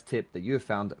sport/exercise tip that you have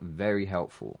found very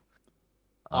helpful?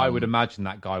 I would imagine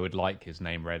that guy would like his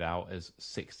name read out as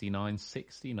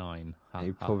 6969.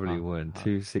 He probably would.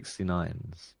 2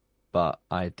 69s. But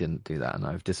I didn't do that, and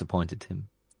I've disappointed him.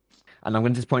 And I'm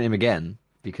going to disappoint him again,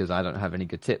 because I don't have any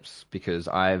good tips, because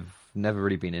I've never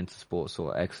really been into sports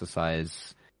or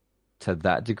exercise to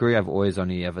that degree. I've always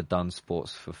only ever done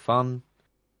sports for fun.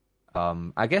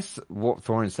 I guess what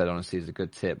Thorin said, honestly, is a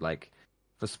good tip. Like,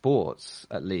 for sports,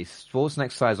 at least, sports and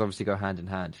exercise obviously go hand in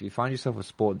hand. If you find yourself a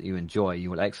sport that you enjoy, you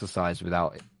will exercise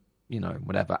without,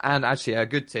 whatever. And actually, a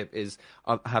good tip is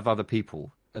have other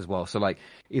people as well. So, like,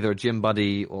 either a gym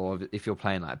buddy, or if you're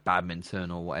playing like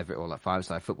badminton or whatever, or like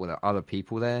five-side football, there are other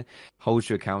people there, holds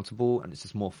you accountable, and it's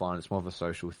just more fun. It's more of a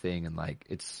social thing, and like,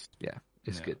 it's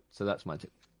good. So that's my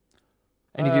tip.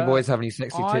 Any of you boys have any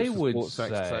sexy tips for sports or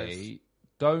exercise?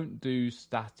 Don't do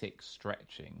static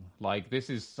stretching. Like, this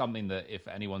is something that if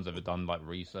anyone's ever done like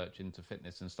research into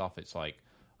fitness and stuff, it's like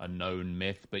a known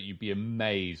myth, but you'd be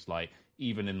amazed, like,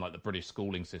 even in like the British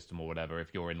schooling system or whatever, if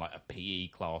you're in like a PE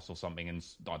class or something and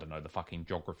I don't know, the fucking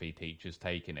geography teacher's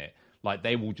taking it, like,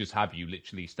 they will just have you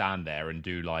literally stand there and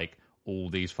do like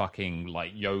all these fucking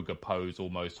like yoga pose,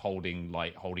 almost holding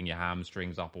your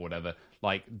hamstrings up or whatever.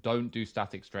 Like, don't do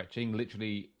static stretching.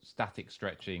 Literally, static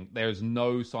stretching, there's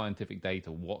no scientific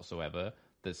data whatsoever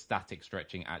that static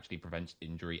stretching actually prevents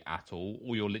injury at all.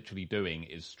 All you're literally doing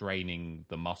is straining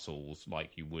the muscles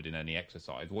like you would in any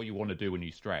exercise. What you want to do when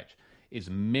you stretch is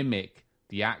mimic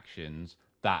the actions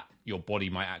that your body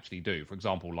might actually do. For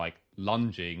example, like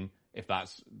lunging, if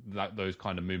that's those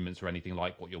kind of movements or anything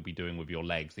like what you'll be doing with your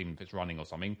legs, even if it's running or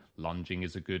something, lunging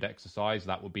is a good exercise.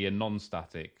 That would be a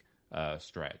non-static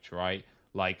stretch, right?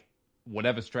 Like,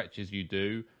 whatever stretches you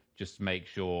do, just make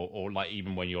sure, or like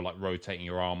even when you're like rotating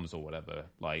your arms or whatever,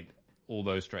 like, all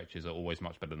those stretches are always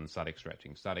much better than static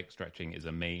stretching. Static stretching is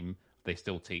a meme. They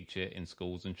still teach it in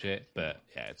schools and shit, but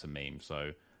yeah, it's a meme.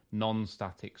 So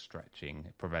non-static stretching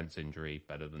prevents injury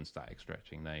better than static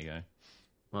stretching. There you go.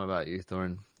 What about you,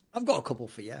 Thorin? I've got a couple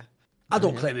for you. I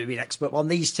don't claim to be an expert on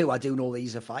these two. I do know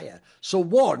these are fire. So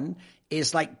one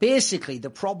is like basically the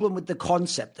problem with the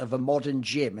concept of a modern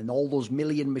gym and all those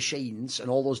million machines and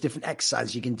all those different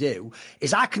exercises you can do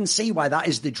is I can see why that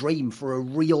is the dream for a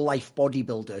real life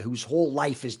bodybuilder whose whole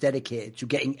life is dedicated to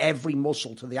getting every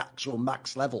muscle to the actual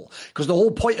max level. Because the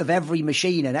whole point of every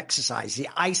machine and exercise, it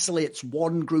isolates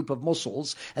one group of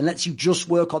muscles and lets you just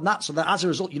work on that. So that as a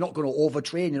result, you're not going to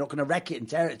overtrain. You're not going to wreck it and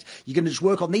tear it. You're going to just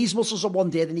work on these muscles on one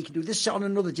day, then you can do this set on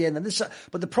another day, and then this.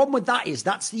 But the problem with that is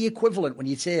that's the equivalent when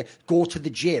you say go to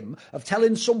the gym of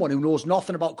telling someone who knows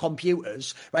nothing about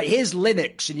computers, right, here's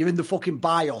Linux and you're in the fucking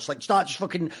BIOS, like start just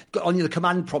fucking on the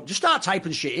command prompt, just start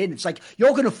typing shit in. It's like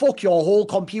you're going to fuck your whole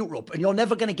computer up and you're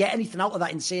never going to get anything out of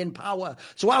that insane power.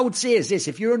 So what I would say is this: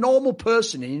 if you're a normal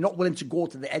person and you're not willing to go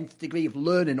to the nth degree of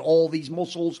learning all these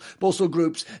muscle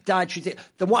groups, dietary,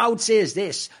 then what I would say is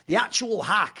this: the actual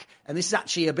hack and this is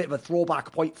actually a bit of a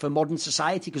throwback point for modern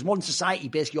society, because modern society,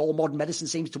 basically all modern medicine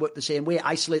seems to work the same way. It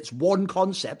isolates one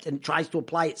concept and it tries to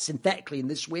apply it synthetically in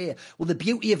this way. Well, the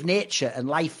beauty of nature and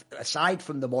life, aside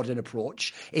from the modern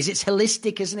approach, is it's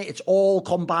holistic, isn't it? It's all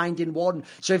combined in one.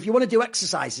 So if you want to do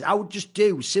exercises, I would just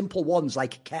do simple ones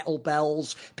like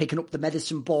kettlebells, picking up the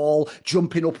medicine ball,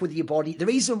 jumping up with your body. The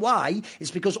reason why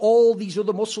is because all these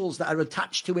other muscles that are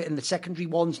attached to it and the secondary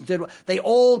ones, they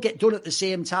all get done at the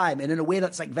same time and in a way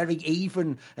that's like very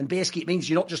even. And basically it means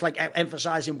you're not just like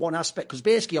emphasizing one aspect, because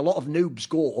basically a lot of noobs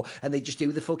go and they just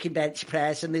do the fucking bench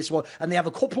press and this one, and they have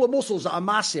a couple of muscles that are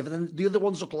massive and then the other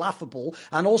ones look laughable.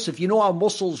 And also, if you know how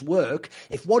muscles work,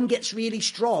 if one gets really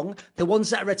strong, the ones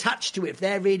that are attached to it, if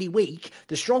they're really weak,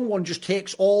 the strong one just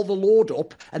takes all the load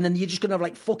up, and then you're just going to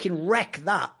like fucking wreck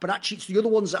that. But actually it's the other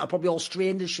ones that are probably all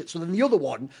strained as shit. So then the other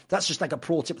one, that's just like a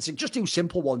pro tip. Just do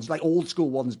simple ones, like old school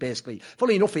ones, basically.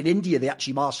 Funnily enough, in India, they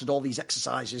actually mastered all these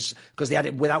exercises because they had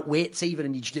it without weights even,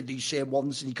 and you just did these same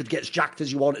ones, and you could get as jacked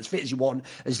as you want, as fit as you want,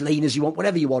 as lean as you want,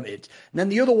 whatever you wanted. And then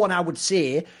the other one I would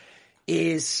say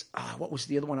is, what was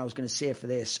the other one I was going to say for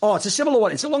this? Oh, it's a similar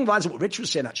one. It's along the lines of what Rich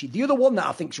was saying, actually. The other one that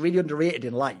I think is really underrated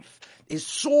in life is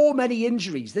so many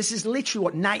injuries. This is literally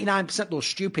what 99% of those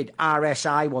stupid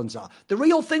RSI ones are. The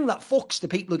real thing that fucks the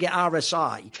people who get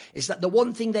RSI is that the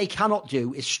one thing they cannot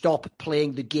do is stop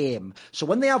playing the game. So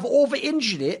when they have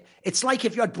over-injured it, it's like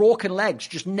if you had broken legs,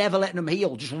 just never letting them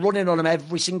heal, just running on them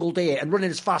every single day and running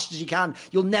as fast as you can.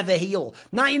 You'll never heal.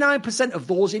 99% of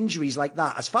those injuries like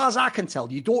that, as far as I can tell,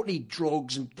 you don't need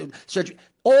drugs and surgery.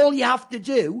 All you have to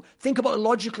do, think about it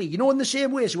logically. You know, in the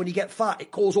same way as when you get fat,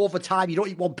 it goes over time. You don't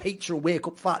eat one pizza and wake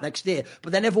up fat next day.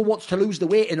 But then everyone wants to lose the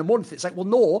weight in a month. It's like, well,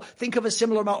 no, think of a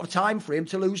similar amount of time frame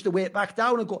to lose the weight back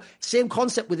down and go. Same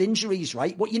concept with injuries,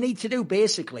 right? What you need to do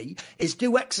basically is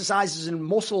do exercises and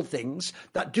muscle things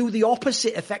that do the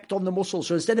opposite effect on the muscle.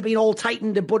 So instead of being all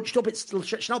tightened and bunched up, it's still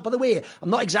stretching out. By the way, I'm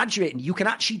not exaggerating. You can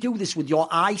actually do this with your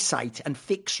eyesight and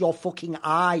fix your fucking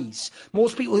eyes.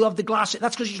 Most people who have the glass,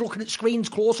 that's because you're looking at screens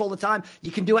close all the time. You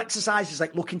can do exercises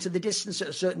like look into the distance at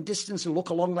a certain distance and look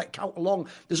along, like count along.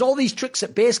 There's all these tricks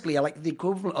that basically are like the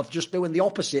equivalent of just doing the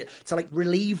opposite to like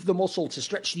relieve the muscle, to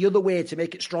stretch the other way, to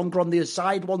make it stronger on the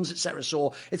side ones, etc.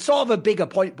 So it's sort of a bigger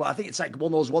point, but I think it's like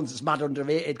one of those ones that's mad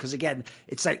underrated because again,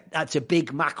 it's like that's a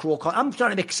big macro. I'm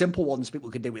trying to make simple ones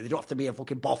people can do it. They don't have to be a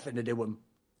fucking boffin to do them.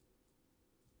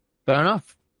 Fair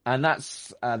enough. And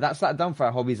that's that done for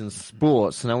our hobbies and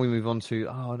sports. So now we move on to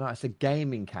it's a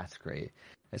gaming category.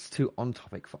 It's too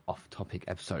on-topic for off-topic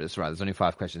episodes. That's right, there's only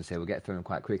 5 questions here. We'll get through them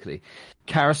quite quickly.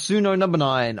 Karasuno number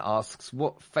 9 asks,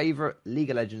 what favourite League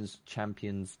of Legends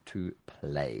champions to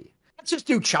play? Let's just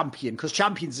do champion, because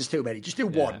champions is too many. Just do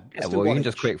one. Yeah, well, you can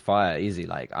just quick fire, easy.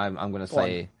 Like, I'm going to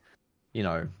say,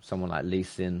 someone like Lee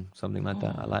Sin, something like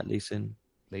that. I like Lee Sin.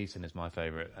 Lee Sin is my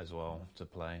favourite as well to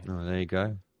play. Oh, there you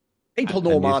go. People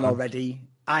know mine already.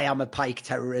 I am a Pyke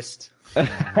terrorist.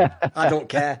 I don't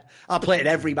care. I play it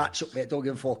every matchup, mate. Don't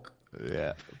give a fuck.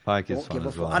 Yeah, Pyke is fun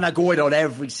as well. And I go in on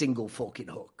every single fucking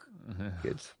hook.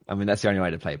 Good. I mean, that's the only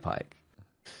way to play Pyke.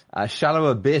 Shallow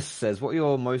Abyss says, what are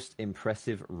your most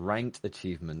impressive ranked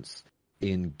achievements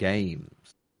in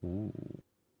games? Ooh.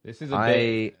 This is a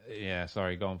bit... Yeah,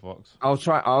 sorry, go on, Fox. I'll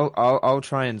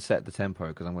try and set the tempo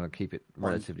because I'm going to keep it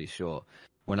relatively short.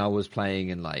 When I was playing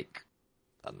in like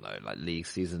League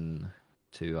Season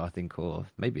 2, I think, or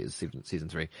maybe it's Season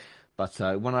 3.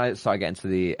 But when I started getting to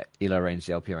the ELO range,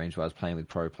 the LP range, where I was playing with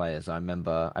pro players, I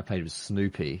remember I played with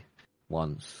Snoopy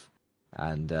once,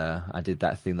 and I did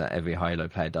that thing that every high-elo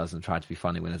player does and tried to be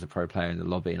funny when there's a pro player in the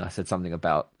lobby, and I said something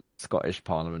about Scottish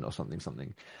Parliament or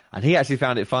something, and he actually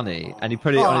found it funny, and he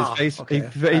put it on his face. Okay.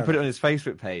 He put it on his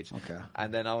Facebook page,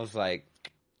 and then I was like,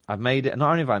 I've made it. Not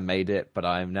only have I made it, but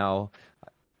I've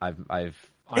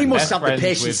he must have the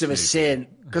patience of a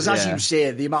saint, because as you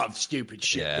say, the amount of stupid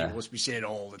shit people must be saying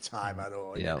all the time. I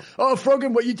know. Yeah. Oh,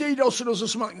 Froggen, what you DDoSing us or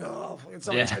something? Oh, it's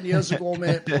like 10 years ago,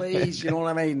 mate. Please, you know what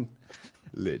I mean?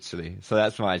 Literally. So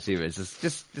that's my achievement. It's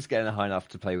just getting high enough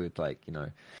to play with,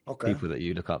 people that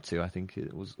you look up to. I think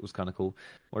it was kind of cool.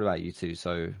 What about you two?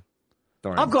 So.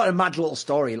 I've got a mad little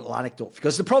story, a little anecdote,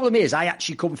 because the problem is I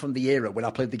actually come from the era when I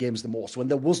played the games the most, when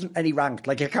there wasn't any ranked.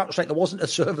 Like, Counter-Strike, there wasn't a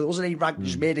server, there wasn't any ranked. You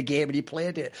just made a game and you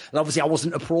played it. And obviously I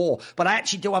wasn't a pro, but I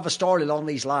actually do have a story along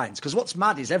these lines, because what's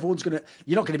mad is you're not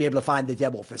going to be able to find the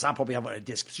demo for this. I probably have it on a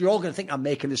disc. So you're all going to think I'm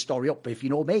making this story up, but if you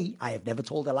know me, I have never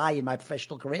told a lie in my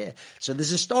professional career. So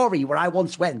there's a story where I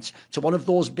once went to one of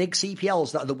those big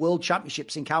CPLs that are the World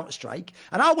Championships in Counter-Strike,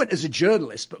 and I went as a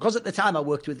journalist, because at the time I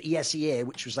worked with ESEA,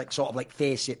 which was like sort of like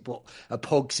Face It, but a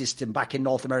pug system back in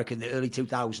North America in the early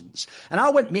 2000s. And I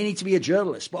went mainly to be a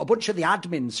journalist, but a bunch of the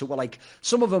admins who were like,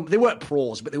 some of them, they weren't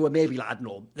pros, but they were maybe like, I don't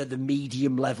know, at the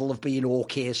medium level of being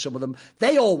okay, some of them,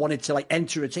 they all wanted to like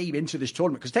enter a team into this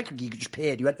tournament, because technically you just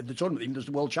paid, you entered the tournament, even though it was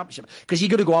the World Championship, because you're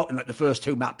going to go out in like the first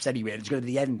 2 maps anyway, and it's going to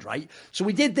be the end, right? So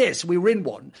we did this, we were in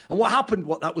one, and what happened,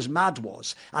 what that was mad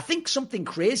was, I think something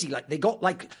crazy, like they got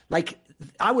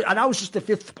I was just the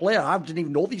 5th player. I didn't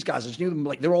even know these guys. I just knew them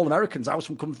like they're all Americans. I was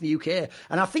coming from the UK.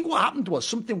 And I think what happened was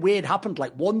something weird happened.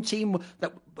 Like one team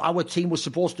that our team was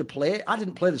supposed to play, I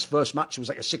didn't play this first match. It was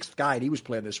like a 6th guy and he was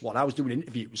playing this one. I was doing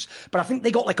interviews. But I think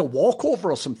they got like a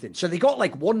walkover or something. So they got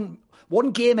like one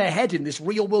game ahead in this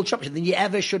real World Championship than you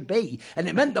ever should be. And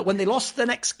it meant that when they lost the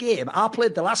next game, I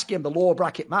played the last game, the lower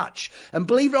bracket match. And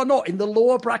believe it or not, in the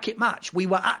lower bracket match, we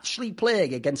were actually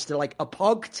playing against a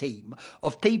POG team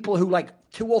of people who like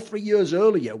 2 or 3 years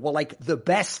earlier were like the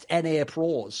best NA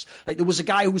pros. Like there was a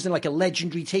guy who was in like a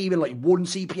legendary team and like won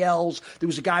CPLs. There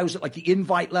was a guy who was at like the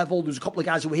invite level. There was a couple of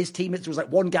guys who were his teammates. There was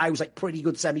like one guy who was like pretty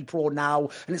good semi-pro now.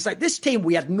 And it's like this team,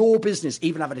 we had no business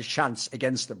even having a chance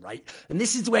against them, right? And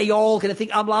this is where you're all going to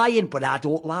think I'm lying, but I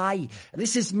don't lie. And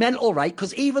this is mental, right?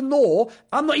 Because even though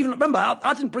I'm not even, remember,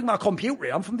 I didn't bring my computer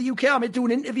in. I'm from the UK. I'm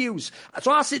doing interviews. So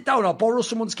I sit down, I'll borrow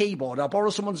someone's keyboard, I'll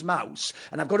borrow someone's mouse,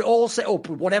 and I've got it all set up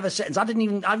with whatever settings. I didn't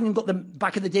even got them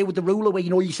back in the day with the ruler where, you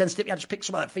know, you sensitivity. I just pick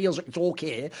something that feels like it's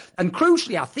okay. And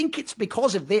crucially, I think it's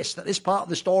because of this that this part of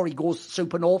the story goes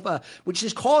supernova, which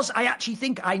is because I actually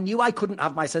think I knew I couldn't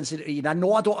have my sensitivity, and I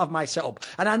know I don't have my setup,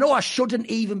 and I know I shouldn't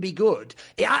even be good.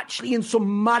 It actually, in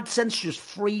some mad sense, just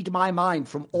freed my mind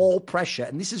from all pressure.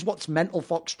 And this is what's mental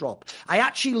foxtrot. I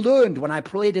actually learned when I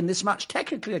played in this match,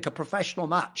 technically like a professional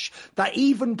match, that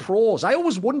even pros, I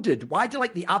always wondered, why do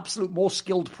like the absolute most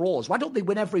skilled pros, why don't they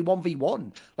win every 1v1?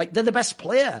 Like, they're the best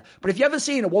player. But if you ever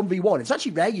seen a 1v1, it's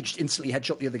actually rare you just instantly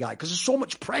headshot the other guy because there's so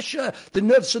much pressure, the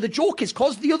nerves. So the joke is,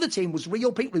 because the other team was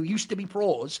real people who used to be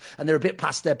pros and they're a bit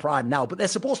past their prime now, but they're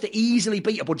supposed to easily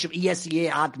beat a bunch of ESEA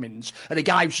admins and a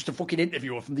guy who's just a fucking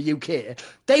interviewer from the UK.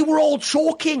 They were all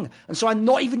choking. And so I'm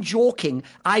not even joking.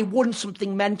 I won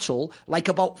something mental, like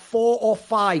about 4 or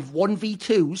 5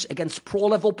 1v2s against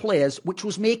pro-level players, which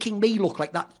was making me look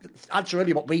like that. That's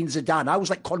really what being Zidane. I was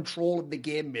like controlling the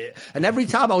game, mate. And every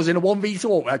time I was in a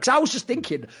 1v2, because I was just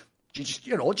thinking,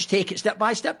 just take it step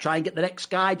by step, try and get the next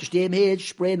guy, just aim here, just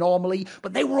spray normally.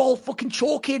 But they were all fucking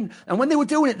choking. And when they were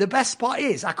doing it, the best part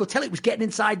is, I could tell it was getting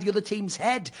inside the other team's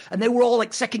head. And they were all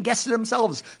like second guessing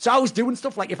themselves. So I was doing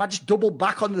stuff like, if I just doubled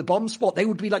back on the bomb spot, they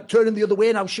would be like turning the other way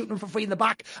and I was shooting them for free in the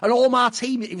back. And all my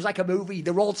team, it was like a movie.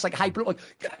 They were all just like hyping up, like,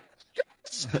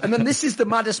 and then this is the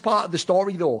maddest part of the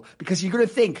story, though, because you're going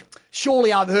to think,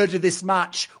 surely I've heard of this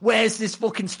match. Where's this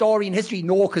fucking story in history?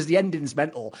 No, because the ending's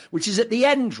mental, which is at the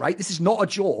end, right? This is not a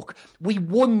joke. We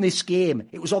won this game.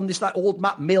 It was on this like old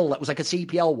map mill that was like a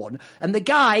CPL one. And the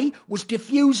guy was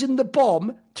defusing the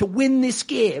bomb to win this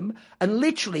game. And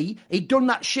literally, he'd done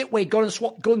that shit where he'd gone and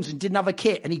swapped guns and didn't have a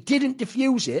kit. And he didn't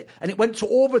defuse it. And it went to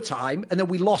overtime. And then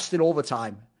we lost in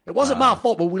overtime. It wasn't my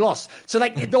fault, but we lost. So,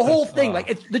 like, the whole thing,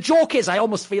 the joke is, I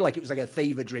almost feel like it was like a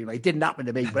fever dream. Like, it didn't happen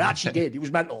to me, but it actually did. It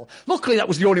was mental. Luckily, that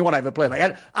was the only one I ever played.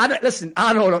 Like, listen,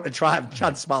 I know not to try and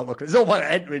chance smart look. There's no point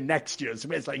entering next year.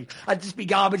 So it's like, I'd just be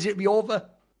garbage, it'd be over.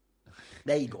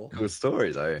 There you go. Cool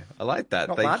story, though. I like that.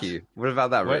 Not Thank bad. you. What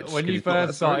about that, Rich? When you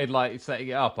first started like setting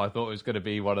it up, I thought it was going to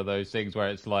be one of those things where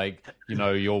it's like,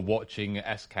 you're watching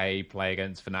SK play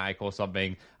against Fnatic or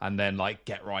something, and then like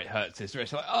Get Right hurts his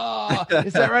wrist. Like,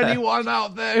 is there anyone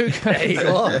out there who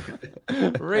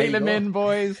can reel him in,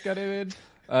 boys? Get him in.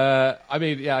 I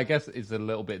mean, yeah, I guess it's a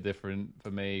little bit different for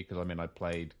me because I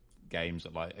played games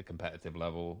at like a competitive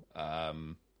level,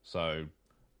 so.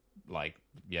 Like,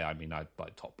 yeah, I had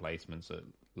like top placements at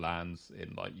LANs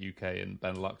in like UK and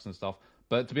Benelux and stuff.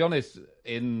 But to be honest,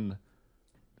 in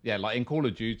Call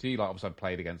of Duty, like obviously I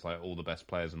played against like all the best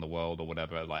players in the world or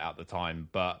whatever, like at the time.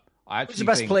 But I actually Who's the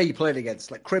best player you played against?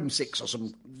 Like Crim6 or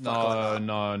something?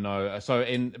 No.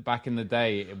 So back in the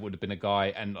day, it would have been a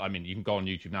guy, and I mean, you can go on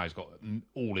YouTube now. He's got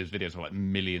all his videos have like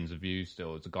millions of views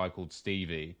still. It's a guy called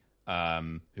Stevie.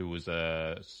 Who was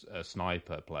a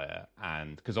sniper player,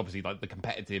 and because obviously like the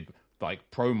competitive like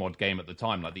pro mod game at the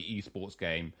time, like the esports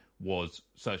game was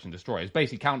Search and Destroy. It's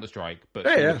basically Counter-Strike, but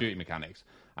Call of Duty mechanics.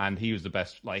 And he was the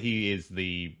best. Like he is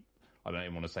the. I don't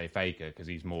even want to say Faker because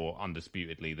he's more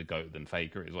undisputedly the GOAT than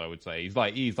Faker is. I would say he's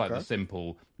like the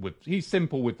simple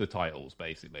with the titles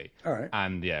basically. All right.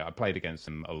 And yeah, I played against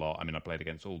him a lot. I played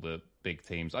against all the big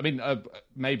teams.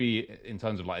 Maybe in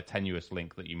terms of like a tenuous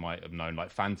link that you might have known, like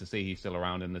Fantasy, he's still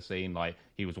around in the scene. Like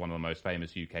he was one of the most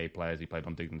famous UK players. He played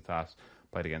on Dignitas.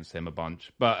 played against him a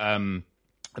bunch. But I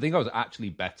think I was actually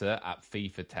better at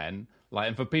FIFA 10. Like,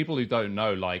 and for people who don't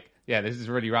know, like, yeah, this is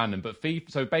really random, but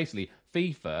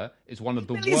FIFA is one of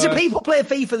the Millions worst... of people play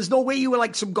FIFA. There's no way you were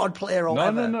like some god player or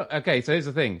whatever. No. Okay, so here's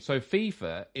the thing. So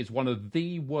FIFA is one of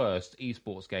the worst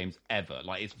esports games ever.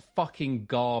 Like, it's fucking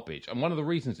garbage. And one of the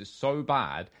reasons it's so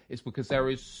bad is because there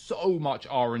is so much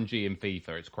RNG in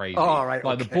FIFA. It's crazy. Oh, right,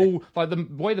 like okay. the ball, like the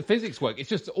way the physics work, it's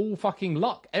just all fucking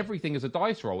luck. Everything is a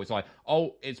dice roll. It's like,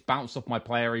 oh, it's bounced off my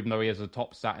player even though he has a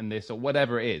top stat in this or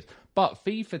whatever it is. But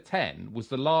FIFA 10 was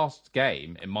the last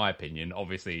game, in my opinion,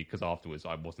 obviously, because afterwards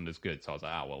I wasn't as good. So I was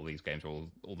like, well, these games are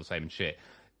all the same shit.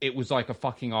 It was like a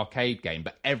fucking arcade game,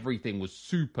 but everything was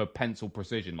super pencil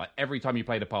precision. Like, every time you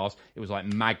played a pass, it was like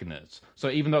magnets. So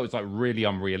even though it was like really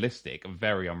unrealistic, a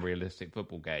very unrealistic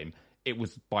football game, it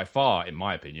was by far, in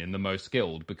my opinion, the most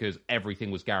skilled because everything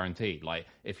was guaranteed. Like,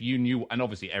 if you knew, and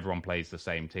obviously everyone plays the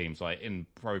same teams. Like in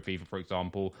Pro FIFA, for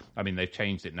example, I mean, they've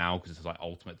changed it now because it's like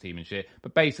Ultimate Team and shit.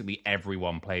 But basically,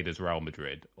 everyone played as Real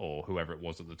Madrid or whoever it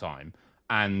was at the time.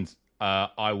 And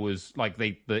I was like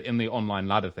in the online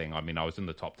ladder thing. I mean, I was in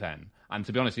the top 10. And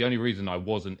to be honest, the only reason I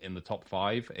wasn't in the top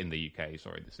 5 in the UK,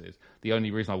 the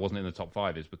only reason I wasn't in the top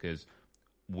 5 is because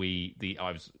the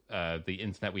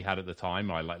internet we had at the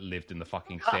time, I like lived in the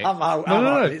fucking sticks.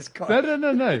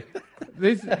 No.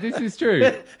 This is true.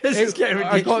 This is getting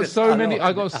ridiculous.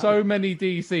 I got so many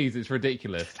DCs. It's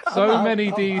ridiculous.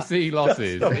 Many DC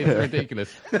losses. It's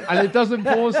ridiculous. And it doesn't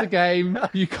pause the game.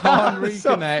 You can't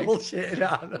reconnect.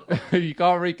 You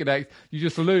can't reconnect. You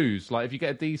just lose. Like if you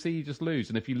get a DC, you just lose.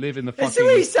 And if you live in the fucking...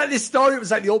 See, he said this story. It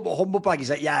was like the ultimate humble brag. He's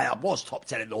like, yeah, I was top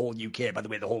 10 in the whole UK. By the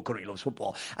way, the whole country loves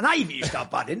football. And I even used to have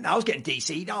bad, didn't I? I was getting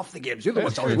DC'd half the games. The other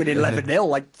ones I was winning 11-0.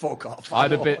 Like, fuck off.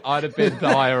 I'd have been the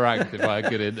higher ranked if I had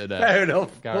good internet. Fair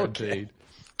enough. Guaranteed. Okay.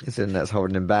 His internet's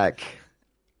holding him back.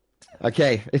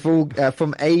 Okay, if all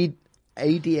from ADAC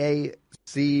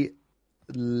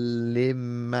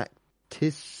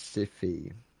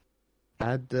Limatisifi.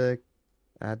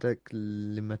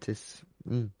 Adaclimatis.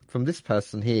 From this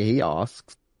person here, he or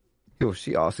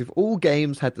she asks, if all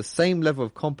games had the same level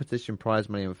of competition, prize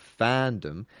money, and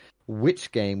fandom,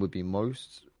 which game would you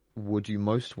most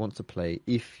want to play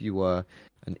if you were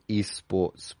an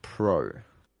esports pro?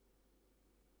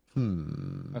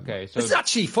 Okay, so it's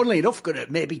actually, funnily enough, going to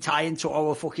maybe tie into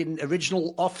our fucking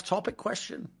original off-topic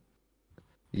question.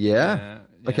 Yeah.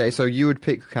 Okay, so you would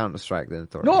pick Counter-Strike then,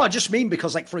 Thorin? No, I just mean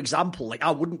because, like, for example, like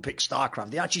I wouldn't pick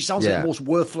StarCraft. It actually sounds like the most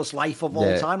worthless life of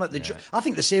all time. Like I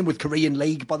think the same with Korean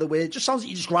League, by the way. It just sounds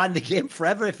like you just grind the game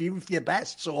forever if you're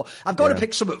best. So I've got to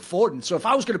pick something fun. So if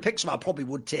I was going to pick something, I probably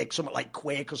would take something like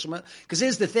Quake or something. Because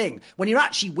here's the thing: when you're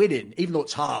actually winning, even though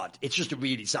it's hard, it's just a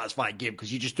really satisfying game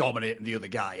because you're just dominating the other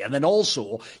guy. And then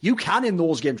also, you can in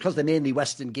those games, because they're mainly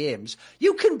Western games,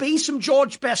 you can be some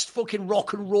George Best fucking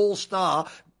rock and roll star.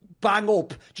 Bang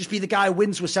up, just be the guy who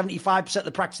wins with 75% of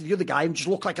the practice of the other guy and just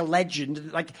look like a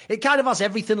legend. Like, it kind of has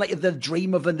everything like the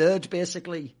dream of a nerd,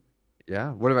 basically. Yeah.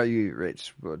 What about you,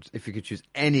 Rich? If you could choose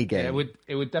any game? Yeah,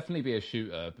 it would definitely be a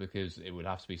shooter because it would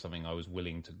have to be something I was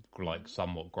willing to like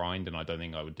somewhat grind, and I don't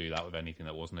think I would do that with anything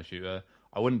that wasn't a shooter.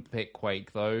 I wouldn't pick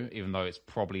Quake though, even though it's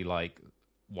probably like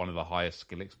one of the highest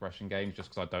skill expression games,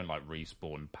 just because I don't like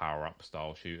respawn power up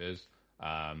style shooters.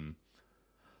 I'd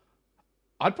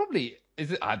probably...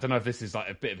 I don't know if this is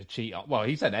like a bit of a cheat. Well,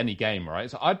 he said any game,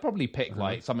 right? So I'd probably pick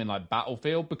like something like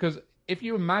Battlefield, because if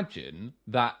you imagine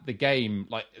that the game,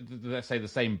 like let's say the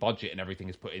same budget and everything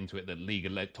is put into it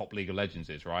that top League of Legends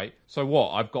is, right? So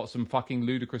what? I've got some fucking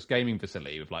ludicrous gaming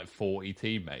facility with like 40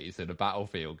 teammates in a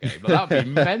Battlefield game. Like, that'd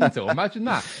be mental. Imagine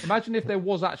that. Imagine if there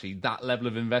was actually that level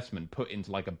of investment put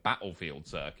into like a Battlefield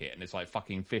circuit and it's like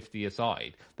fucking 50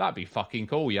 aside. That'd be fucking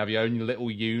cool. You have your own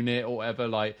little unit or whatever,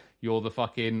 like you're the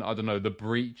fucking, I don't know, the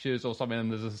Breachers or something,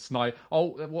 and there's a sniper. Oh,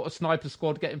 what a sniper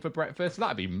squad getting for breakfast?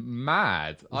 That'd be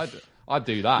mad. I'd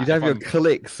do that. You'd have your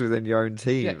cliques within your own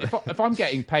team. Yeah, if I'm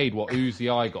getting paid what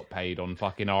Uzi I got paid on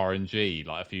fucking RNG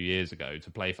like a few years ago to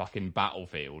play fucking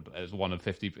Battlefield as one of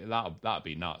 50, that'd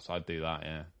be nuts. I'd do that,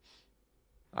 yeah.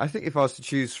 I think if I was to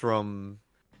choose from,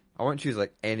 I won't choose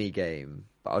like any game,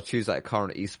 but I'll choose like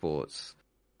current esports.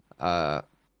 Well,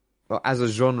 as a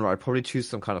genre, I'd probably choose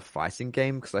some kind of fighting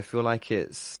game because I feel like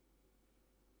it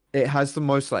has the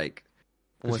most like.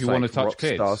 If you want to touch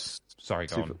kids. Sorry,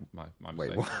 go on. My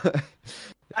Wait, mistake. what?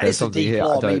 It's a deep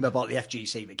lore meme about the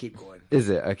FGC, but keep going. Is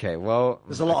it? Okay, well...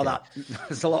 There's a lot of that.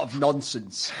 There's a lot of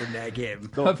nonsense in their game.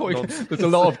 There's a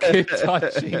lot of kid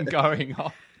touching going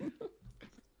on.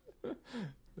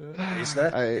 Is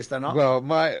there? Is there not? Well,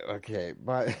 I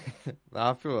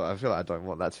feel like I don't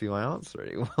want that to be my answer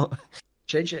anymore.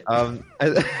 Change it.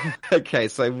 Okay,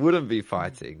 so it wouldn't be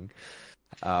fighting.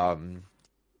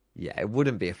 Yeah, it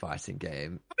wouldn't be a fighting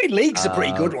game. I mean, League's a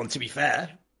pretty good one, to be fair.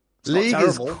 It's League not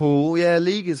is terrible. cool. Yeah,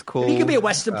 League is cool. He could be a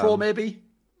Western Pro, maybe.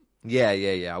 Yeah.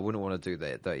 I wouldn't want to do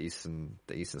the Eastern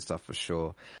stuff for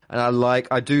sure. And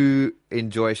I do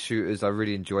enjoy shooters. I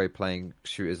really enjoy playing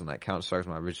shooters, and like Counter Strike was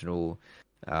my original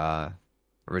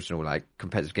like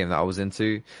competitive game that I was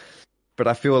into. But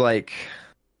I feel like,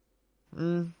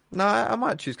 no, I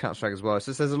might choose Counter Strike as well. It's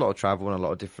just there's a lot of travel and a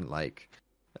lot of different like,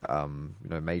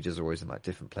 majors are always in like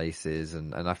different places,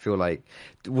 and I feel like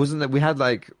wasn't that we had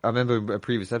like I remember a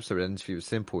previous episode an interview with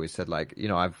Simple. He said like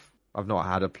I've not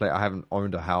had I haven't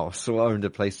owned a house or owned a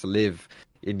place to live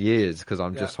in years because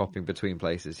I'm just hopping between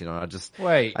places. I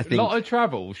think a lot of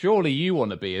travel. Surely you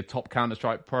want to be a top Counter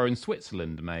Strike pro in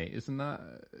Switzerland, mate? Isn't that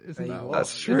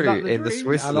that's true in the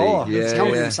Swiss I know. league? It's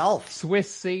counting himself. Swiss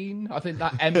scene. I think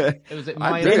that was it.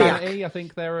 Maniac. I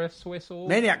think they're a Swiss or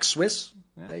Maniac Swiss.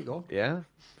 Yeah. There you go. Yeah.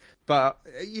 But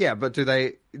do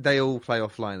they all play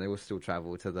offline? They will still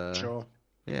travel to the. Sure.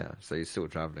 Yeah, so you're still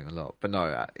traveling a lot. But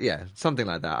no, something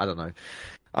like that. I don't know.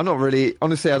 I'm not really.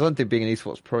 Honestly, I don't think being an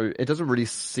esports pro, it doesn't really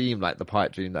seem like the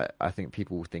pipe dream that I think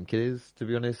people think it is. To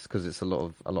be honest, because it's a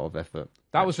lot of effort.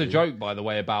 That was the joke, by the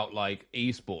way, about like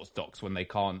esports docs when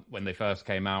they first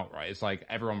came out, right? It's like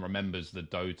everyone remembers the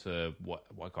Dota.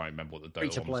 I can't remember what the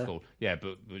Dota one was called. Yeah,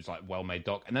 but it was like well-made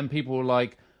doc, and then people were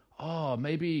like, oh,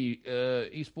 maybe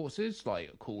esports is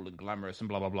like cool and glamorous and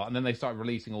blah blah blah, and then they started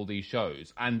releasing all these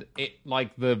shows, and it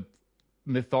like the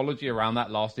mythology around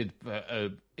that lasted for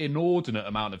an inordinate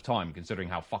amount of time, considering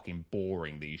how fucking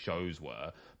boring these shows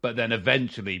were. But then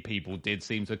eventually people did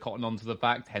seem to cotton on to the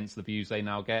fact, hence the views they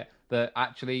now get, that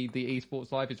actually the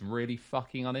esports life is really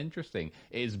fucking uninteresting.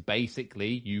 It is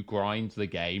basically you grind the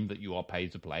game that you are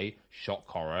paid to play, shock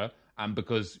horror, and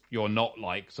because you're not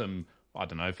like some, I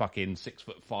don't know, fucking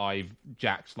 6'5"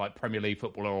 jacks like Premier League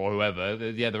footballer or whoever,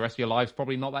 the rest of your life's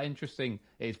probably not that interesting.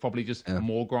 It's probably just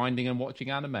more grinding and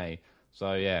watching anime.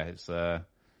 So yeah, it's I'm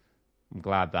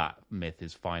glad that myth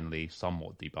is finally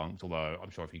somewhat debunked. Although I'm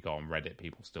sure if you go on Reddit,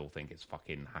 people still think it's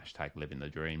fucking #living the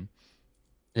dream.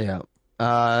 Yeah.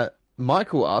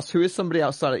 Michael asks, who is somebody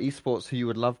outside of esports who you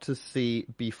would love to see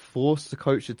be forced to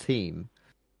coach a team?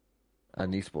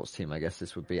 An esports team, I guess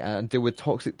this would be, and deal with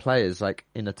toxic players like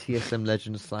in a TSM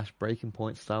Legends / Breaking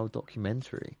Point style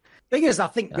documentary. Thing is, I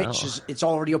think Rich it's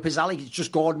already up his alley. It's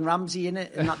just Gordon Ramsay in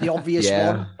it, and that the obvious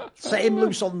one. Set him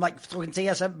loose on like fucking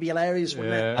TSM, be hilarious,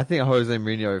 wouldn't it? I think Jose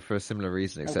Mourinho for a similar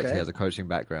reason, except he has a coaching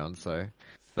background, so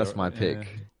that's my pick.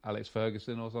 Alex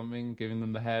Ferguson or something, giving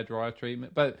them the hairdryer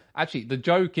treatment. But actually, the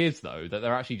joke is, though, that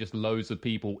there are actually just loads of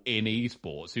people in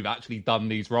esports who've actually done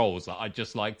these roles that I'd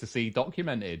just like to see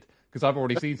documented. Because I've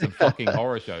already seen some fucking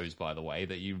horror shows, by the way,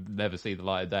 that you never see the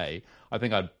light of day. I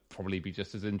think I'd probably be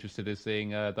just as interested as seeing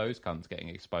those cunts getting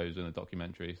exposed in a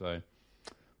documentary. So,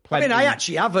 I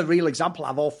actually have a real example.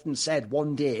 I've often said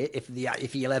one day, if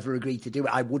he'll ever agree to do it,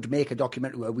 I would make a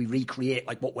documentary where we recreate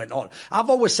like what went on. I've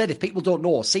always said, if people don't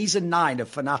know, season 9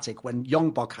 of Fnatic, when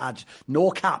Youngbok had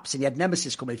no caps and he had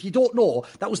Nemesis coming. If you don't know,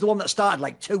 that was the one that started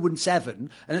like 2-7,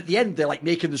 and at the end they're like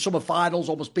making the summer finals,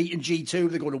 almost beating G2.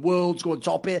 They're going to Worlds, going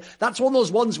top 8. That's one of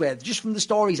those ones where, just from the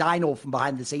stories I know from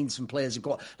behind the scenes, some players have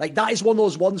got like that is one of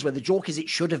those ones where the joke is it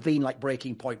should have been like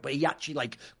Breaking Point, but he actually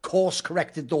like course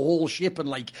corrected the whole ship and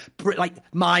like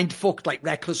mind fucked like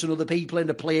Reckless and other people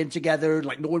into playing together and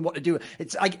like knowing what to do.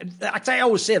 It's like I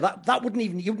always say that you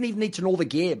wouldn't even need to know the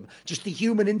game. Just the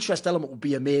human interest element would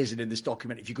be amazing in this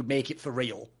document if you could make it for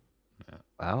real.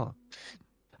 Wow.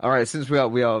 All right, since we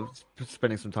are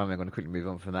spending some time, I'm going to quickly move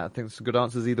on from that. I think some good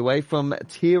answers either way. From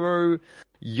Tiro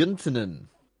Juntanen,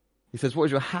 he says, "What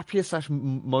is your happiest /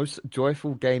 most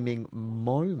joyful gaming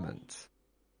moment?"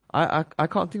 I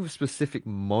can't think of a specific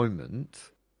moment.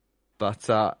 But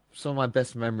some of my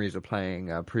best memories are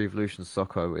playing Pre-Evolution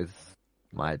Soccer with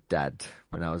my dad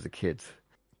when I was a kid.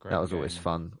 Great that was always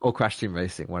fun. Or Crash Team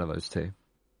Racing, one of those two.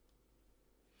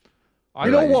 You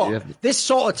know what? This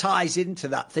sort of ties into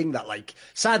that thing that, like,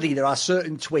 sadly, there are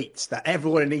certain tweets that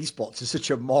everyone in esports is such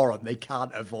a moron they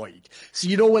can't avoid. So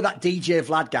you know where that DJ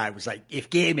Vlad guy was like, if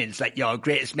gaming's like your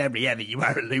greatest memory ever, you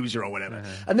are a loser or whatever.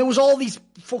 And there was all these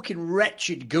fucking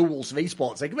wretched ghouls of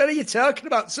esports like, what are you talking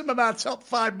about? Some of my top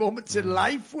 5 moments in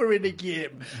life were in a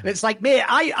game. And it's like, mate,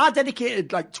 I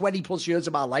dedicated like 20 plus years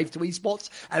of my life to esports,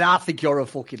 and I think you're a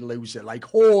fucking loser. Like,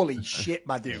 holy shit,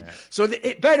 my dude. So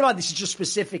bear in mind, this is just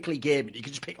specifically gaming. You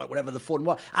can just pick like whatever the fun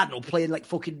was. I don't know, playing like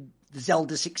fucking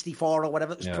Zelda 64 or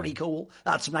whatever. It was pretty cool.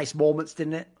 That had some nice moments,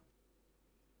 didn't it?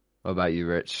 What about you,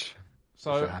 Rich?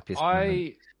 So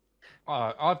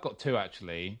I've got 2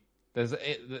 actually.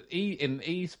 in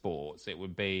esports, it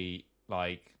would be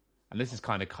like, and this is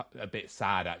kind of a bit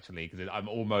sad actually, because I'm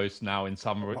almost now in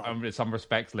some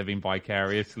respects living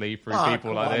vicariously through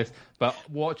people like this. But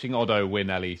watching Otto win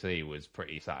LEC was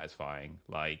pretty satisfying.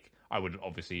 Like, I would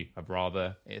obviously have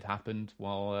rather it happened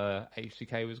while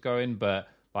HCK was going, but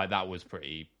like that was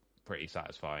pretty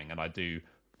satisfying. And I do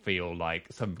feel like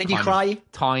some. Did you cry?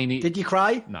 Tiny. Did you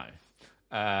cry? No.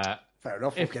 Fair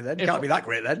enough. Okay, then. Can't be that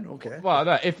great then. Okay. Well,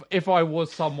 no, if I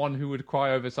was someone who would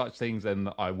cry over such things, then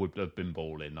I would have been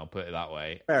balling. I'll put it that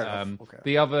way. Fair enough. Okay.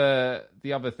 The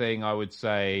other thing I would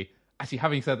say, actually,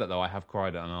 having said that though, I have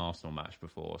cried at an Arsenal match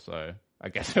before, so I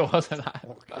guess it wasn't that.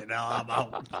 Okay, no, I'm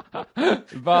out.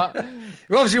 But it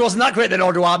obviously wasn't that great then,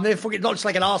 Odo. They fucking not just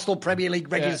like an Arsenal Premier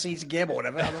League regular season game or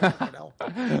whatever. I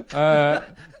don't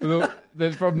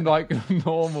know. From like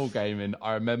normal gaming,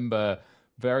 I remember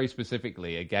very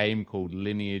specifically a game called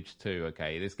Lineage 2.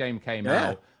 Okay, this game came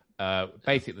out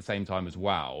basically at the same time as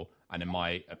WoW, and in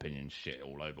my opinion, shit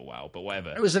all over WoW, but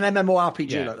whatever. It was an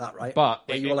MMORPG like that, right? But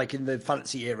where you were like in the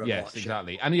fantasy era. Yes,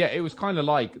 exactly. And yeah, it was kind of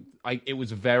like it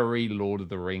was very Lord of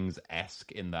the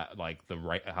Rings-esque in that, like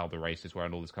how the races were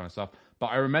and all this kind of stuff. But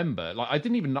I remember, like, I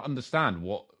didn't even understand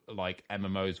what like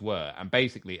MMOs were, and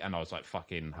basically, and I was like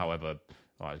fucking, however,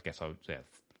 I guess I was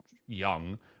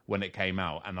young when it came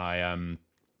out, and I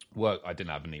didn't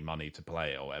have any money to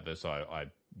play it or whatever, so I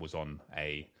was on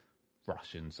a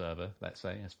Russian server, let's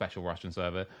say, a special Russian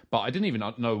server, but I didn't even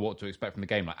know what to expect from the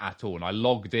game, like, at all. And I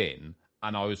logged in,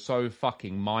 and I was so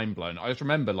fucking mind blown. I just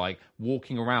remember like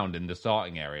walking around in the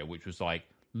starting area, which was like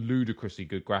ludicrously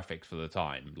good graphics for the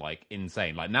time, like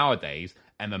insane. Like nowadays,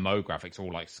 MMO graphics are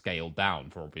all like scaled down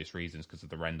for obvious reasons because of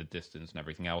the render distance and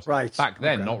everything else. Right. Back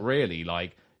then, not really.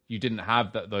 Like, you didn't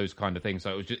have those kind of things,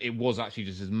 so it was actually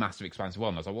just this massive expansive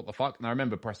world. And I was like, what the fuck? And I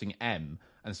remember pressing M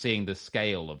and seeing the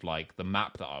scale of like the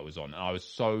map that I was on, and I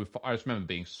just remember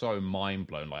being so mind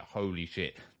blown, like, holy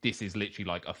shit, this is literally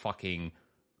like a fucking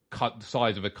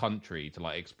size of a country to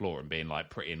like explore, and being like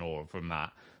pretty in awe from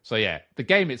that. So yeah, the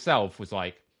game itself was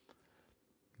like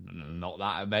not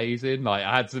that amazing. Like,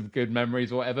 I had some good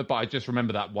memories or whatever, but I just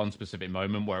remember that one specific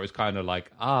moment where it was kind of like,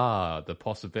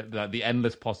 the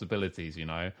endless possibilities, you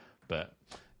know. But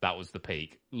that was the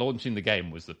peak. Launching the game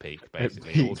was the peak,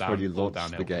 basically. All downhill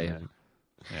the game.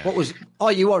 Yeah. What was? Oh,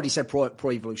 you already said Pro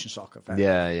Evolution Soccer.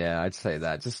 Yeah, I'd say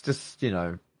that. Just you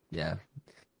know, yeah.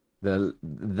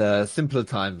 The simpler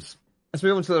times. Let's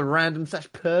move on to the random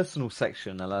 / personal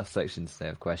section, the last section today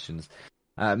of questions.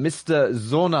 Mr.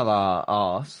 Zornala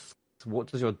asks, what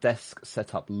does your desk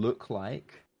setup look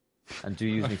like? And do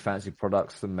you use any fancy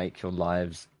products that make your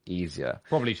lives easier?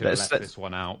 Probably should have left this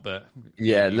one out, but...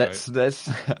 Yeah, let's I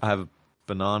have a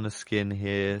banana skin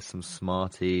here, some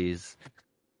Smarties,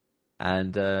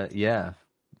 and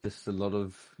just a lot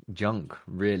of junk,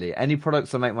 really. Any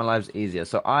products that make my lives easier.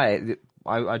 So I do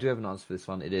have an answer for this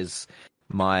one. It is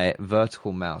my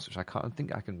vertical mouse, which I don't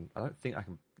think I can...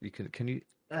 Can you...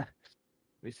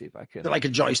 Let me see if I can. Like a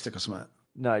joystick or something.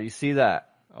 No, you see that?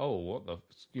 Oh, what the?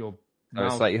 Your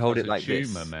it's like you hold it like tumor,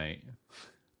 this, mate.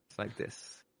 It's like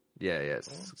this. Yeah.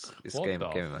 It's what game.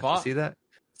 The You see that?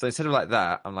 So instead of like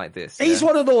that, I'm like this. He's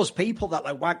one of those people that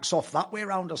like wanks off that way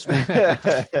around us. But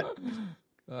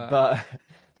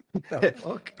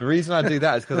the reason I do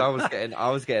that is because I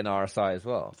was getting RSI as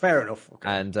well. Fair enough. Okay.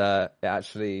 And it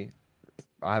actually.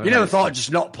 You never thought of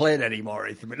just not playing anymore or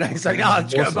anything, but it's like,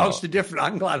 let's get a mouse to a different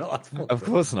angle. Of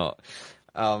course not.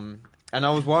 And I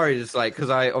was worried, it's like,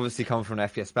 because I obviously come from an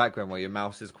FPS background where your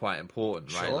mouse is quite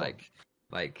important, right? Sure.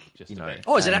 Like just, you know.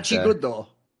 Oh, is it actually good though?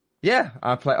 Yeah,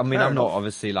 I play. I mean, fair I'm enough. not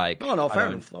obviously like. No, fair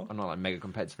enough though. I'm not like mega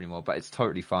competitive anymore, but it's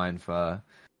totally fine for,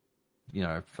 you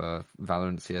know, for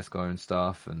Valorant, CS:GO, and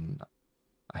stuff. And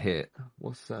I hit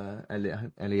what's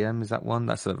LEM? Is that one?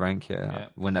 That's a rank here.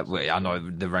 Yeah. I know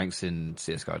the ranks in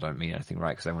CS:GO don't mean anything,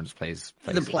 right? Because everyone just plays.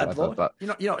 But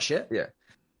you're not shit. Yeah.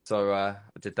 So I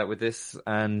did that with this,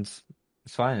 and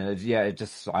it's fine. I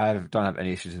don't have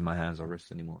any issues in my hands or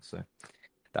wrists anymore. So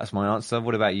that's my answer.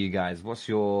 What about you guys? What's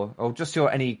your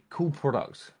any cool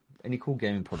product? Any cool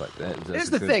gaming product?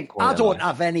 Here's the thing. I don't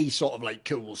have any sort of like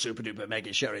cool, super duper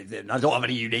mega shit or anything. I don't have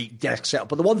any unique desk setup.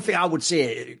 But the one thing I would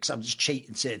say, because I'm just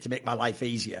cheating to make my life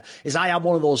easier, is I am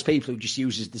one of those people who just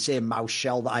uses the same mouse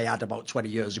shell that I had about 20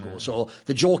 years ago. So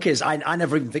the joke is, I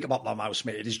never even think about my mouse,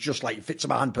 mate. It is just like, it fits in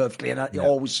my hand perfectly, and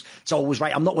it's always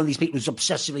right. I'm not one of these people who's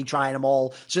obsessively trying them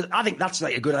all. So I think that's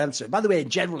like a good answer. By the way, in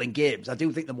general, in games, I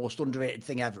do think the most underrated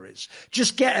thing ever is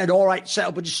just get an all right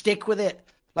setup and just stick with it.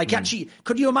 Like, actually,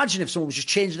 could you imagine if someone was just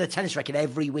changing their tennis racket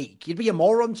every week? You'd be a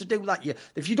moron to do that.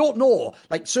 If you don't know,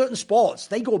 like, certain sports,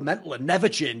 they go mental and never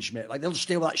change, mate. Like, they'll just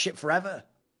stay with that shit forever.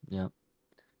 Yeah.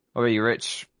 What are you,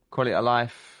 Rich? Quality of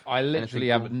life? I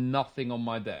literally Anything have cool? nothing on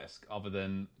my desk other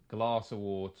than glass of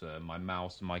water, my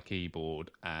mouse and my keyboard,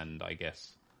 and I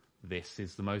guess this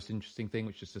is the most interesting thing,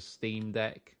 which is a Steam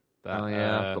Deck. That, Oh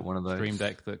yeah, I've got one of those. Stream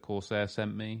Deck that Corsair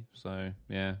sent me. So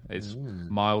yeah, it's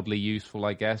mildly useful,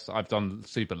 I guess. I've done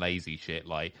super lazy shit,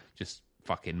 like just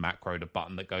fucking macroed a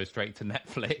button that goes straight to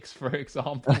Netflix, for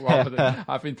example, rather than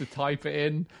having to type it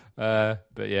in. But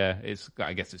yeah,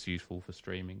 I guess it's useful for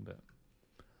streaming, but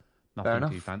nothing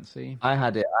too fancy. I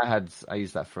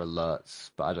used that for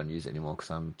alerts, but I don't use it anymore because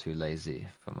I'm too lazy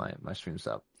for my stream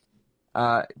setup.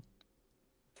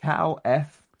 Cal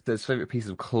F says favorite piece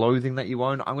of clothing that you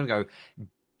own. I'm gonna go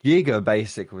giga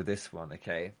basic with this one.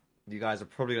 Okay, you guys are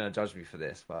probably gonna judge me for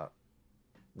this, but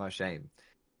no shame.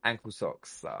 Ankle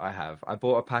socks that I have. I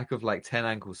bought a pack of like 10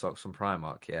 ankle socks from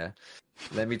Primark. Yeah,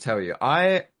 let me tell you,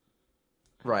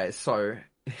 so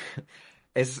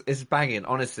it's banging.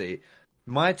 Honestly,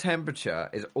 my temperature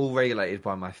is all regulated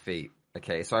by my feet.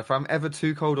 Okay, so if I'm ever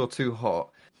too cold or too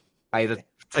hot, I either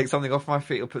take something off my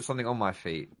feet or put something on my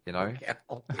feet, you know? Yeah,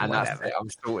 And that's it, I'm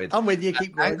sorted. I'm with you,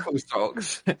 keep going. Ankle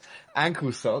socks.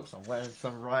 Ankle socks. I'm wearing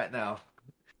some right now.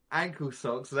 Ankle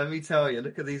socks, let me tell you,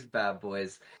 look at these bad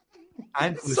boys.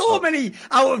 Ankle So socks many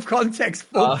out of context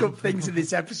fucked up things in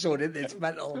this episode, isn't it? It's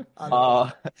mental.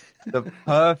 are the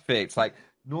perfect, like,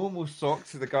 normal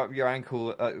socks that go up your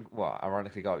ankle,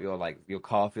 ironically go up your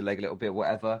calf, your leg a little bit,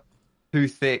 whatever. Too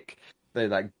thick.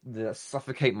 They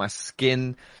suffocate my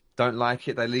skin. Don't like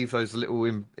it. They leave those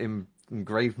little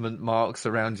engravement marks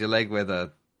around your leg where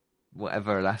the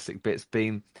whatever elastic bit's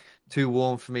been. Too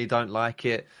warm for me. Don't like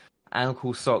it.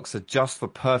 Ankle socks are just the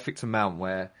perfect amount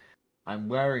where I'm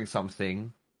wearing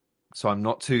something so I'm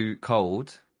not too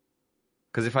cold.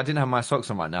 Because if I didn't have my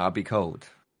socks on right now, I'd be cold,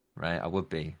 right? I would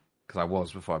be, because I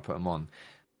was before I put them on.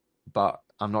 But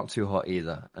I'm not too hot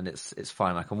either, and it's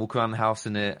fine. I can walk around the house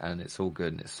in it, and it's all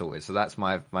good and it's sorted. So that's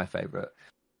my favorite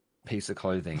piece of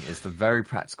clothing, is the very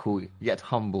practical yet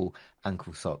humble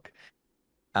ankle sock.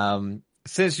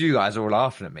 Since you guys are all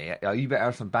laughing at me, you better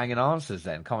have some banging answers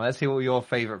then. Come on, let's hear what your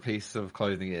favorite piece of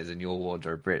clothing is in your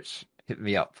wardrobe, Rich. Hit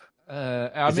me up.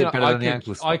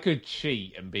 I could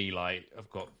cheat and be like,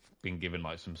 been given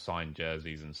like some signed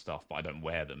jerseys and stuff, but I don't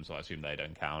wear them, so I assume they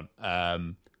don't count.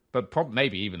 But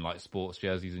maybe even like sports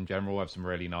jerseys in general. I have some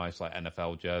really nice like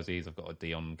NFL jerseys. I've got a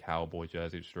Dion Cowboy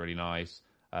jersey, which is really nice.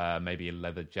 Maybe a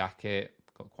leather jacket.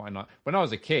 Got quite nice. When I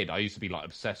was a kid, I used to be like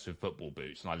obsessed with football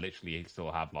boots, and I literally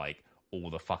still have like all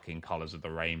the fucking colours of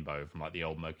the rainbow from like the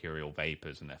old Mercurial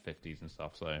Vapors in their 50s and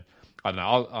stuff. So I don't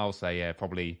know. I'll say yeah,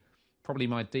 probably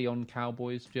my Dion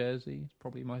Cowboys jersey.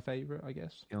 Probably my favourite, I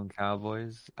guess. Dion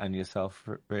Cowboys and yourself.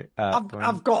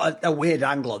 I've got a weird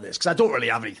angle on this because I don't really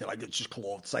have anything like it's just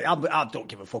clothes. Like, I don't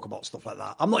give a fuck about stuff like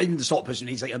that. I'm not even the sort of person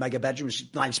who needs like a mega bedroom. It's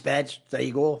a nice bed. There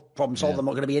you go. Problem solved. Yeah. I'm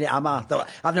not going to be in it, am I?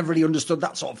 I've never really understood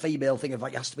that sort of female thing of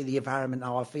like it has to be the environment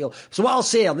how I feel. So what I'll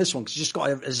say on this one, because just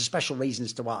there's a special reason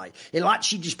as to why, it'll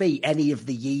actually just be any of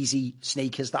the Yeezy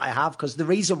sneakers that I have, because the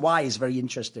reason why is very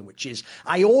interesting, which is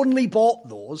I only bought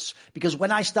those because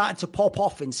when I started to pop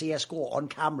off in CSGO on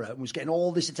camera and was getting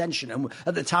all this attention, and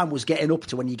at the time was getting up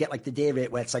to when you get like the day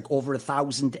rate where it's like over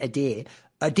 1,000 a day,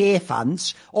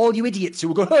 fans, all you idiots who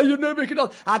were going, oh, you're not making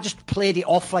nothing. I just played it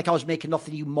off like I was making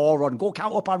nothing, you moron. Go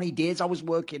count up how many days I was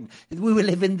working. We were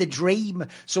living the dream.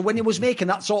 So when it was making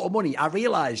that sort of money, I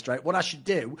realised, right, what I should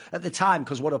do at the time,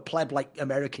 because what a pleb like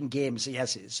American game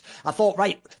CS is, I thought,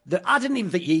 right, I didn't even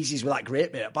think Yeezys were that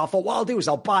great, mate, but I thought what I'll do is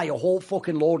I'll buy a whole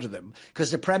fucking load of them, because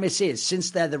the premise is,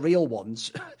 since they're the real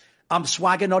ones, I'm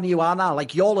swagging on you, aren't I?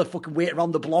 Like, y'all are fucking waiting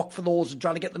around the block for those and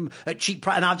trying to get them at cheap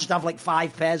price, and I'll just have like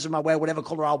 5 pairs of them. I wear whatever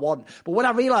colour I want. But what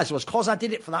I realised was, because I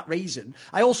did it for that reason,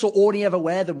 I also only ever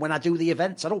wear them when I do the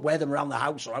events. I don't wear them around the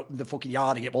house or out in the fucking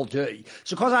yard and get all dirty.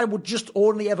 So because I would just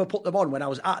only ever put them on when I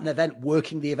was at an event,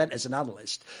 working the event as an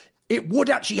analyst, it would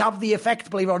actually have the effect,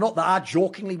 believe it or not, that I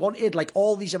jokingly wanted. Like,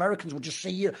 all these Americans would just see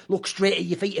you, look straight at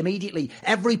your feet immediately.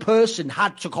 Every person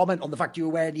had to comment on the fact you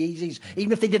were wearing Yeezys.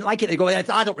 Even if they didn't like it, they go, I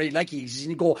don't really like Yeezys.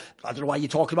 And you go, I don't know why you're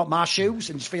talking about my shoes,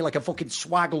 and just feel like a fucking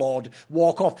swag lord,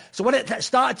 walk off. So when it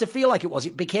started to feel like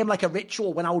it became like a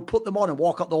ritual. When I would put them on and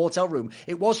walk out the hotel room,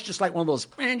 it was just like one of those,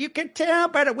 man, you can tell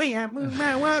by the way I move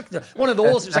my work. One of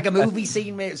those. It was like a movie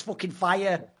scene, mate. It's fucking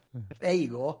fire. There you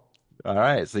go. All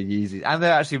right, so Yeezys, and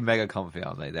they're actually mega comfy,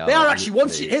 aren't they? They are actually.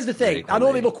 Here's the thing. I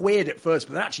know they look weird at first,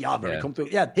 but they actually are very comfy.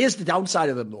 Yeah. Here's the downside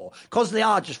of them though, because they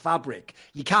are just fabric.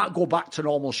 You can't go back to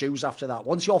normal shoes after that.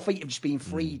 Once your feet have just been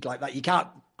freed like that, you can't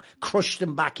crush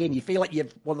them back in. You feel like you're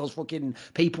one of those fucking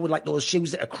people with like those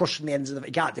shoes that are crushing the ends of them.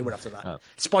 You can't do it after that. Oh.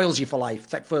 It spoils you for life.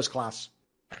 It's like first class.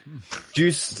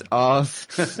 Juice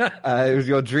asks,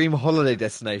 your dream holiday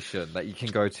destination that you can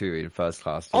go to in first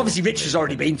class. Obviously, Rich has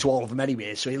already been to all of them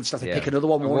anyway, so he'll just have to pick another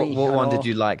one. What one did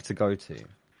you like to go to?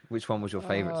 Which one was your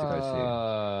favourite to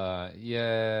go to?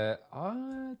 Yeah,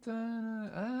 I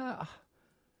don't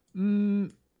know.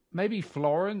 Maybe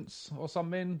Florence or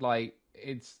something. Like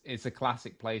it's a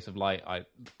classic place of like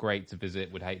great to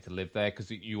visit. Would hate to live there because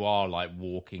you are like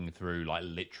walking through like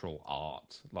literal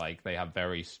art. Like they have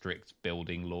very strict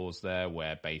building laws there,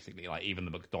 where basically like even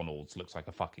the McDonald's looks like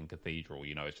a fucking cathedral.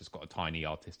 You know, it's just got a tiny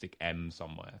artistic M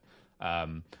somewhere.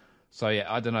 So yeah,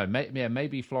 I don't know.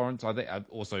 Maybe Florence. I think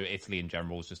also Italy in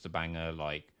general is just a banger.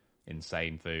 Like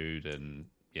insane food and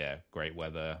yeah, great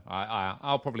weather.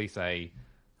 I'll probably say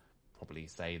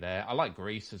there. I like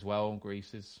Greece as well.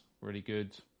 Greece is really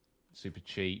good, super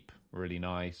cheap, really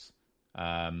nice.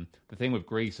 The thing with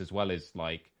Greece as well is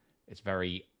like it's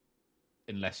very,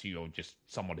 unless you're just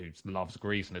someone who loves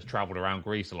Greece and has traveled around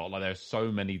Greece a lot. Like there's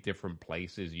so many different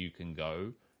places you can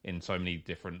go in so many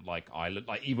different like island,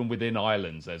 like even within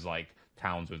islands, there's like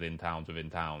towns within towns within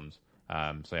towns.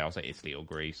 So yeah, I'll say Italy or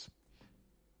Greece.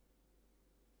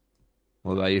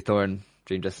 What about you, Thorin?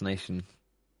 Dream destination?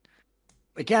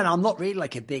 Again, I'm not really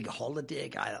like a big holiday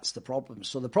guy. That's the problem.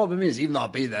 So the problem is, even though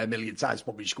I've been there a million times,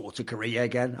 probably just go to Korea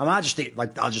again. I mean, I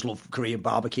just love Korean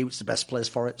barbecue. It's the best place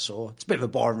for it. So it's a bit of a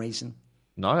boring reason.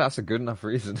 No, that's a good enough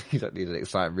reason. You don't need an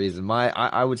exciting reason.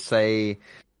 I would say,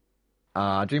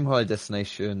 dream holiday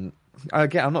destination.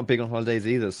 Again, I'm not big on holidays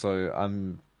either, so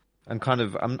I'm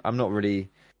not really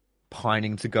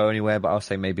pining to go anywhere. But I'll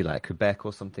say maybe like Quebec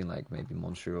or something, like maybe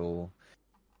Montreal,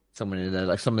 somewhere in there.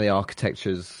 Like some of the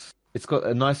architectures. It's got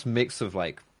a nice mix of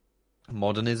like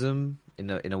modernism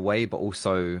in a way, but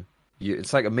also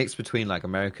it's like a mix between like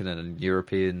American and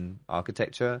European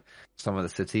architecture. Some of the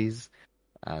cities,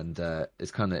 and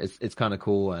it's kind of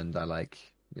cool. And I like,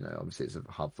 you know, obviously it's a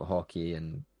hub for hockey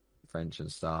and French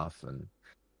and stuff, and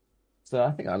so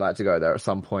I think I'd like to go there at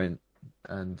some point.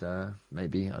 And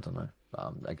maybe I don't know.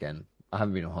 Again, I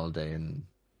haven't been on holiday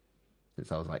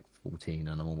since I was like 14,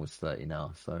 and I'm almost 30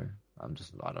 now, so.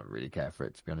 I don't really care for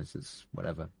it, to be honest. It's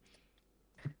whatever.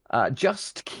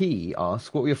 Just Key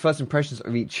asks, what were your first impressions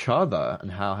of each other and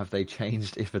how have they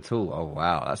changed, if at all? Oh,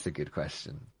 wow. That's a good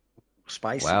question.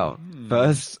 Spicy. Wow.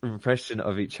 First impression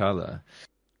of each other.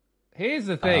 Here's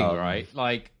the thing, right?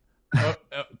 Like,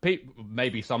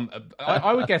 maybe some...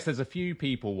 I would guess there's a few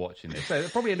people watching this. There's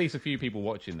probably at least a few people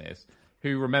watching this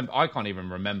who remember. I can't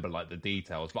even remember like the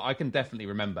details, but I can definitely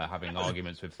remember having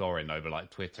arguments with Thorin over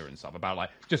like Twitter and stuff about like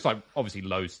just like obviously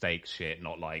low stakes shit,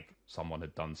 not like someone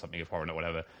had done something abhorrent or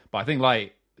whatever. But I think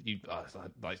like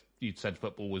you'd said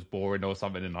football was boring or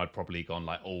something, and I'd probably gone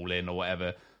like all in or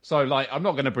whatever. So like I'm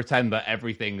not going to pretend that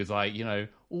everything is like, you know,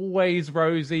 always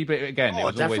rosy, but again, it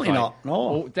was definitely always not.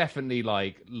 No, definitely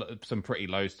like some pretty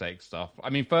low stakes stuff.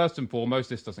 I mean, first and foremost,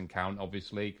 this doesn't count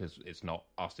obviously because it's not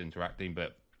us interacting,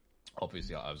 but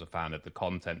obviously I was a fan of the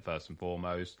content first and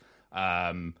foremost.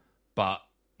 But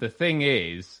the thing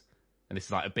is, and this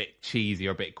is like a bit cheesy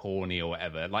or a bit corny or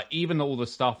whatever, like even all the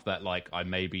stuff that like I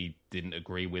maybe didn't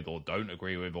agree with or don't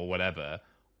agree with or whatever,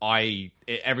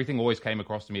 everything always came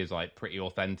across to me as like pretty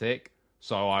authentic.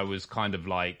 So I was kind of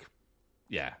like,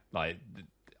 yeah, like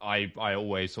I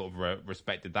always sort of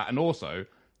respected that. And also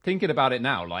thinking about it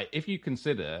now, like if you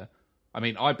consider, I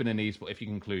mean, I've been in esports, if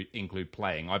you include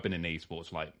playing, I've been in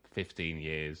esports like 15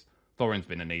 years. Thorin's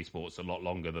been in esports a lot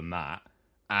longer than that.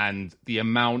 And the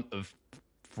amount of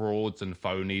frauds and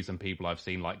phonies and people I've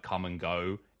seen like come and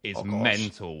go is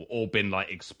mental, or been like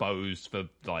exposed for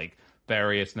like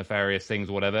various nefarious things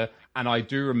or whatever. And I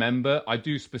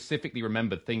do specifically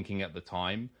remember thinking at the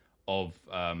time of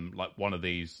like one of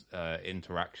these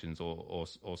interactions or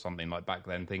something like back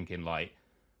then, thinking like,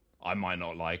 I might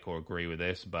not like or agree with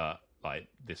this, but like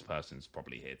this person's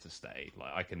probably here to stay.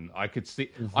 Like I could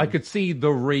see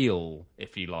the real,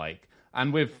 if you like.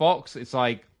 And with Fox, it's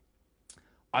like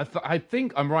I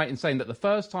think I'm right in saying that the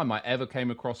first time I ever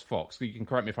came across Fox, you can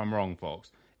correct me if I'm wrong,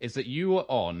 Fox, is that you were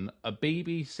on a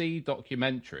BBC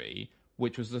documentary,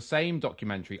 which was the same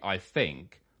documentary I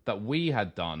think that we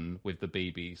had done with the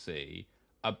BBC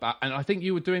about, and I think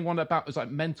you were doing one about, it was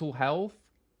like mental health.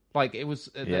 Like it was,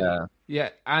 yeah,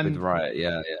 and right,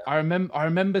 yeah. I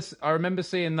remember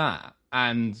seeing that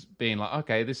and being like,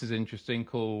 okay, this is interesting,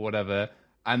 cool, whatever.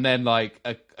 And then like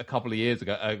a couple of years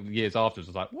afterwards, I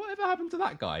was like, whatever happened to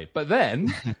that guy? But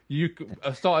then you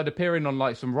started appearing on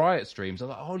like some Riot streams. I was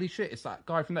like, holy shit, it's that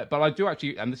guy from there. But I do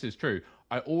actually, and this is true,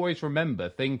 I always remember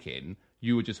thinking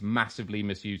you were just massively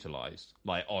misutilized,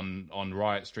 like on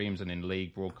Riot streams and in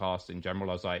League broadcasts in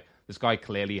general. I was like, this guy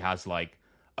clearly has like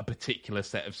a particular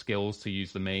set of skills to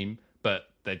use the meme, but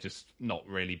they're just not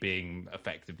really being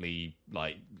effectively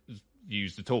like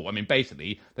used at all. I mean,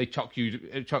 basically, they chucked you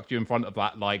in front of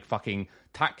that like fucking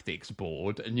tactics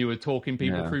board, and you were talking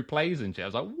people through plays and shit. I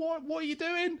was like, what are you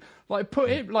doing? Like, put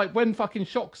it like when fucking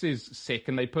Shocks is sick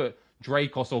and they put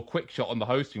Dracos or Quickshot on the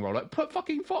hosting role, like put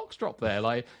fucking Foxdrop there.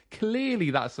 Like,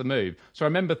 clearly that's the move. So I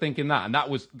remember thinking that, and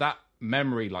that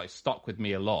memory like stuck with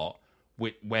me a lot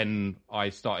when I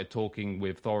started talking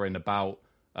with Thorin about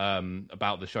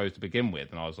the shows to begin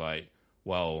with, and I was like,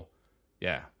 well,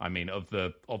 yeah, I mean, of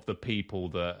the people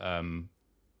that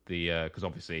because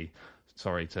obviously,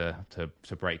 sorry to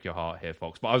break your heart here,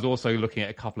 Fox, but I was also looking at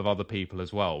a couple of other people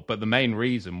as well. But the main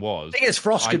reason was, I think it's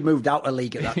Frost had moved out of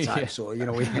league at that time, so we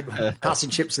were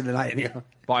passing chips in the night.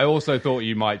 But I also thought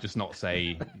you might just not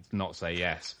say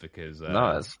yes because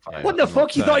no, that's fine. Yeah, what the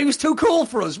fuck? You thought he was too cool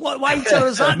for us? Why are you telling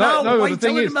us that now? No, why the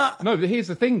thing is, that? no. But here's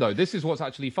the thing, though. This is what's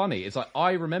actually funny. It's like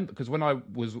I remember because when I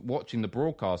was watching the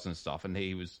broadcast and stuff, and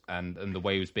he was and the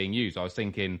way he was being used, I was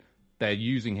thinking they're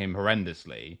using him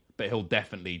horrendously, but he'll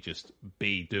definitely just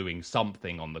be doing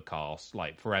something on the cast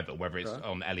like forever, whether it's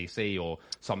on LEC or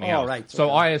something else. Right,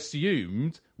 so I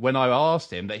assumed when I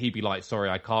asked him that he'd be like, "Sorry,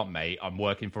 I can't, mate. I'm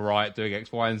working for Riot doing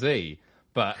X, Y, and Z."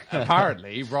 But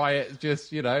apparently, Riot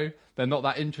just, they're not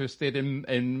that interested in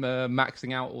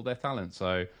maxing out all their talent.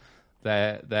 So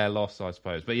they're lost, I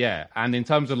suppose. But yeah, and in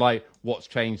terms of like what's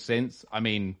changed since, I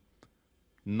mean,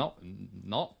 not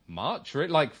much. Right?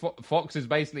 Like Fox is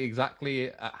basically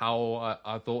exactly how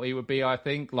I thought he would be. I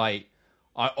think. Like,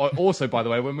 I also, by the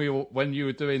way, when you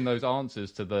were doing those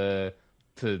answers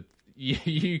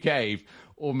you gave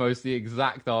almost the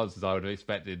exact answers I would have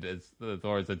expected as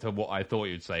to what I thought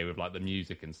you'd say with like the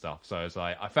music and stuff. So it's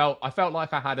like I felt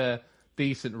like I had a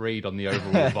decent read on the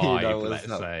overall vibe. Let's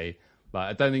say, like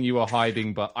I don't think you were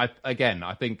hiding, but I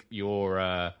think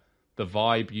your the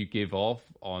vibe you give off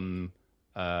on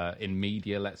in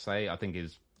media, let's say, I think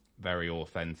is very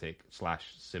authentic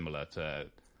 / similar to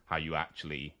how you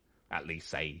actually at least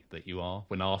say that you are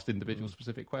when asked individual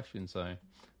specific questions. So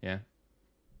yeah.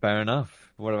 Fair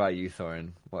enough. What about you,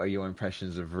 Thorin? What are your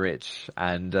impressions of Rich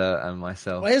and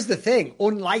myself? Well, here's the thing.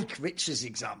 Unlike Rich's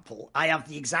example, I have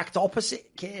the exact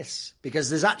opposite case because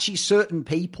there's actually certain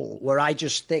people where I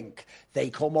just think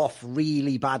they come off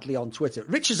really badly on Twitter.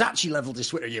 Rich has actually leveled his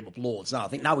Twitter game up loads now. I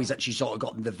think now he's actually sort of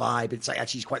gotten the vibe. It's like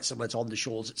actually he's quite similar to On The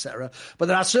Shores, etc. But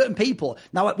there are certain people.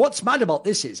 Now, what's mad about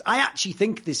this is I actually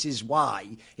think this is why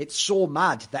it's so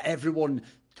mad that everyone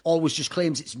always just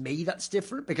claims it's me that's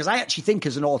different, because I actually think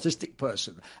as an autistic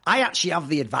person, I actually have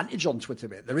the advantage on Twitter,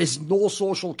 mate. There is no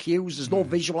social cues, there's no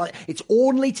visual, it's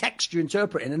only text you're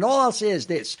interpreting. And all I'll say is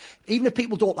this, even if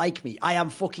people don't like me, I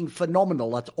am fucking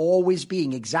phenomenal at always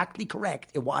being exactly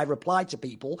correct in what I reply to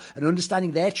people and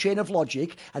understanding their chain of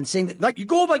logic and saying that, like, you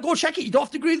go check it, you don't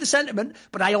have to agree with the sentiment,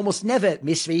 but I almost never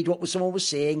misread what someone was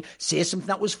saying, say something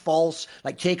that was false,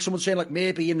 like take someone saying like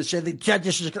maybe and say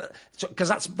because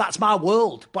that's my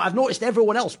world. But I've noticed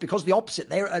everyone else, because the opposite,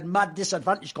 they're at a mad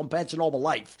disadvantage compared to normal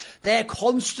life. They're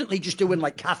constantly just doing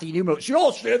like Kathy Newman, you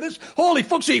all say this, holy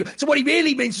fuck, so what he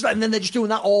really means is that, and then they're just doing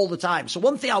that all the time. So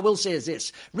one thing I will say is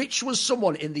this, Rich was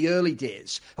someone in the early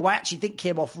days who I actually think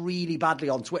came off really badly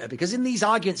on Twitter, because in these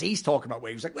arguments he's talking about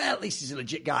where he was like, well, at least he's a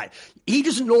legit guy. He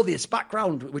doesn't know this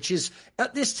background, which is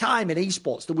at this time in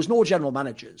esports, there was no general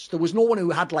managers. There was no one who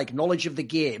had like knowledge of the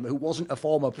game, who wasn't a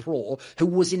former pro, who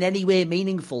was in any way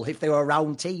meaningful if they were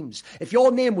around teams. If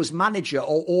your name was manager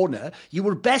or owner, you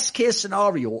were best case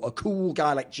scenario a cool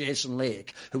guy like Jason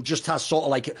Lake, who just has sort of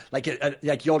like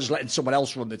you're just letting someone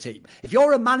else run the team. If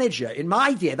you're a manager, in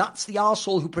my day, that's the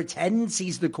arsehole who pretends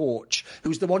he's the coach,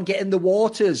 who's the one getting the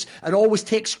waters and always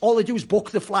takes, all they do is book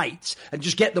the flights and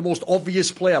just get the most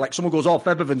obvious player. Like someone goes, oh,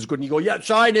 Featherman's good, and you go, yeah,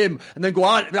 sign him. And then go,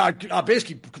 I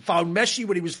basically found Messi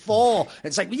when he was 4. And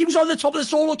it's like, he was on the top of the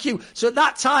solo queue. So at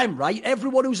that time, right,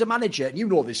 everyone who's a manager, and you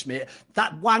know this, mate,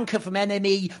 that wanker from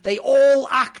NME, they all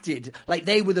acted like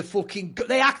they were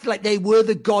they acted like they were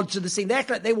the gods of the scene. They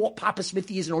acted like they were what Papa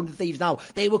Smithy is in 100 Thieves now.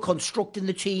 They were constructing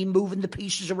the team, moving the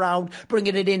pieces around,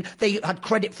 bringing it in. They had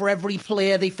credit for every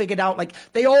player. They figured out, like,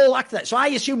 they all acted that. So I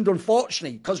assumed,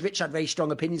 unfortunately, because Rich had very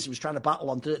strong opinions and was trying to battle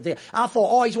on the, I thought,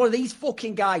 oh, he's one of these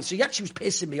fucking guys. So he actually was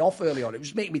pissing me off early on. It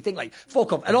was making me think, like,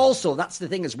 fuck off. And also, that's the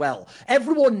thing as well.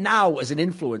 Everyone now as an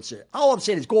influencer, all I'm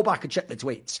saying is go back and check the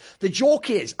tweets. The joke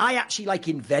is, I actually like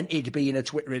invented being a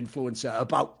Twitter influencer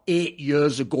about 8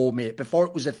 years ago, mate, before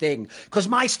it was a thing. Because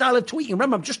my style of tweeting,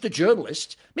 remember, I'm just a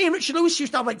journalist. Me and Richard Lewis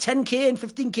used to have like 10k and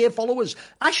 15k followers.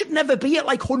 I should never be at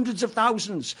like hundreds of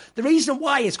thousands. The reason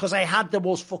why is because I had the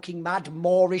most fucking mad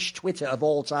Moorish Twitter of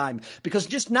all time. Because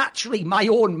just naturally, my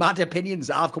own mad opinions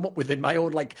that I've come up with in my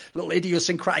own like little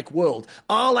idiosyncratic world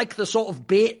are like the sort of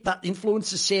bait that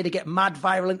influencers say to get mad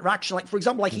viral interaction. Like, for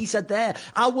example, like he said there,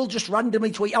 I will just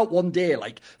randomly tweet out one day,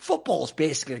 like, football's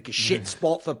basically like a shit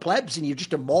sport for plebs, and you're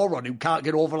just a moron who can't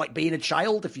get over like being a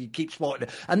child if you keep sporting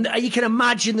it. And you can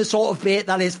imagine the sort of bait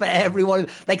that is for everyone.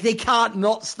 Like, they can't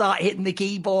not start hitting the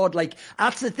keyboard. Like,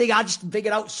 that's the thing. I just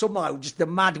figured out somehow just the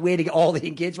mad way to get all the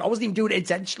engagement. I wasn't even doing it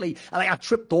intentionally. I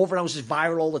tripped over and I was just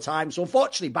viral all the time. So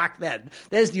unfortunately, back then,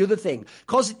 there's the other thing.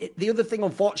 Because the other thing,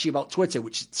 unfortunately, about Twitter,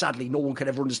 which sadly no one can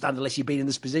ever understand unless you've been in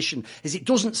this position, is it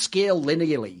doesn't scale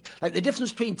linearly. Like, the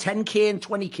difference between 10k and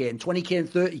 20k and 20k and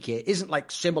 30k isn't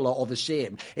like similar or the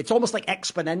same. It's almost like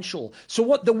exponential. So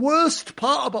what the worst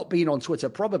part about being on Twitter,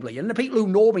 probably, and the people who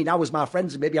know me now as my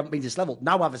friends and maybe haven't been to this level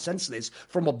now have a sense of this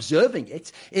from observing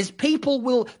it, is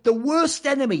the worst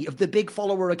enemy of the big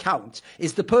follower account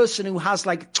is the person who has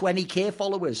like 20k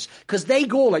followers, because they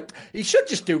go like, you should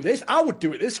just do this. I would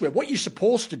do it this way. What you're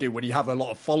supposed to do when you have a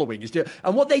lot of following is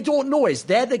and what they don't know is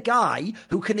they're the guy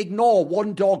who can ignore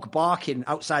one dog barking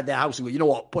outside their house and go, you know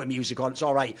what, put music on, it's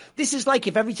all right. This is like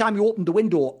if every time you opened the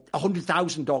window,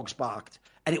 100,000 dogs barked.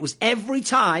 And it was every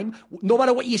time, no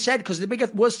matter what you said, because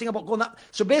the worst thing about going that...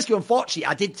 So basically, unfortunately,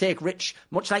 I did take Rich,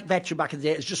 much like Veteran back in the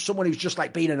day, as just someone who's just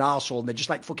like being an arsehole, and they're just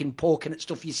like fucking poking at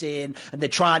stuff you're saying, and they're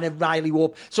trying to rile you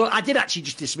up. So I did actually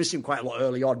just dismiss him quite a lot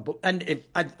early on. But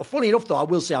funny enough, though, I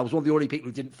will say I was one of the only people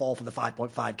who didn't fall for the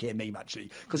 5.5k meme, actually.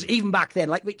 Because even back then,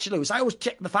 like Richard Lewis, I always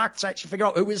check the facts, I actually figure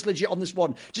out who is legit on this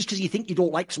one. Just because you think you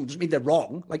don't like someone doesn't mean they're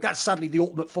wrong. Like, that's sadly the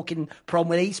ultimate fucking problem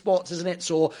with esports, isn't it?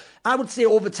 So I would say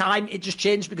over time, it just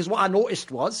changed, because what I noticed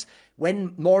was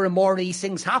when more and more of these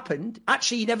things happened,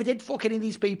 actually you never did fuck any of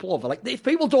these people over. Like, if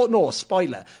people don't know,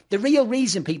 spoiler, the real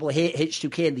reason people hate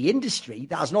H2K in the industry,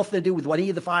 that has nothing to do with any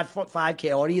of the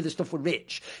 5k or any of the stuff with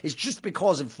Rich, is just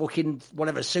because of fucking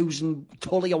whatever, Susan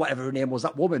Tully or whatever her name was,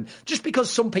 that woman. Just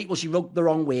because some people she rubbed the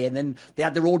wrong way, and then they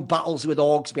had their own battles with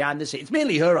orgs behind the scenes. It's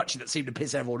mainly her actually that seemed to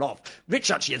piss everyone off.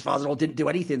 Rich actually, as far as I know, didn't do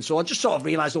anything. So I just sort of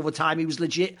realised over time he was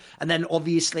legit. And then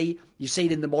obviously you've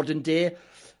seen in the modern day,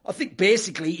 I think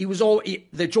basically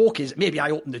the joke is, maybe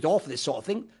I opened the door for this sort of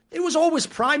thing. It was always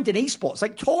primed in esports.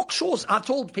 Like, talk shows, I've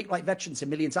told people like Veterans a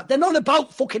million times, they're not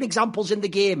about fucking examples in the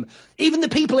game. Even the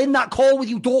people in that call with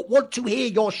you don't want to hear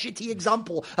your shitty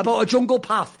example about a jungle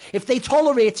path. If they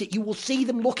tolerate it, you will see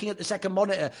them looking at the second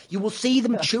monitor. You will see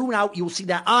them tune out. You will see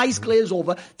their eyes glaze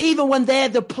over. Even when they're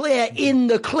the player in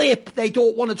the clip, they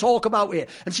don't want to talk about it.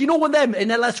 And so, you know, when them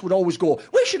in LS would always go,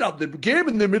 we should have the game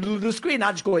in the middle of the screen.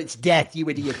 I just go, it's death, you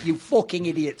idiot. You fucking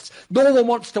idiots. No one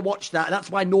wants to watch that. That's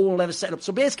why no one will ever set up.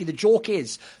 So basically, the joke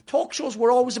is, talk shows were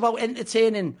always about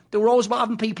entertaining. They were always about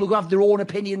having people who have their own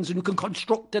opinions and who can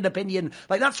construct an opinion.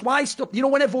 Like, that's why stuff, you know,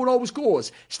 when everyone always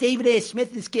goes, Stephen A.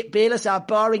 Smith and Skip Bayless are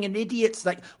boring and idiots.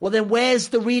 Like, well, then where's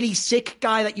the really sick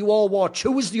guy that you all watch?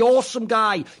 Who is the awesome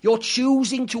guy? You're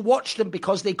choosing to watch them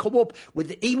because they come up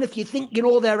with, even if you think you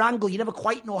know their angle, you never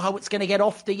quite know how it's going to get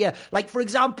off to you. Like, for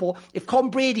example, if Tom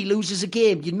Brady loses a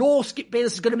game, you know Skip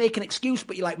Bayless is going to make an excuse,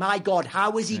 but you're like, my God,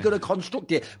 how is he going to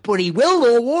construct it? But he will,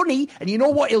 though, won't he? And you know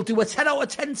what? He'll do a 10 out of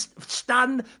 10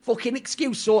 Stan fucking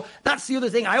excuse. So that's the other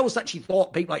thing. I always actually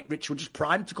thought people like Rich were just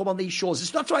primed to come on these shows.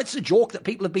 That's why it's a joke that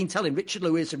people have been telling Richard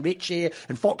Lewis and Rich here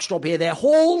and Foxtrot here their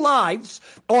whole lives.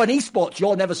 Oh, in esports,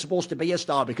 you're never supposed to be a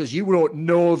star because you don't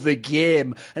know the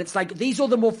game. And it's like, these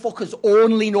other motherfuckers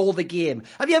only know the game.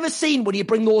 Have you ever seen when you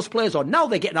bring those players on? Now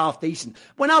they're getting half decent.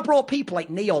 When I brought people like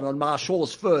Neon on my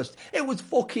shows first, it was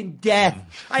fucking death.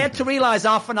 I had to realise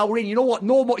half an hour in, you know what?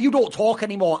 No more. You don't talk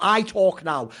anymore. I talk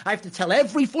now. I have to tell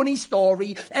every funny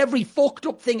story, every fucked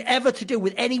up thing ever to do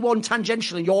with anyone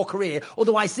tangential in your career.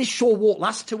 Otherwise, this show won't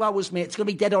last 2 hours, mate. It's going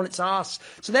to be dead on its arse.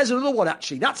 So there's another one,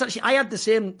 actually. That's actually, I had the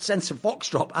same sense of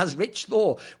Foxtrot as Rich,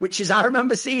 though, which is, I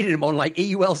remember seeing him on like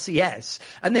EULCS,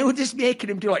 and they were just making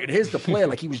him do like, here's the player,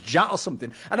 like he was Jat or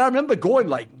something. And I remember going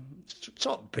like,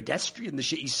 sort of pedestrian, the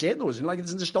shit he's saying, though, isn't like,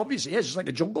 it's just obvious, it's just like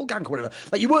a jungle gang or whatever.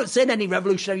 Like, you weren't saying any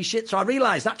revolutionary shit, so I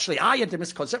realised, actually, I had the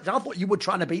misconception. I thought you were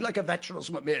trying to be like a veteran or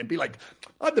something, mate, and be like,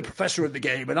 I'm the professor of the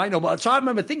game, and I know more. So I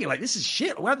remember thinking, like, this is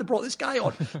shit, why have they brought this guy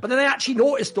on? But then I actually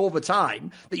noticed over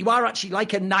time that you are actually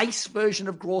like a nice version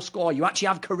of Grow Score. You actually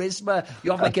have charisma,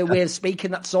 you have like a way of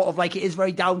speaking that's sort of like, it is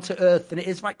very down to earth, and it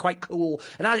is like quite cool.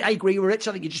 And I agree with Rich,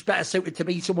 I think you're just better suited to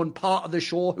be someone part of the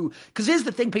show who, because here's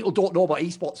the thing people don't know about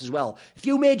esports as well. well. If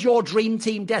you made your dream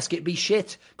team desk, it'd be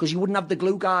shit because you wouldn't have the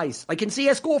glue guys. Like in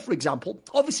CSGO, for example,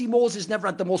 obviously Moses never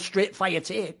had the most straight fire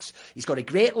takes. He's got a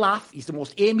great laugh. He's the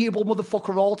most amiable motherfucker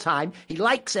of all time. He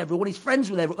likes everyone. He's friends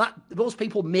with everyone. Those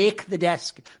people make the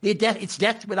desk. It's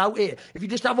death without it. If you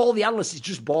just have all the analysts, it's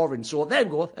just boring. So there we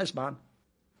go. There's man.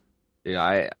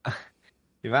 Yeah,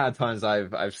 the amount of times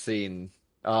I've seen.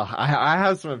 I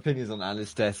have some opinions on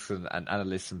analyst desks and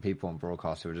analysts and people on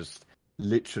broadcast who are just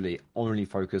literally only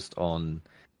focused on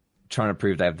trying to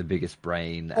prove they have the biggest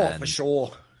brain. Oh, for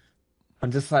sure.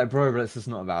 I'm just like, bro, but it's just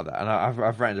not about that. And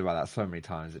I've ranted about that so many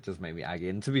times. It just made me aggy.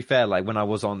 And to be fair, like when I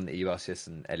was on EULCS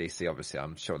and LEC, obviously,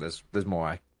 I'm sure there's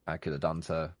more I could have done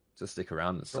to stick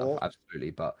around and stuff.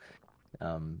 Absolutely. But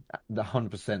the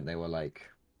 100% they were like,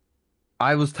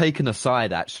 I was taken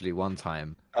aside actually one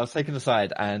time. I was taken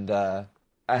aside and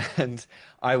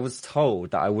I was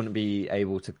told that I wouldn't be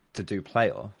able to do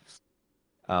playoffs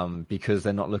because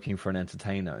they're not looking for an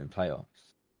entertainer in playoffs.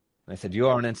 And they said, you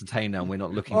are an entertainer and we're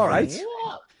not looking for right.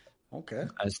 an Okay.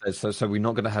 I said, so we're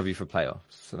not going to have you for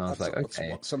playoffs. And I was like,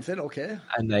 okay. Something, okay.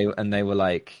 And they were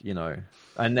like, you know,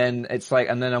 and then it's like,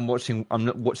 and then I'm watching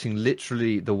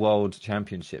literally the World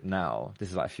Championship now. This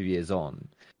is like a few years on.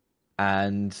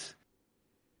 And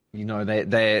you know,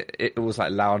 it was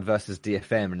like Loud versus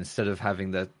DFM, and instead of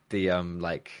having it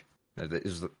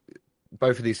was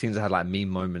both of these teams had like meme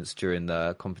moments during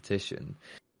the competition.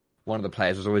 One of the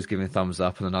players was always giving thumbs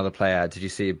up, and another player, did you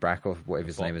see Brakov, whatever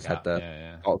his name is, had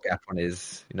the bot gap on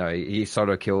his, you know, he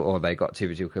solo kill or they got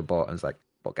 2v2 kill bot, and it's like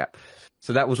bot gap.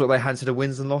 So that was what they had to the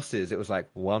wins and losses. It was like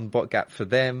one bot gap for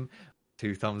them,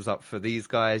 2 thumbs up for these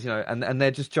guys, you know, and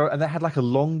they're just and they had like a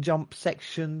long jump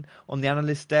section on the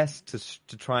analyst desk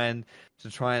to try and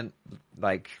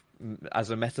like as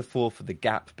a metaphor for the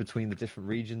gap between the different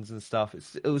regions and stuff.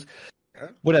 It was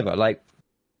whatever. Like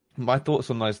my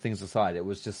thoughts on those things aside, it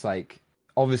was just like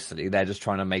obviously they're just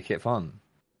trying to make it fun,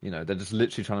 you know. They're just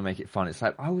literally trying to make it fun. It's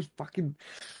like I was fucking.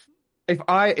 If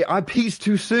I peaked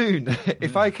too soon,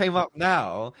 if I came up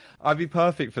now, I'd be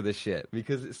perfect for this shit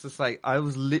because it's just like I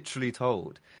was literally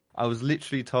told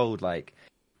like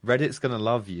Reddit's gonna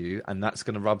love you and that's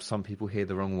gonna rub some people here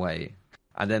the wrong way,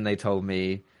 and then they told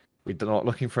me we're not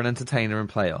looking for an entertainer in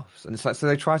playoffs, and it's like so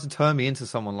they tried to turn me into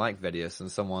someone like Vedius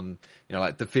and someone, you know,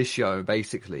 like Deficio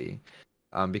basically,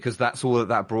 because that's all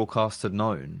that broadcast had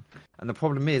known, and the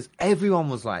problem is everyone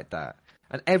was like that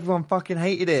and everyone fucking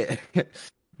hated it.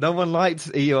 No one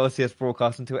liked EULCS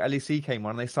broadcast until LEC came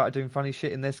on and they started doing funny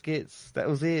shit in their skits. That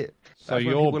was it. So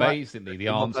you're basically the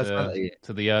answer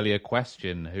to the earlier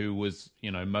question, who was, you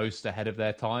know, most ahead of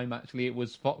their time. Actually, it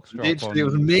was Foxtrot. Literally, it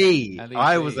was me. LEC.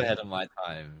 I was ahead of my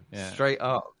time. Yeah. Straight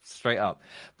up.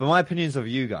 But my opinions of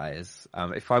you guys,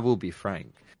 if I will be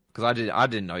frank, because I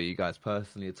didn't know you guys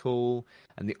personally at all.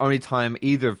 And the only time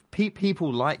either of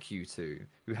people like you two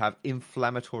who have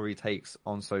inflammatory takes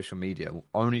on social media will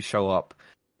only show up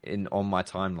on my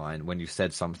timeline when you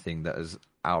said something that has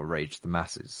outraged the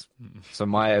masses. So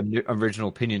my original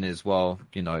opinion is, well,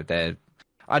 you know,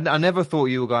 I never thought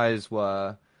you guys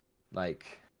were like,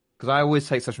 because I always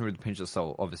take such with a pinch of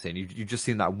salt, obviously, and you just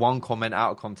seen that one comment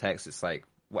out of context. It's like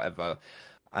whatever,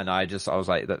 and I was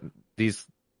like that.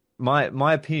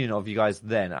 My opinion of you guys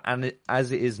then, and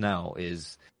as it is now,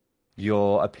 is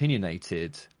you're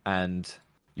opinionated and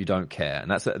you don't care,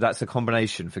 and that's a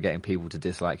combination for getting people to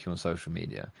dislike you on social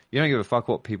media. You don't give a fuck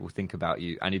what people think about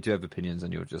you, and you do have opinions,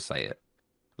 and you'll just say it.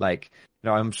 Like, you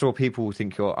know, I'm sure people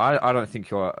think I don't think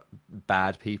you're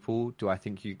bad people. Do I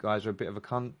think you guys are a bit of a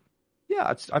cunt?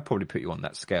 Yeah, I'd probably put you on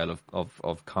that scale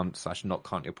of cunt / not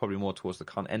cunt. You're probably more towards the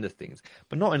cunt end of things,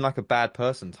 but not in like a bad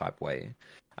person type way.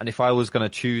 And if I was going to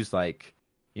choose, like,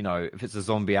 you know, if it's a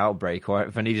zombie outbreak or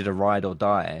if I needed a ride or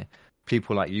die,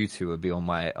 people like you two would be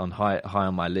high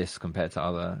on my list compared to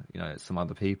other, you know, some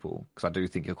other people, because I do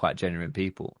think you're quite genuine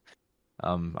people.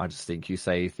 I just think you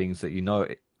say things that you know.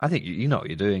 I think you know what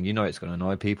you're doing. You know it's going to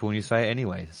annoy people, and you say it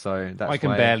anyway. So that's I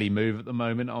can barely move at the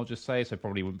moment, I'll just say, so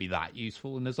probably wouldn't be that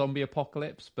usul in the zombie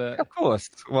apocalypse. But of course,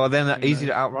 well then they're easy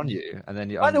to outrun you, and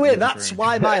then you. By the way, that's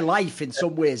why my life in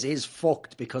some ways is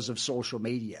fucked because of social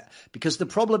media. Because the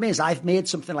problem is, I've made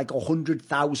something like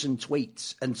 100,000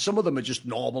 tweets, and some of them are just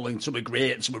normal, and some are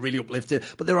great, and some are really uplifting.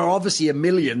 But there are obviously a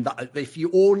million that, if you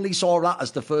only saw that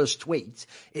as the first tweet,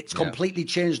 it's completely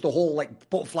changed the whole like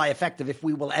butterfly effect of if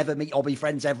we will ever meet or be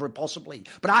friends ever possibly.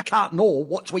 But I can't know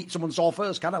what tweet someone saw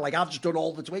first, can I? Like, I've just done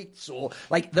all the tweets. So,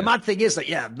 like, the mad thing is that,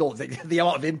 the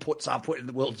amount of inputs I've put in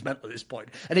the world's mental at this point.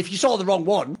 And if you saw the wrong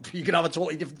one, you can have a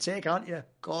totally different take, can't you?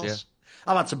 Of course.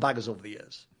 Yeah. I've had some bangers over the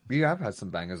years. You have had some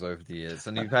bangers over the years,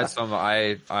 and you've had some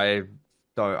that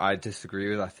I disagree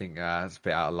with. I think it's a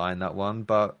bit out of line, that one.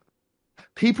 But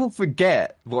people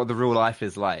forget what the real life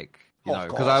is like. You know,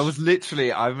 because I was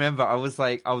literally, I remember I was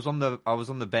on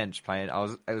the bench playing.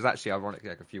 It was actually ironic,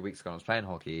 like a few weeks ago, I was playing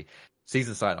hockey,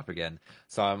 season starting up again.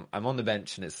 So I'm on the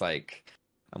bench, and it's like,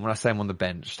 and when I say I'm on the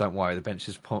bench, don't worry, the bench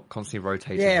is constantly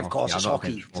rotating. Yeah, of course, it's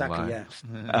hockey, exactly, yeah.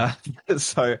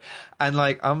 So, and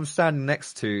like, I'm standing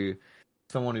next to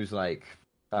someone who's like,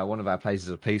 one of our players is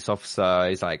a police officer.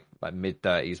 He's like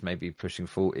mid-30s, maybe pushing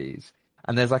 40s,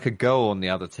 and there's like a girl on the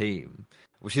other team.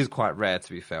 Which is quite rare, to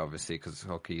be fair, obviously, because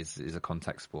hockey is a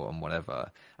contact sport and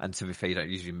whatever. And to be fair, you don't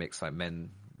usually mix like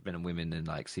men and women in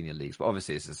like senior leagues. But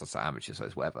obviously, it's just amateur, so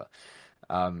it's whatever.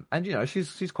 And you know,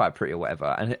 she's quite pretty or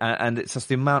whatever. And it's just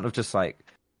the amount of just like,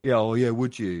 yeah, oh yeah,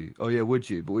 would you? Oh yeah, would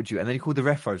you? But would you? And then he called the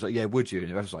ref. I was like, yeah, would you?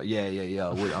 And the ref was like, yeah,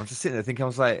 I would. I'm just sitting there thinking, I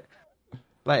was like,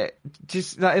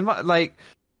 just like.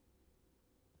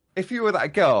 If you were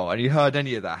that girl and you heard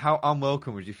any of that, how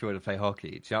unwelcome would you feel to play hockey?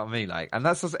 Do you know what I mean? Like, and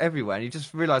that's just everywhere. And you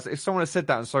just realize if someone had said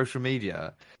that on social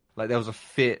media, like there was a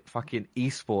fit fucking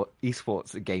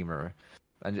esports gamer,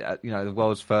 and you know, the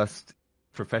world's first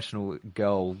professional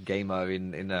girl gamer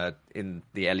in the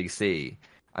LEC,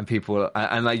 and people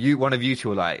and like one of you two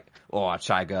were like, oh, I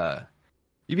tag her,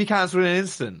 you'd be cancelled in an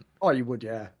instant. Oh, you would,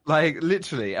 yeah. Like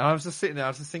literally. And I was just sitting there, I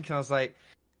was just thinking, I was like,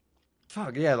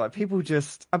 fuck yeah, like people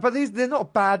just, but they're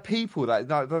not bad people. Like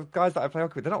the guys that I play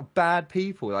hockey with, they're not bad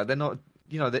people. Like they're not,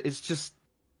 you know, it's just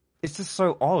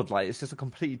so odd. Like it's just a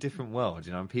completely different world,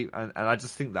 you know. And people, and I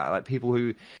just think that like people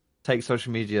who take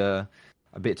social media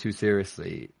a bit too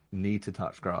seriously need to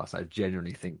touch grass. I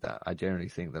genuinely think that. They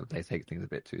take things a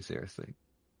bit too seriously.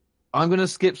 I'm gonna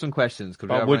skip some questions.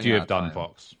 But would you have done,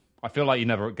 Fox? I feel like you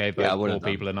never gave those poor done.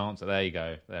 people an answer. There you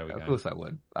go. There we go. Of course I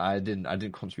would. I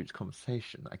didn't contribute to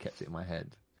conversation. I kept it in my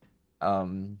head.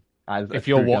 If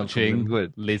you're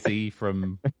watching, Lizzie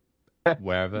from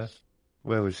wherever.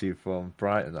 Where was she from?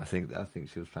 Brighton, I think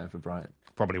she was playing for Brighton.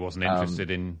 Probably wasn't interested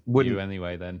in you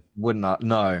anyway then. Wouldn't I?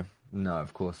 No,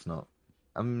 of course not.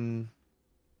 No,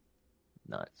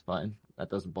 it's fine.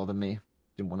 That doesn't bother me.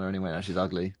 Didn't want her anyway. Now she's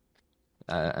ugly.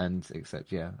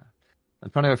 I'm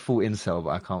trying to go full incel,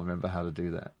 but I can't remember how to do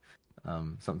that.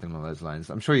 Something along those lines.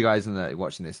 I'm sure you guys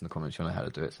watching this in the comments, you know how to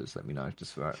do it, so just let me know,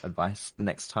 just for advice. The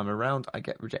next time around, I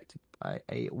get rejected by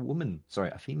a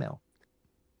female.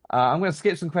 I'm going to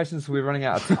skip some questions, so we're running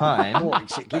out of time.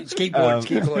 keep going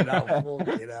now.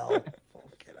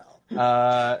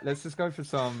 Let's just go for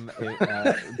some.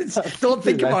 Don't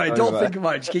think about it.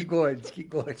 Just keep going.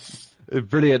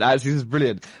 Brilliant. Actually, this is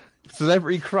brilliant.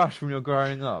 Celebrity crush when you're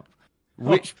growing up.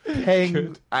 Which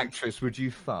paying actress would you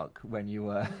fuck when you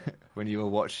were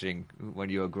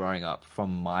growing up?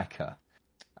 From Micah.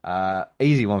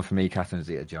 Easy one for me, Catherine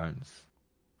Zeta-Jones.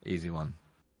 Easy one.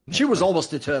 She was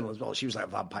almost eternal as well. She was like a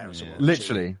vampire or something.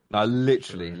 Literally,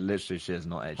 she is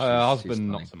not edgy. Her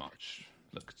husband, not so much.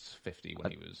 Looked 50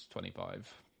 when he was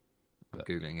 25. I'm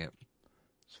Googling it.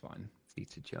 It's fine.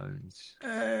 Zeta-Jones.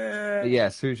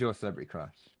 Yes, who's your celebrity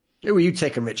crush? Who are you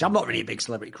taking, Rich? I'm not really a big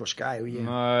celebrity crush guy. Who are you?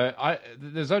 No,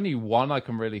 there's only one I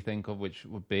can really think of, which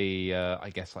would be, I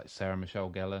guess, like Sarah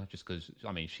Michelle Gellar, just because,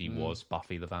 I mean, she was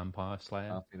Buffy the Vampire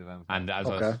Slayer. And as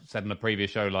I said in the previous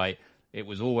show, like, it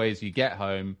was always, you get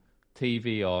home,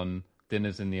 TV on,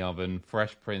 dinner's in the oven,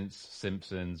 Fresh Prince,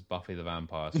 Simpsons, Buffy the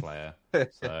Vampire Slayer. So...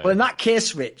 Well, in that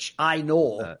case, Rich, I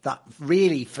know that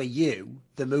really, for you,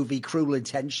 the movie Cruel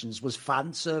Intentions was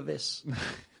fan service.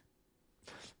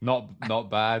 Not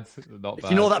bad. If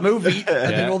you know that movie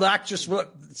and you know the actress,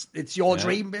 it's your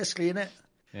dream, basically, isn't it?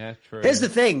 Yeah, true. Here's the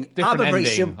thing. Different I'm a very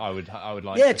simple. I would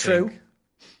like. Yeah, to true. Think.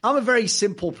 I'm a very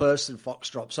simple person,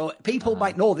 Foxdrop. So people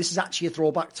might know this is actually a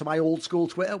throwback to my old school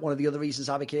Twitter. One of the other reasons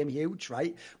I became huge,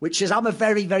 right? Which is I'm a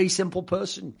very, very simple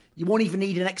person. You won't even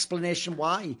need an explanation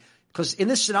why. Because in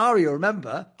this scenario,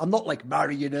 remember, I'm not like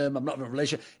marrying him. I'm not in a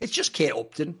relationship. It's just Kate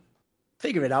Upton.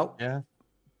 Figure it out. Yeah.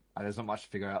 There's not much to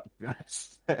figure out, to be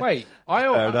honest. Wait,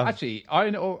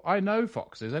 I know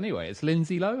Foxes anyway. It's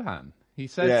Lindsay Lohan. He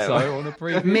said so on a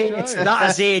previous show. That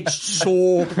has aged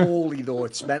so poorly, though.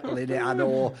 It's mental, innit? I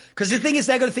know. Because the thing is,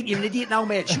 they're going to think you're an idiot now,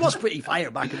 mate. She was pretty fire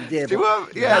back in the day.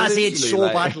 But that has aged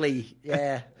so badly.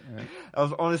 Yeah. I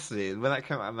was honestly, when that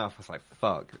came out of my mouth, I was like,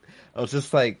 fuck. I was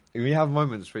just like, we have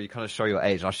moments where you kind of show your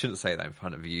age. And I shouldn't say that in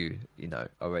front of you,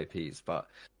 OAPs, but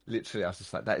literally, I was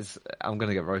just like, I'm going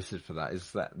to get roasted for that.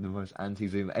 Is that the most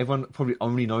anti-Zoom? Everyone probably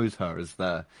only knows her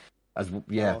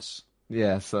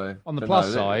Yeah, so... On the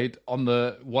plus side, on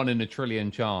the 1 in a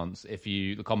trillion chance,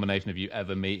 the combination of you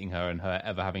ever meeting her and her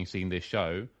ever having seen this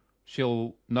show,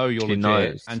 she'll know you're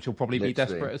legit, and she'll probably be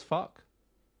desperate as fuck.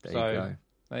 There you go.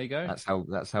 There you go.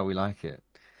 That's how we like it.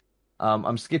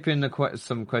 I'm skipping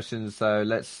some questions, so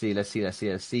let's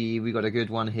see. We got a good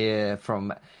one here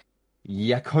from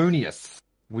Yaconius.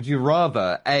 Would you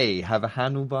rather A, have a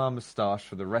handlebar moustache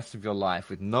for the rest of your life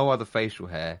with no other facial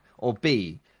hair, or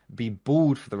B, be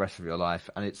bald for the rest of your life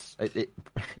and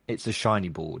it's a shiny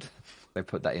bald? They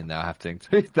put that in there. I have to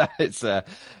include that.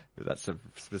 That's a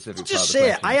specific. I'll just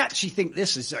say, I actually think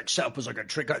this is like set up as like a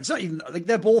trick. It's not even like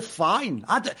they're both fine.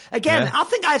 I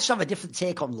think I just have a different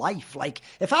take on life. Like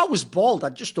if I was bald,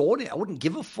 I'd just own it. I wouldn't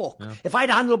give a fuck. Yeah. If I had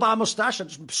a handlebar mustache, I'd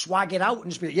just swag it out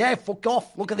and just be like, yeah, fuck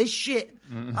off. Look at this shit.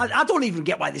 Mm-hmm. I don't even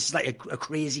get why this is like a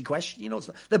crazy question. You know,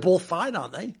 they're both fine,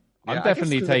 aren't they? I'm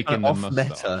definitely taking the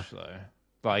mustache though.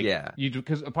 Like,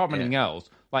 because apart from anything else,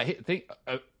 like, think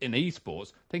in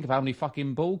esports, think of how many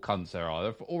fucking bald cunts there are.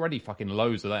 There are already fucking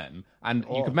loads of them, and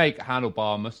you could make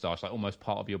handlebar mustache like almost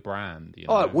part of your brand. You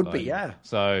know? Oh, it would be, yeah.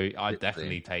 So I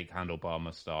definitely take handlebar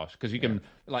mustache because you can,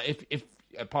 like, if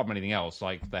apart from anything else,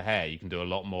 like the hair, you can do a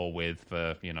lot more with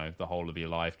for the whole of your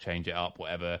life, change it up,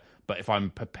 whatever. But if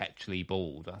I'm perpetually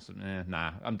bald, that's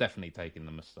nah. I'm definitely taking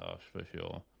the mustache for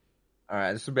sure. All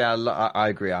right, this would be. I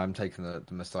agree. I'm taking the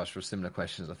moustache for similar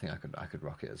questions. I think I could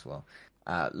rock it as well.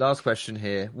 Last question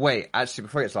here. Wait, actually,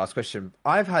 before I get to the last question,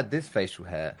 I've had this facial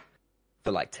hair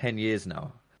for like 10 years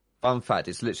now. Fun fact: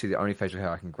 it's literally the only facial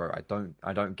hair I can grow.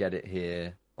 I don't get it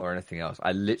here or anything else.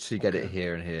 I literally get it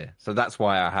here and here. So that's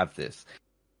why I have this.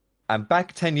 And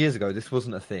back 10 years ago, this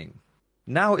wasn't a thing.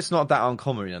 Now it's not that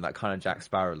uncommon, that kind of Jack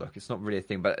Sparrow look. It's not really a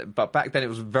thing, but back then it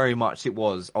was very much. It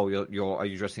was, are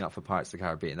you dressing up for Pirates of the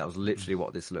Caribbean? That was literally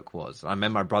what this look was. I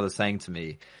remember my brother saying to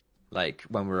me, like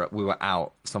when we were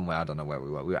out somewhere, I don't know where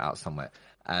we were out somewhere,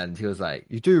 and he was like,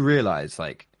 "You do realize,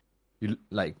 you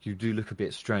do look a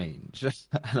bit strange,"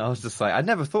 and I was just like, I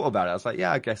never thought about it. I was like,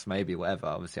 yeah, I guess maybe whatever.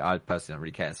 Obviously, I personally don't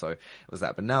really care, so it was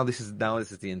that. But now this is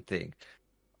the end thing.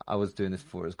 I was doing this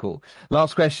before it was cool.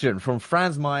 Last question from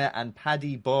Franz Meyer and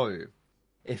Paddy Bow.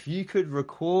 If you could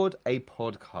record a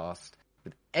podcast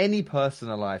with any person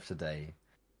alive today,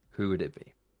 who would it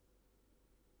be?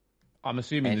 I'm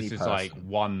assuming this is like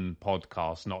one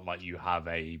podcast, not like you have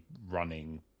a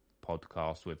running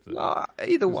podcast with them.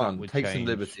 Either one. Take some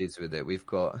liberties with it. We've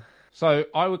got. So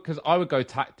I would go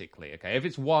tactically. Okay, if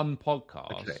it's one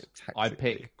podcast, I'd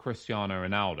pick Cristiano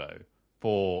Ronaldo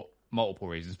for multiple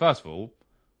reasons. First of all,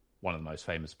 one of the most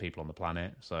famous people on the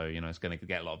planet, so it's going to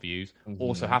get a lot of views. Mm-hmm.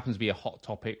 Also happens to be a hot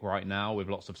topic right now with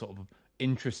lots of sort of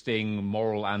interesting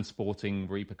moral and sporting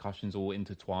repercussions all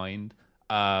intertwined.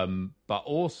 But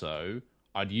also,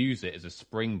 I'd use it as a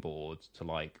springboard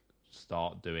to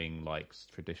start doing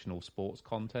traditional sports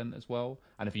content as well.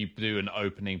 And if you do an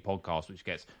opening podcast, which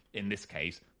gets, in this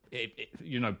case,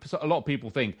 a lot of people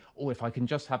think, if I can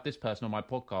just have this person on my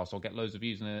podcast, I'll get loads of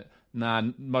views in it. Nah,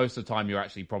 most of the time you're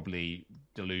actually probably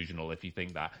delusional if you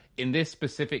think that. In this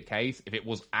specific case, if it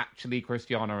was actually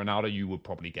Cristiano Ronaldo, you would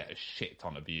probably get a shit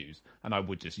ton of views. And I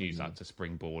would just use that to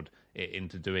springboard it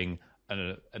into doing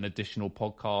an additional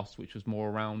podcast, which was more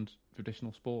around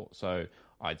traditional sport. So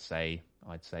I'd say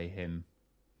him.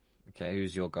 Okay,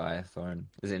 who's your guy, Thorin?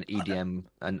 Is it an EDM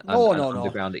and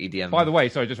underground EDM? By the way,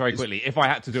 sorry, just very quickly, if I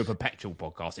had to do a perpetual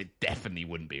podcast, it definitely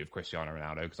wouldn't be with Cristiano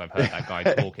Ronaldo because I've heard that guy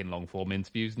talk in long form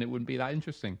interviews, and it wouldn't be that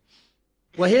interesting.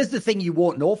 Well, here's the thing you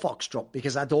won't know, Foxtrot,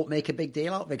 because I don't make a big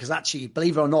deal out of it. Because actually,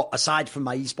 believe it or not, aside from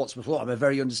my esports before, I'm a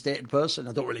very understated person.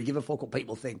 I don't really give a fuck what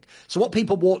people think. So what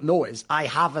people won't know is I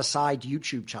have a side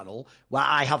YouTube channel where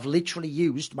I have literally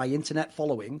used my internet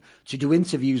following to do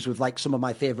interviews with some of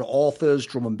my favourite authors,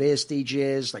 drum and bass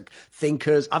DJs,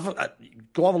 thinkers.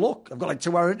 Go have a look. I've got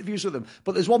 2-hour interviews with them.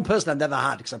 But there's one person I've never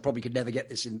had because I probably could never get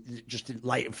this in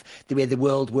light of the way the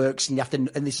world works. And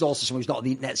and this is also someone who's not on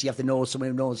the internet, so you have to know someone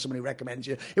who knows, someone who recommends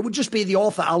you. It would just be the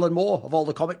author Alan Moore of all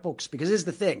the comic books, because here's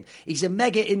the thing, he's a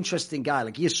mega interesting guy.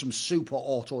 He is some super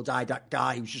autodidact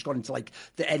guy who's just gone into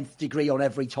the nth degree on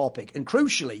every topic. And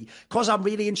crucially, because I'm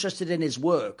really interested in his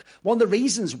work, one of the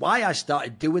reasons why I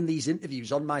started doing these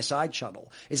interviews on my side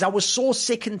channel is I was so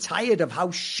sick and tired of how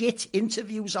shit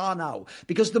interviews are now.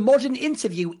 Because the modern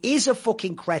interview is a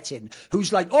fucking cretin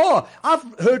who's like,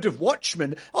 I've heard of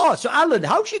Watchmen. So Alan,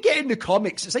 how'd you get into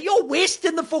comics? It's like, you're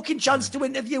wasting the fucking chance to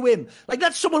interview him.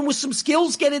 That's someone with some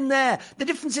skills get in there. The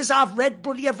difference is I've read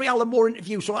bloody every Alan Moore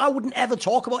interview, so I wouldn't ever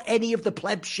talk about any of the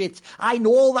pleb shit. I know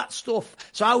all that stuff.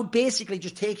 So I would basically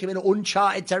just take him in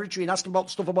uncharted territory and ask him about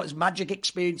stuff about his magic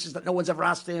experiences that no one's ever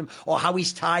asked him, or how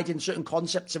he's tied in certain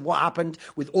concepts of what happened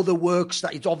with other works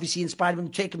that it's obviously inspired him,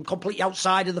 take him completely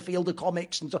outside of the field of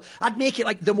comics. And so I'd make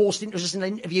it the most interesting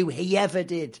interview he ever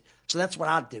did. So that's what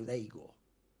I'd do. There you go.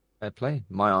 Fair play.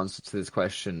 My answer to this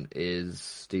question is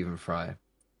Stephen Fry.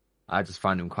 I just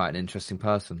find him quite an interesting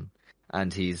person.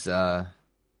 and he's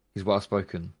well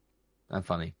spoken and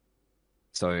funny.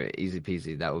 So easy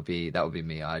peasy. That would be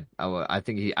me. I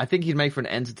think he'd make for an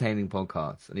entertaining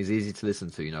podcast, and he's easy to listen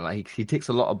to. You know, like he ticks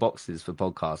a lot of boxes for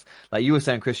podcasts. Like you were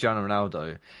saying, Cristiano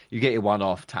Ronaldo, you get your one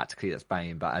off tactically, that's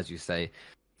banging. But as you say,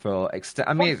 for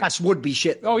I mean, that would be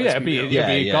shit. Oh yeah, it'd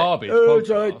be garbage.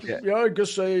 I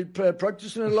guess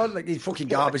practicing a lot. Like he's fucking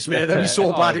garbage, man. That'd be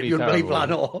so bad at you people. I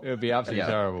know. It would be absolutely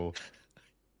terrible.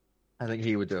 I think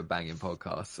he would do a banging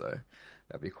podcast, so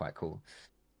that'd be quite cool.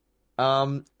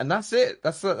 And that's it.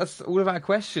 That's all of our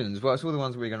questions. Well, it's all the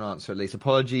ones we're going to answer at least.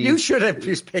 Apologies. You should have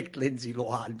just picked Lindsay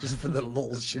Lohan just for the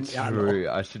lulz, shouldn't you? True.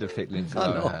 I should have picked Lindsay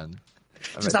Lohan.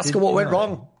 Just ask her what went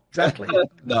wrong. Exactly.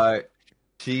 No,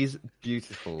 she's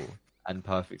beautiful and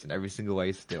perfect in every single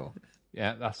way still.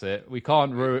 Yeah, that's it. We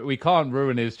can't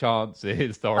ruin his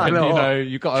chances, Doran. You know,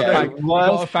 you got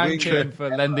to thank him for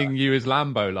lending you his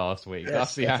Lambo last week. Yes,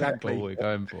 that's the angle we're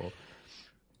going for.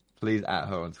 Please at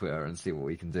her on Twitter and see what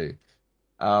we can do.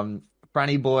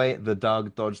 Franny Boy, The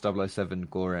Doug, Dodge 007,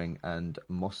 Goreng, and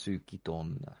Mosu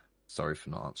Kiton. Sorry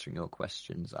for not answering your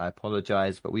questions. I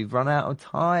apologize, but we've run out of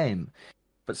time.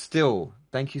 But still,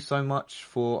 thank you so much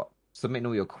for submitting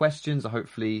all your questions.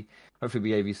 Hopefully we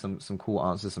gave you some cool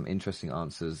answers, some interesting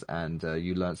answers, and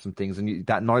you learned some things. And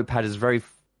that notepad is very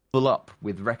full up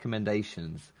with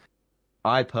recommendations.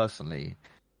 I personally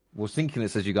was thinking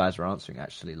this as you guys were answering,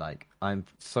 actually. Like, I'm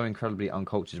so incredibly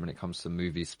uncultured when it comes to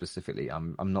movies specifically.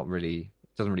 I'm not really,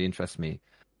 it doesn't really interest me.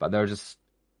 But I just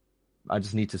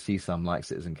need to see some, like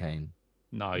Citizen Kane.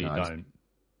 No, you don't.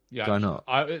 Yeah, do I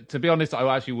not? To be honest,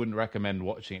 I actually wouldn't recommend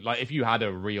watching it. Like, if you had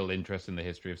a real interest in the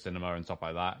history of cinema and stuff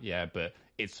like that, yeah, but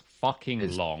it's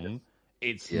fucking long.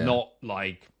 It's not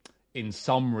like, in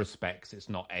some respects, it's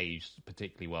not aged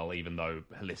particularly well, even though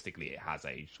holistically it has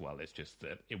aged well. It's just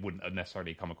that it wouldn't have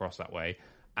necessarily come across that way.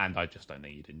 And I just don't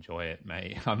think you'd enjoy it,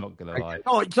 mate. I'm not going to lie.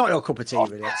 Oh, it's not your cup of tea,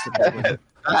 really. That's the problem.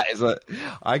 That is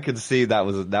I could see that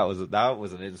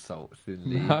was an insult.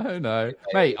 No,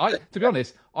 mate. To be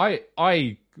honest,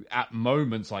 I at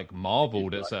moments like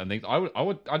marveled at certain things.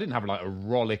 I didn't have like a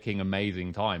rollicking,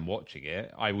 amazing time watching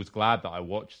it. I was glad that I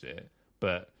watched it,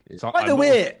 but by the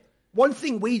way, one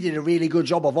thing we did a really good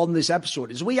job of on this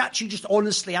episode is we actually just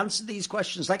honestly answered these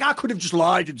questions. Like, I could have just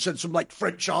lied and said some, like,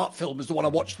 French art film is the one I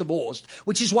watched the most,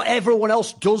 which is what everyone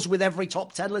else does with every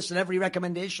top 10 list and every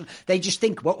recommendation. They just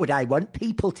think, what would I want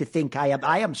people to think I am?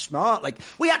 I am smart. Like,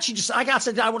 we actually just, like I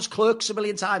said, I watched Clerks a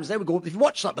million times. There we go. If you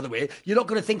watch that, by the way, you're not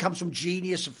going to think I'm some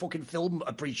genius of fucking film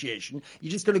appreciation.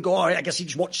 You're just going to go, all right, I guess you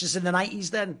just watched this in the 90s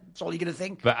then. That's all you're going to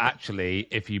think. But actually,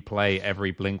 if you play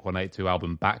every Blink-182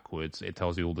 album backwards, it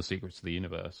tells you all the secrets to the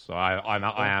universe. So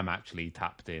I am actually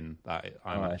tapped in. That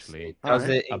I'm actually does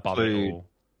it above include it all.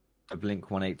 A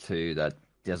Blink-182 that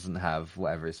doesn't have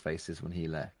whatever his face is when he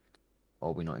left? Or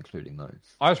are we not including those?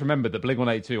 I just remembered that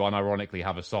Blink-182 unironically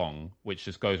have a song which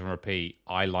just goes on repeat.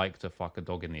 I like to fuck a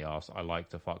dog in the ass. I like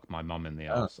to fuck my mum in the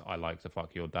ass. I like to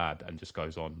fuck your dad, and just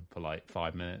goes on for like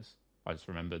 5 minutes. I just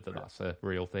remembered that that's a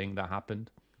real thing that happened.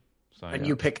 So, and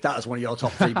you picked that as one of your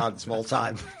top 3 bands of all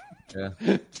time.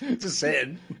 Yeah, just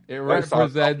saying. It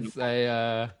represents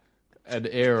an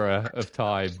era of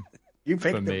time. You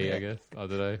picked for me, I guess. I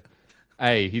don't know.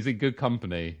 Hey, he's in good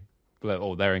company.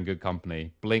 Oh, they're in good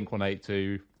company.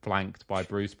 Blink-182 flanked by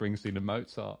Bruce Springsteen and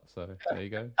Mozart. So there you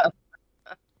go.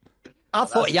 I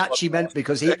thought he actually meant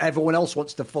because everyone else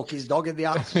wants to fuck his dog in the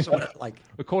ass. So, like,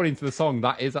 according to the song,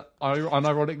 that is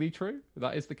unironically true.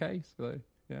 That is the case. So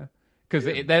yeah. Because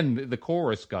then the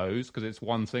chorus goes, because it's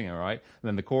one singer, right? And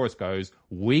then the chorus goes,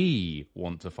 we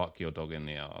want to fuck your dog in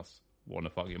the ass, want to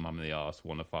fuck your mum in the ass,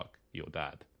 want to fuck your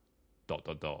dad, ...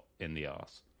 in the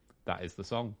ass. That is the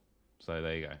song. So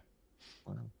there you go.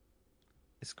 Wow.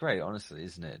 It's great, honestly,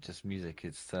 isn't it? Just music,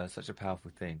 it's such a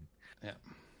powerful thing. Yeah.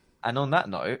 And on that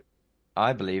note,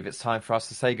 I believe it's time for us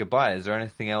to say goodbye. Is there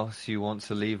anything else you want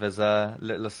to leave as a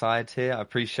little aside here? I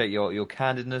appreciate your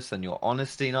candidness and your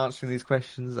honesty in answering these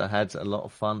questions. I had a lot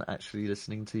of fun actually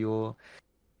listening to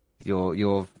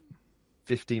your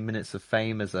 15 minutes of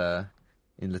fame in the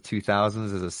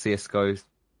 2000s as a CSGO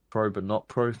pro but not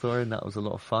pro Thorin. That was a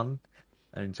lot of fun.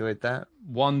 I enjoyed that.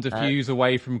 One diffuse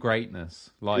away from greatness.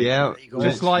 Like, yeah,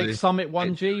 just like Summit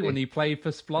 1G when he played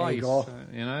for Splice.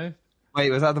 You know? Wait,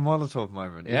 was that the Molotov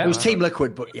moment? Yeah, it was Team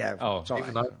Liquid, but yeah. Oh,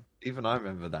 even I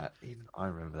remember that.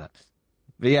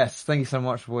 But yes, thank you so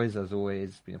much, boys. As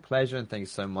always, it's been a pleasure, and thank you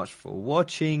so much for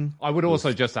watching. I would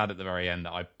also just add at the very end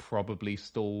that I probably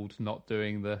stalled not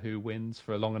doing the Who Wins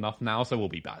for long enough now, so we'll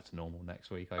be back to normal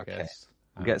next week, I guess.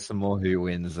 We'll get some more Who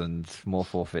Wins and more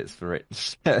forfeits for it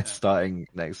starting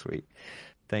next week.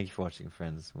 Thank you for watching,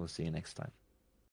 friends. We'll see you next time.